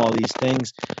blame all these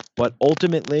things, but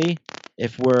ultimately,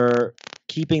 if we're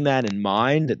keeping that in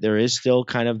mind, that there is still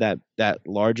kind of that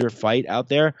larger fight out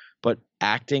there, but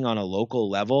acting on a local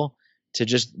level to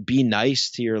just be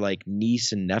nice to your like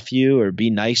niece and nephew, or be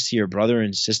nice to your brother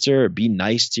and sister, or be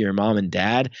nice to your mom and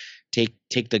dad, take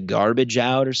the garbage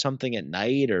out or something at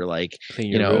night, or like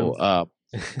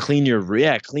clean your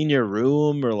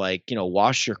room, or like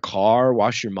wash your car,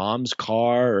 wash your mom's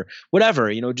car, or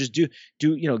whatever. Just do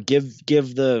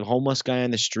give the homeless guy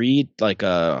on the street like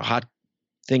a hot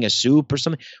thing of soup or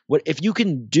something. What if you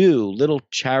can do little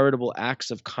charitable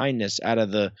acts of kindness out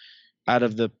of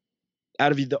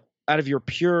your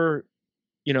pure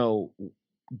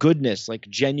goodness, like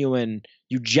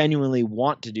you genuinely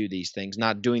want to do these things,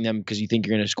 not doing them because you think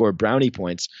you're going to score brownie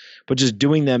points, but just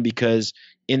doing them because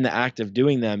in the act of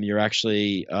doing them, you're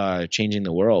actually changing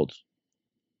the world.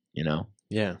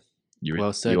 Yeah. You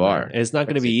Well said. you man. are. And it's not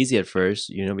going to be easy at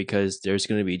first, because there's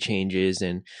going to be changes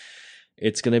and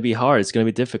it's going to be hard. It's going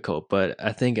to be difficult. But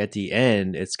I think at the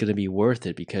end, it's going to be worth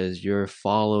it because you're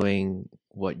following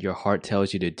what your heart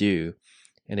tells you to do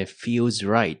and it feels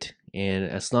right. And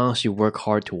as long as you work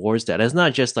hard towards that, it's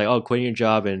not just like, oh, quitting your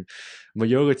job and I'm a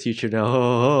yoga teacher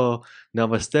now,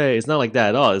 namaste. It's not like that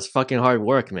at all. It's fucking hard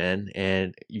work, man.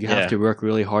 And you have to work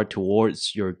really hard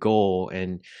towards your goal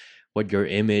and what your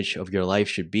image of your life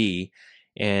should be.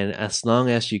 And as long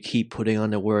as you keep putting on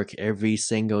the work every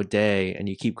single day and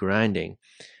you keep grinding,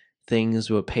 things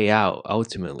will pay out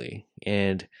ultimately.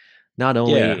 And not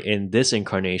only in this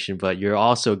incarnation, but you're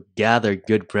also gather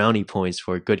good brownie points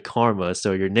for good karma.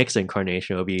 So your next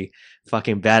incarnation will be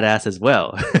fucking badass as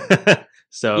well.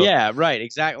 So yeah, right,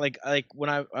 exactly. Like when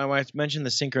I mentioned the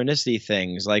synchronicity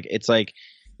things, like it's like,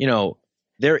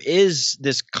 there is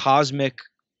this cosmic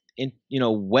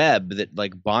web that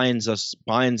like binds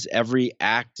every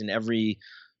act and every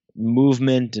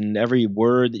movement and every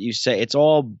word that you say. It's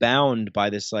all bound by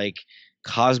this like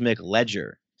cosmic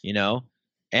ledger,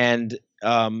 and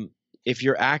if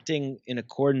you're acting in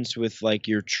accordance with like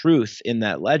your truth in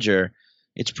that ledger,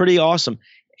 it's pretty awesome.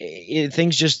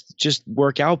 Things just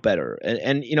work out better,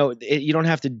 and you don't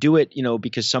have to do it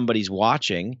because somebody's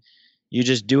watching. You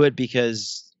just do it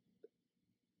because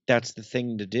that's the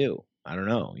thing to do. I don't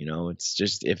know. It's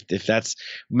just if that's,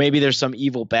 maybe there's some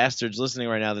evil bastards listening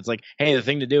right now that's like, hey, the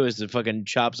thing to do is to fucking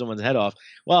chop someone's head off.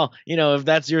 Well, if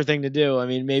that's your thing to do, I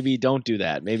mean, maybe don't do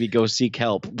that. Maybe go seek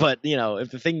help. But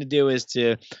if the thing to do is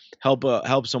to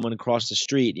help someone across the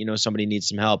street, somebody needs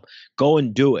some help, go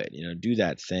and do it. Do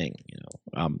that thing.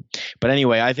 But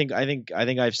anyway, I think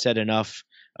I've said enough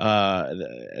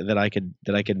that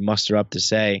I could muster up to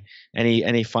say.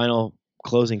 Any final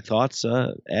closing thoughts,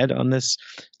 Ed, on this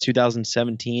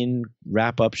 2017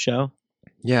 wrap-up show?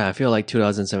 Yeah, I feel like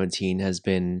 2017 has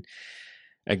been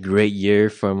a great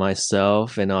year for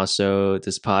myself and also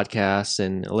this podcast,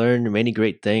 and learned many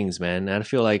great things, man. And I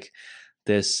feel like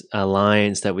this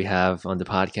alliance that we have on the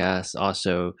podcast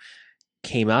also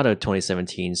came out of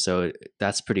 2017, so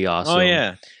that's pretty awesome. Oh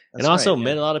yeah. And also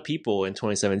met a lot of people in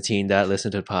 2017 that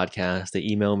listen to the podcast. They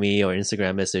email me or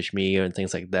Instagram message me and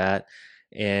things like that.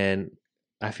 And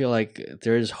I feel like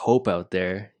there's hope out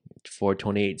there for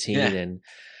 2018, and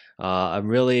I'm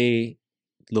really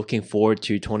looking forward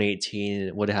to 2018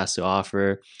 and what it has to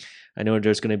offer. I know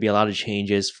there's going to be a lot of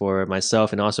changes for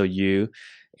myself and also you,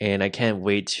 and I can't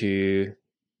wait to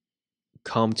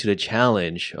come to the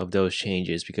challenge of those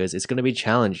changes because it's going to be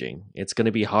challenging. It's going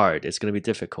to be hard. It's going to be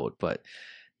difficult, but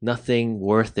nothing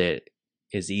worth it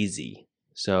is easy.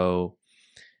 So,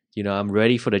 I'm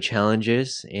ready for the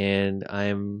challenges and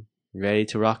I'm ready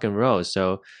to rock and roll.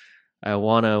 So I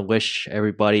want to wish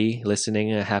everybody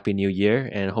listening a happy new year,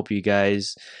 and hope you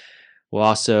guys will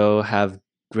also have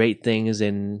great things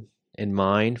in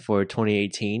mind for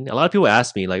 2018. A lot of people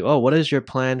ask me like, oh, what is your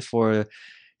plan for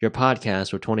your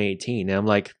podcast for 2018? And I'm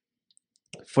like,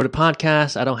 for the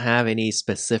podcast, I don't have any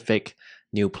specific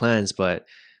new plans, but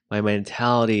my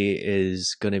mentality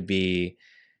is going to be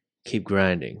keep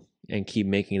grinding and keep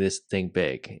making this thing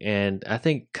big. And I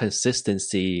think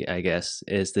consistency, I guess,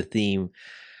 is the theme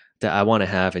that I want to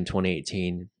have in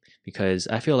 2018, because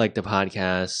I feel like the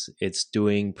podcast, it's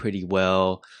doing pretty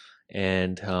well,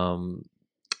 and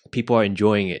people are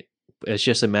enjoying it. It's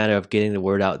just a matter of getting the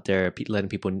word out there, letting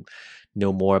people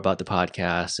know more about the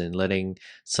podcast and letting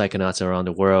psychonauts around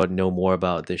the world know more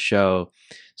about the show.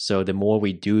 So the more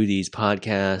we do these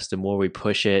podcasts, the more we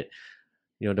push it,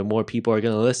 the more people are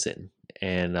going to listen.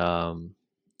 And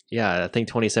I think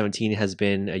 2017 has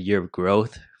been a year of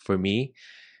growth for me,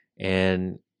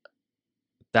 and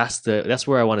that's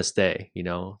where I want to stay.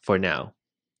 For now,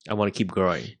 I want to keep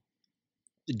growing.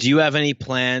 Do you have any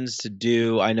plans to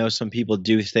do? I know some people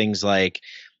do things like,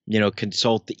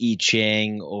 consult the I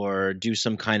Ching or do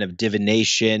some kind of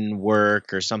divination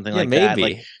work or something like that,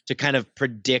 like to kind of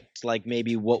predict like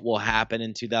maybe what will happen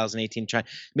in 2018. Try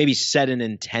maybe set an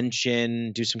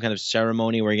intention, do some kind of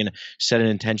ceremony where you're going to set an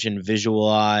intention,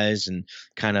 visualize, and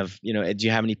kind of, do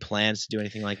you have any plans to do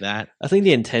anything like that? I think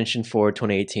the intention for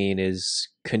 2018 is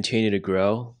continue to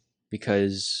grow,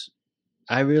 because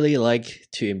I really like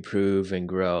to improve and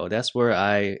grow. That's where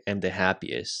I am the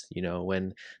happiest,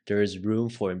 when there is room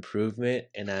for improvement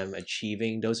and I'm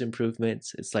achieving those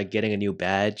improvements. It's like getting a new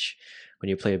badge when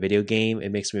you play a video game.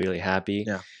 It makes me really happy.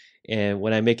 Yeah. And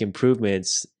when I make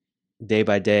improvements, day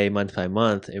by day, month by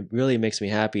month, it really makes me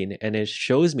happy, and it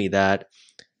shows me that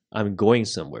I'm going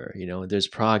somewhere. There's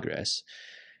progress.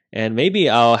 And maybe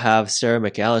I'll have Sarah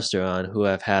McAllister on, who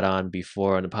I've had on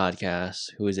before on the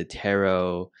podcast, who is a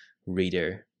tarot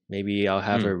reader. Maybe I'll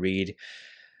have her read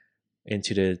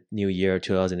into the new year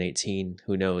 2018.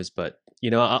 Who knows? But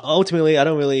ultimately, I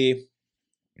don't really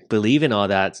believe in all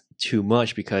that too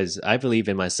much, because I believe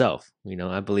in myself.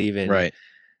 I believe in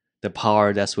the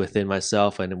power that's within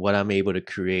myself and what I'm able to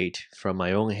create from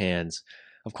my own hands.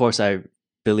 Of course, I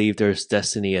believe there's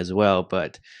destiny as well,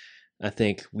 but I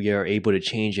think we are able to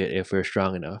change it if we're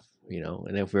strong enough,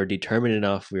 and if we're determined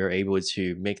enough, we are able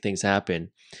to make things happen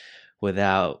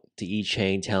without the I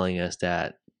Ching telling us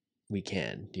that we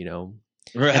can,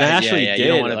 Right. And I actually You did.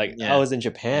 don't wanna- I was in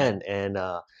Japan, and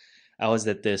I was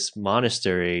at this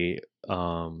monastery,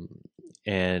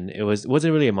 and it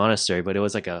wasn't really a monastery, but it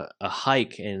was like a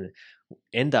hike, and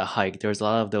in that hike there was a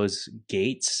lot of those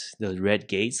gates, those red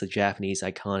gates, the Japanese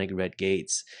iconic red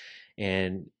gates,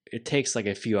 and it takes like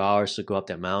a few hours to go up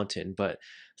that mountain, but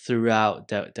throughout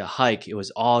the hike it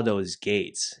was all those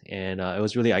gates, and it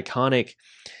was really iconic,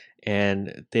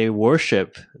 and they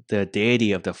worship the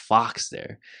deity of the fox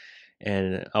there.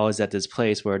 And I was at this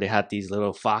place where they had these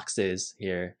little foxes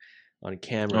here on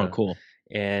camera. Oh, cool.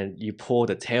 And you pull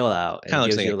the tail out, and Kind of it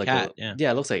looks gives like you a like cat.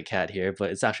 yeah, it looks like a cat here, but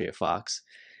it's actually a fox.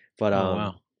 But Oh,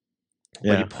 wow.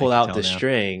 but you pull I can out tell the now.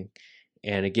 string,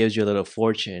 and it gives you a little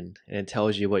fortune, and it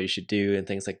tells you what you should do and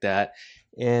things like that.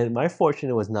 And my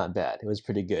fortune was not bad; it was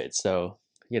pretty good. So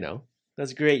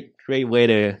that's a great way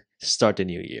to start the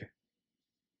new year.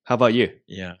 How about you?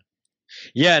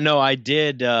 Yeah, no, I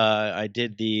did the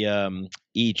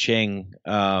I Ching,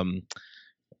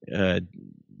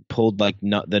 pulled like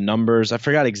the numbers. I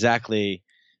forgot exactly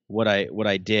what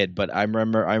I did, but I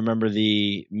remember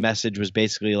the message was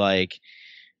basically like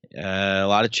a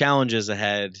lot of challenges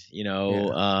ahead,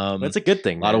 That's a good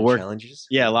thing. a lot of man, work. challenges.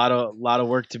 Yeah, a lot of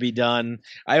work to be done.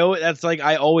 I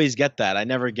always get that.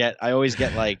 I always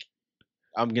get like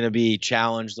I'm going to be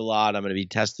challenged a lot. I'm going to be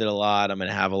tested a lot. I'm going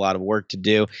to have a lot of work to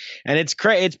do. And it's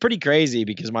pretty crazy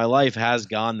because my life has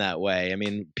gone that way. I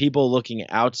mean, people looking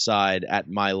outside at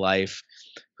my life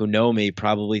who know me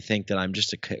probably think that I'm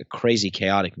just a crazy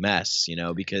chaotic mess,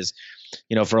 because,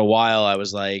 for a while I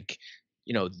was like,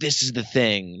 this is the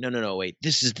thing. No, wait,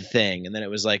 this is the thing. And then it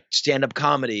was like stand-up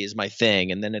comedy is my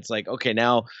thing. And then it's like, okay,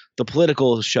 now the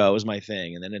political show is my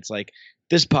thing. And then it's like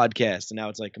this podcast. And now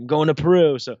it's like, I'm going to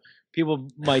Peru. So people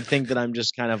might think that I'm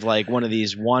just kind of like one of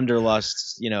these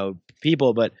wanderlust,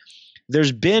 people, but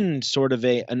there's been sort of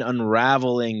an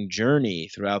unraveling journey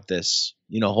throughout this,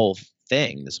 whole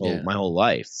thing, my whole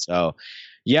life. So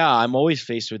yeah, I'm always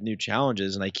faced with new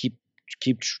challenges, and I keep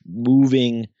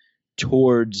moving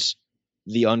towards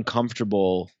the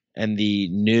uncomfortable and the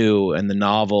new and the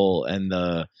novel and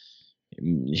the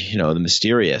the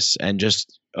mysterious, and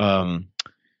just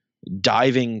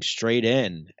diving straight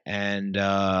in and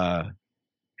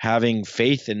having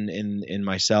faith in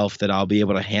myself that I'll be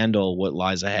able to handle what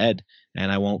lies ahead,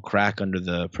 and I won't crack under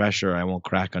the pressure. I won't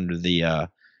crack under the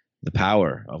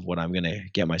power of what I'm going to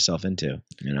get myself into,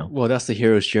 Well, that's the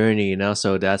hero's journey, and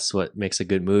also that's what makes a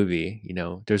good movie.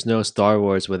 There's no Star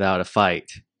Wars without a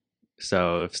fight.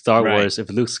 So if if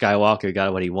Luke Skywalker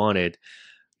got what he wanted,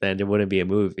 then there wouldn't be a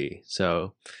movie.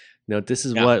 So, this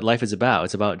is what life is about.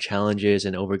 It's about challenges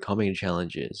and overcoming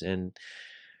challenges and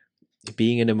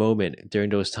being in the moment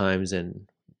during those times, and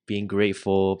being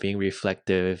grateful, being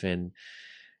reflective, and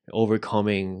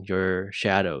overcoming your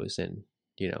shadows, and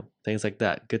things like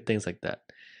that. Good things like that.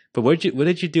 But what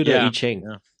did you do to I Ching?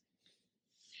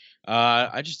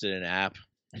 I just did an app.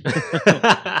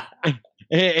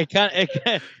 It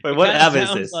Wait, what app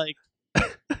is this?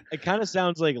 It kind of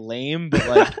sounds like lame, but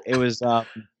like it was. I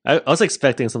was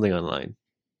expecting something online.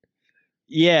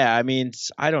 Yeah, I mean,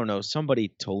 I don't know. Somebody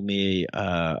told me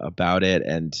about it,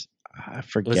 and I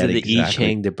forget. Was it the exactly. I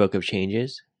Ching, the Book of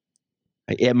Changes?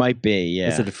 It might be. Yeah.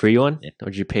 Is it a free one, or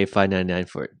did you pay $5.99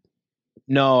 for it?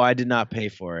 No, I did not pay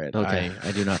for it. Okay.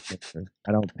 I do not.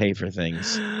 I don't pay for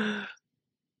things.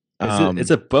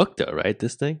 It's a book, though, right?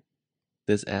 This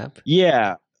app.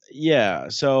 Yeah.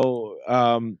 So,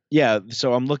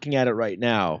 So I'm looking at it right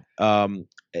now.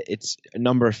 It's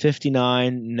number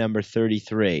 59, number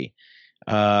 33.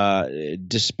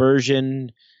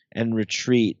 Dispersion and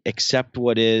retreat. Accept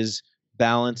what is.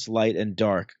 Balance, light, and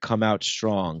dark. Come out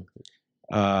strong.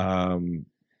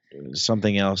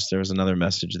 Something else. There was another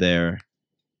message there.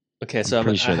 Okay, so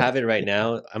pretty sure I have it right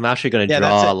now. I'm actually going to Yeah,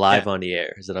 draw that's it. live Yeah. on the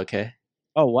air. Is that okay?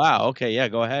 Oh wow. Okay. Yeah.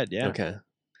 Go ahead. Yeah. Okay.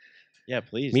 Yeah,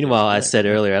 please. Meanwhile, I Yeah, said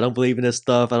come on. earlier, I don't believe in this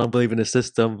stuff. I don't believe in the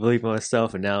system. I believe in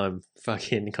myself. And now I'm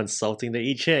fucking consulting the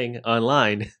I Ching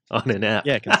online on an app.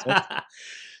 Yeah, consult.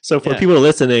 So for Yeah. people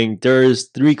listening, there's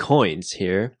 3 coins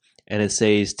here. And it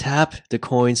says tap the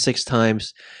coin 6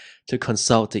 times to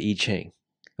consult the I Ching.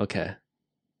 Okay.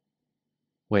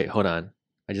 Wait, hold on.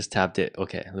 I just tapped it.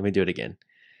 Okay, let me do it again.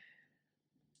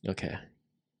 Okay.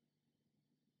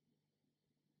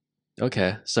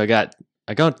 Okay, so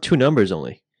I got 2 numbers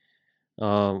only.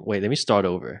 Wait, let me start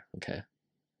over. Okay.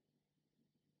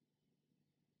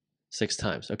 6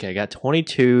 times. Okay, I got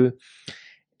 22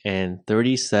 and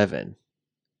 37.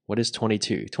 What is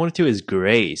 22? 22 is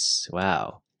grace.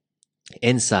 Wow.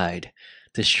 Inside,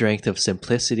 the strength of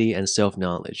simplicity and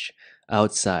self-knowledge.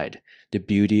 Outside, the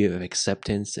beauty of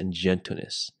acceptance and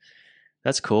gentleness.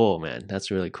 That's cool, man. That's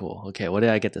really cool. Okay, what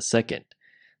did I get the second?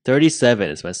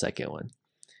 37 is my second one.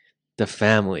 The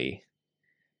family.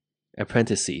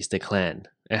 Apprentices, the clan.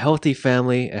 A healthy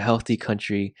family, a healthy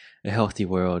country, a healthy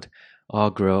world, all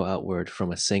grow outward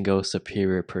from a single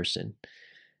superior person.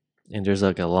 And there's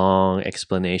like a long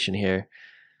explanation here.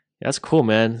 That's cool,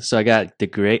 man. So I got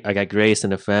grace in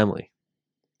the family.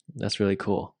 That's really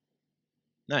cool.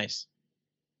 Nice.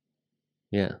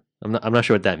 Yeah. I'm not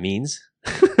sure what that means.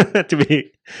 to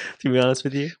be honest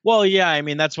with you. Well, yeah, I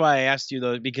mean that's why I asked you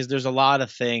though, because there's a lot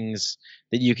of things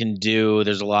that you can do.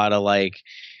 There's a lot of like,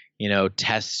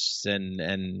 tests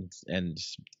and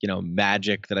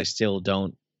magic that I still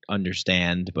don't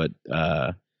understand, but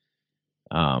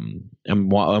I'm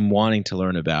wanting to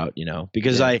learn about,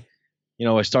 because Yeah.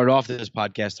 I started off this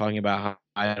podcast talking about how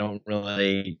I don't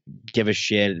really give a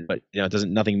shit, but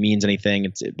nothing means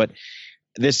anything. But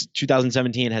this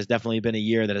 2017 has definitely been a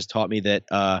year that has taught me that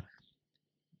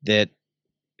that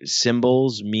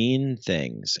symbols mean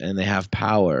things and they have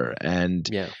power, and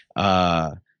Yeah.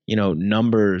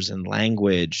 numbers and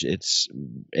language.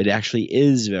 It actually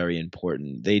is very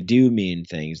important. They do mean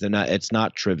things. It's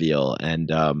not trivial,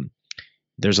 and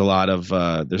there's a lot of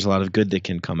good that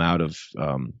can come out of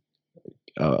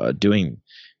doing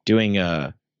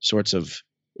sorts of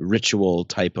ritual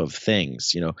type of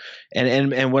things,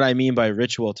 and what I mean by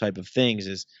ritual type of things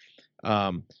is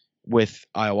with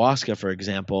ayahuasca, for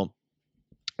example,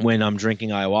 when I'm drinking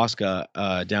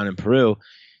ayahuasca down in Peru,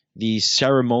 the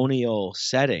ceremonial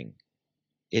setting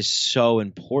is so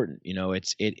important.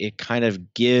 It kind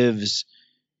of gives,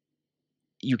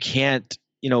 you can't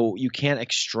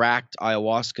extract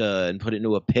ayahuasca and put it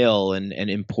into a pill and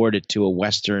import it to a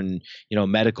Western,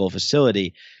 medical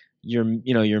facility.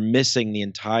 You're missing the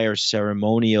entire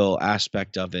ceremonial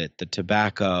aspect of it, the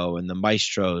tobacco and the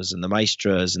maestros and the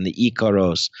maestras and the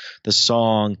icaros, the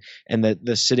song and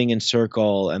the sitting in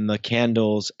circle and the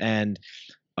candles and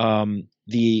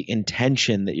the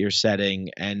intention that you're setting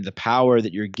and the power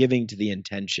that you're giving to the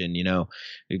intention,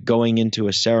 going into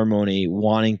a ceremony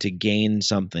wanting to gain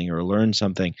something or learn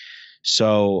something.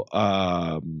 So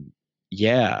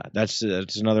yeah, that's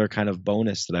another kind of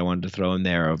bonus that I wanted to throw in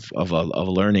there of a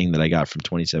learning that I got from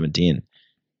 2017.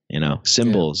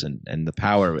 Symbols and the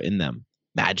power in them,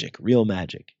 magic, real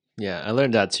magic. Yeah, I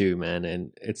learned that too, man,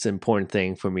 and it's an important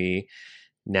thing for me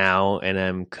now, and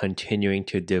I'm continuing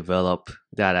to develop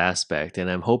that aspect, and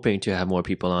I'm hoping to have more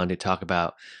people on to talk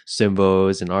about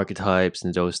symbols and archetypes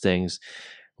and those things,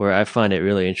 where I find it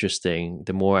really interesting.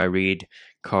 The more I read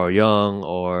Carl Jung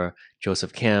or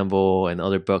Joseph Campbell and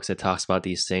other books that talks about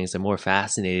these things, the more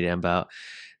fascinated I'm about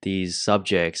these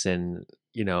subjects. And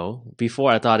before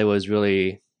I thought it was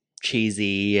really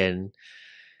cheesy and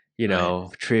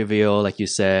trivial, like you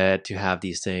said, to have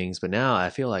these things. But now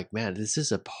I feel like, man, this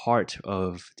is a part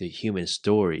of the human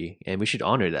story, and we should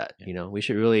honor that. We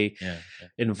should really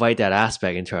invite that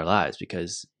aspect into our lives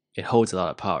because it holds a lot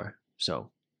of power.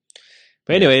 So,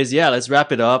 but anyways, let's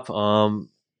wrap it up.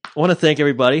 I want to thank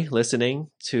everybody listening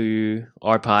to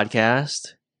our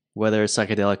podcast, whether it's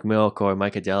Psychedelic Milk or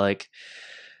Mycadelic.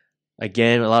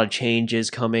 Again, a lot of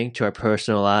changes coming to our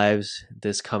personal lives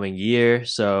this coming year.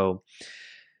 So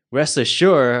rest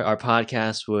assured, our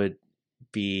podcast would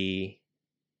be,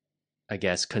 I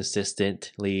guess,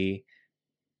 consistently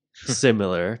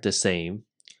similar, the same.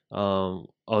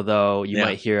 Although you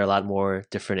might hear a lot more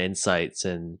different insights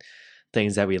and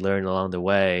things that we learn along the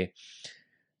way.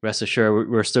 Rest assured,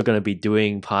 we're still going to be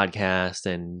doing podcasts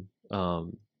and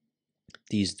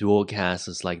these dual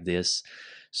casts like this.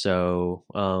 So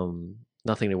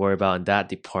nothing to worry about in that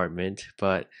department.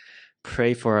 But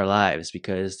pray for our lives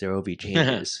because there will be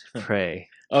changes. Pray.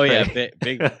 Oh Pray.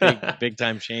 Yeah, big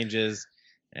time changes.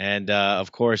 And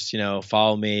of course,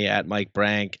 follow me at Mike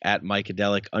Brank at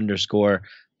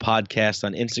Mycadelic_podcast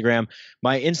on Instagram.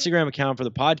 My Instagram account for the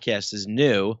podcast is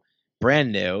new.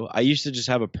 brand new. I used to just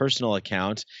have a personal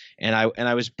account, and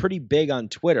I was pretty big on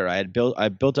Twitter. I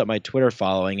built up my Twitter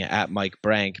following at Mike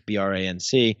Brank,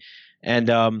 BRANC,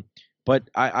 and but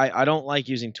I don't like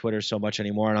using Twitter so much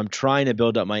anymore, and I'm trying to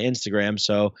build up my Instagram.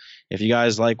 So if you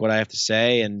guys like what I have to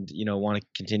say and want to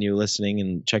continue listening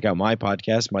and check out my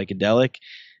podcast, Mikeadelic,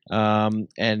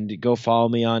 and go follow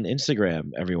me on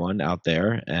Instagram, everyone out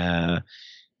there, and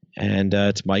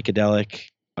it's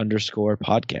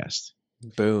Mikeadelic_podcast.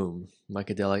 Boom.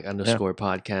 Mikeadelic _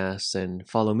 podcast. And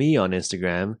follow me on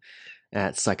Instagram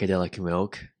at Psychedelic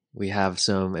Milk. We have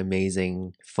some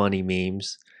amazing, funny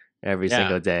memes every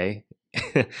single day.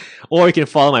 Or you can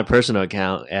follow my personal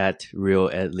account at Real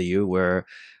Ed Liu, where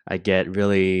I get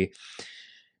really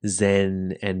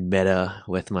zen and meta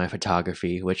with my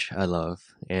photography, which I love.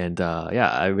 And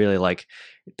I really like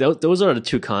those are the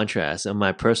two contrasts. And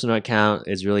my personal account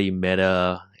is really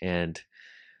meta, and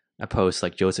I post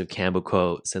like Joseph Campbell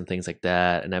quotes and things like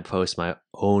that. And I post my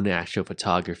own actual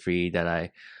photography that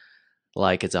I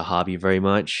like as a hobby very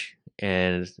much.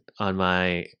 And on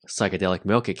my Psychedelic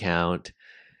Milk account,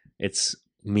 it's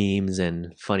memes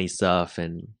and funny stuff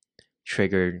and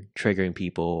triggering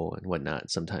people and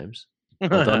whatnot sometimes.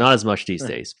 Although not as much these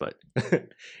days. But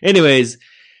anyways,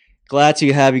 glad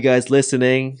to have you guys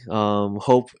listening.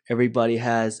 Hope everybody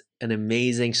has an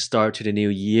amazing start to the new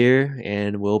year,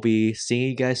 and we'll be seeing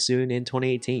you guys soon in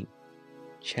 2018.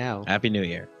 Ciao. Happy New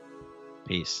Year.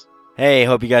 Peace. Hey,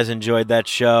 hope you guys enjoyed that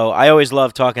show. I always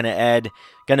love talking to Ed.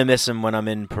 Gonna miss him when I'm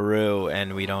in Peru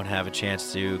and we don't have a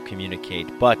chance to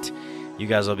communicate. But you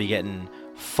guys will be getting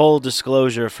full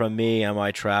disclosure from me on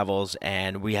my travels,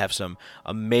 and we have some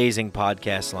amazing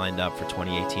podcasts lined up for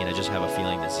 2018. I just have a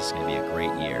feeling this is going to be a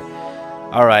great year.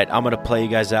 All right, I'm going to play you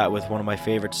guys out with one of my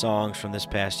favorite songs from this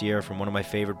past year from one of my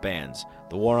favorite bands,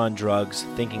 The War on Drugs,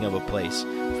 Thinking of a Place,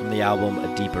 from the album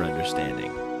A Deeper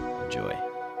Understanding. Enjoy.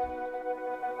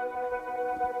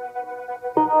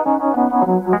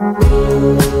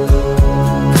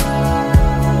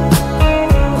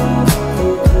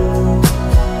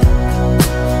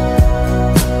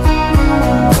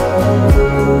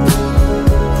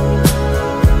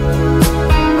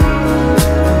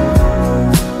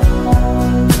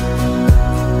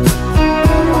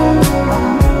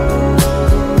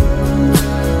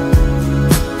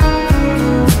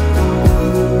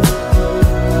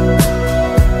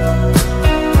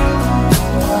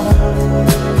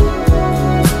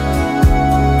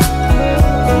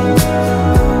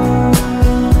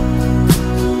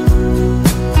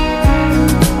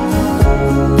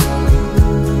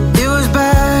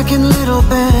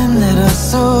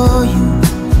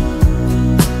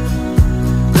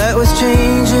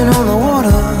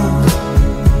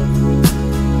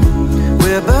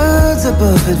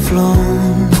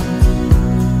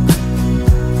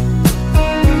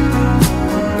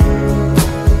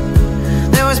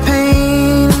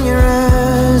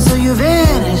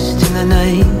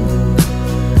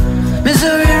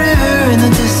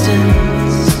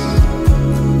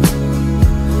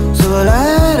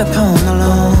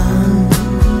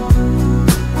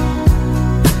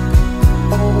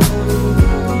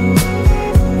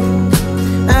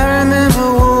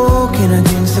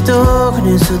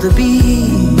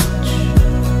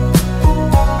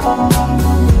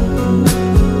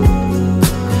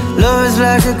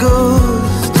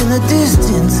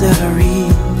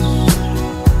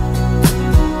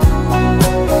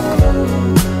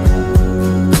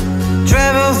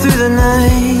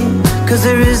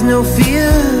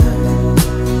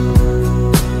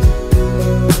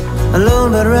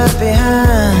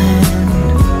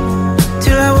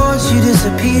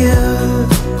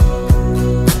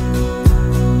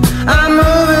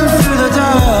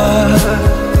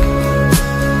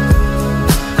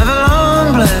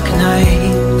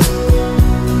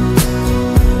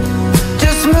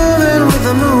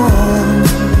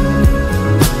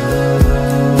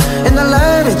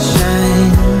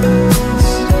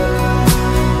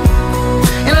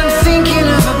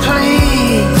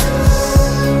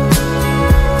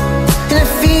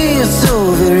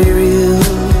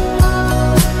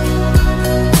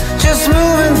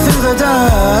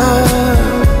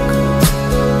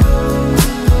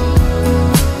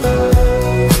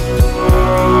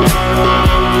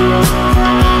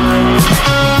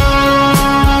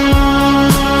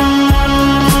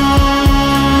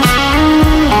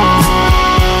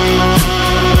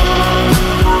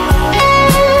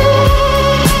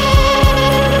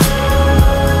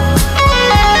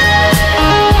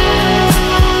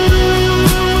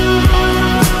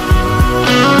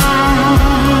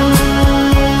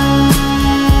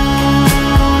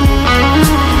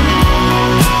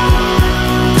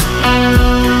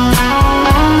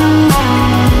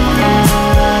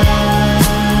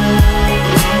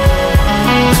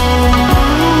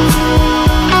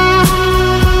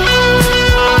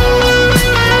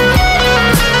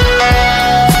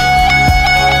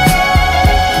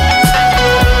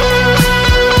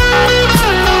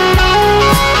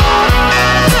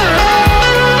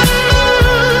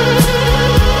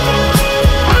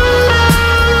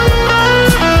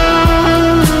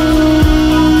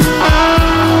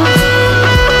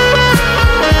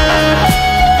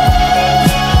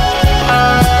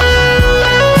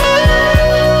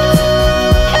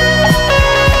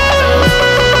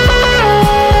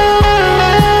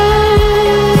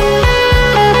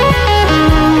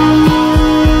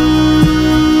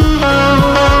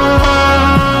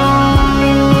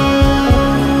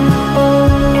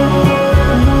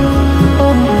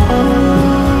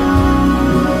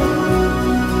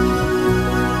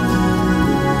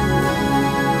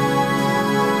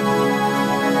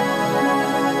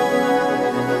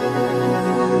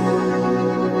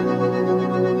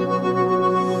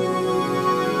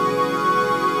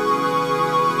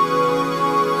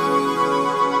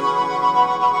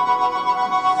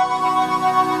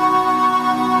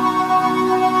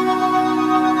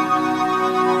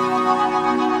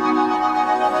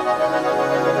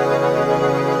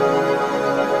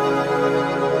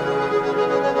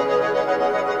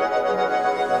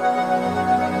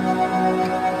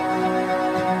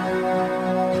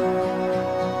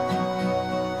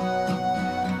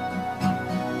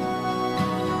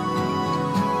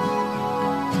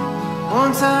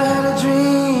 Once I had a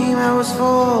dream I was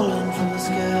falling from the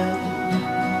sky,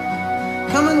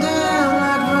 coming down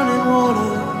like running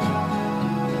water,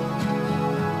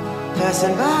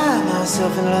 passing by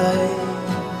myself in light.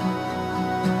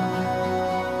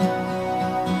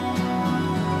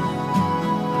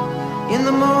 In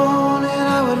the morning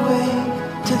I would wake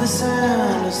to the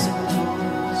sound of singing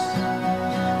voice,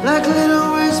 like little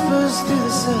whispers through the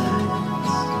silence.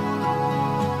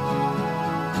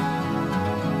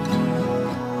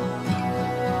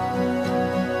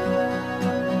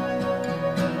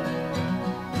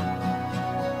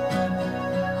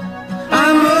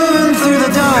 I'm moving through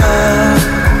the dark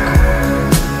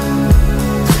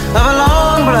of a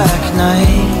long black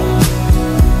night.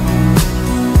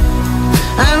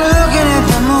 I'm looking at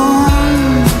the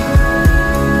moon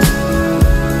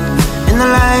in the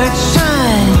light it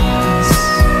shines,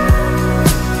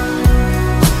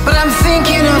 but I'm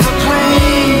thinking of a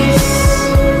place,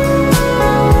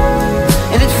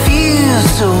 and it feels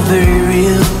so very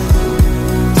real.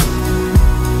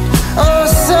 Oh,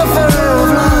 sufferer of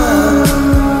love,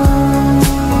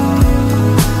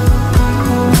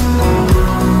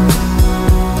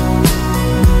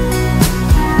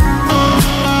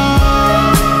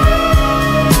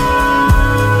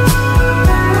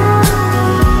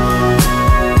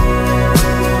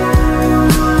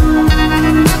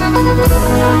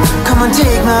 come and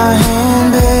take my hand,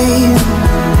 babe.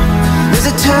 There's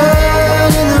a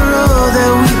turn in the road that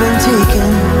we've been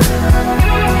taking.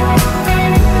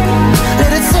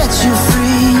 Let it set you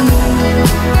free,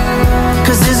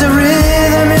 'cause there's a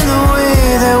rhythm in the way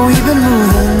that we've been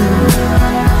moving.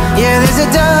 Yeah, there's a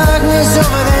darkness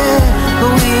over there, but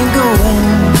we ain't going.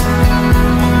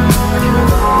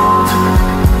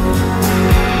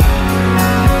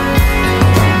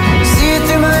 See it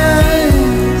through my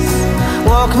eyes,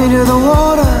 walk me to the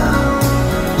water,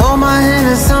 hold my hand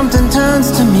as something turns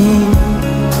to me.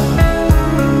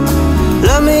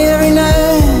 Love me every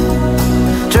night,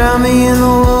 drown me in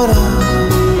the water,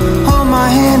 hold my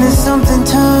hand as something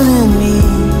turning me.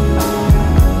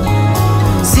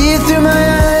 See it through my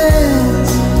eyes,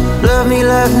 love me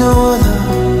like no other,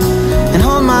 and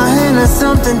hold my hand as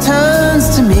something turns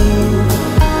to me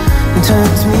and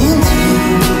turns me into you.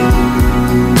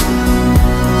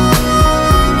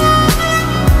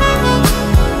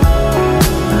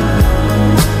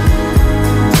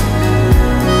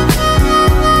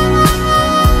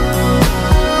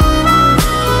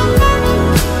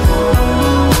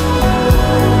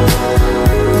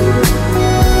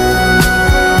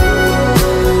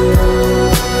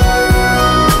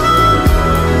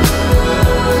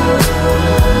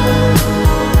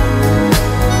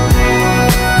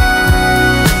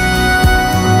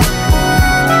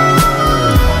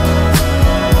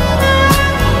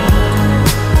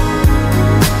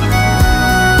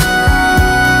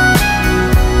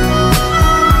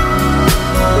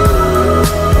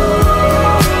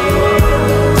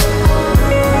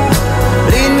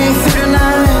 Lead me through the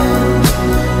night,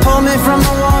 pull me from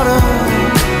the water,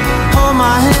 hold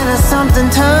my hand as something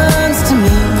turns to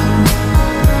me,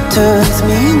 turns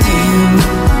me into you.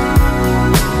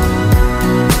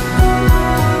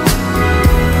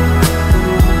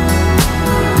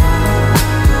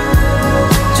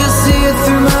 Just see it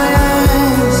through my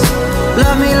eyes,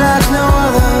 love me like no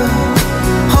other,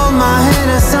 hold my hand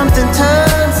as something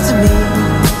turns to me,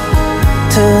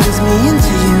 turns me into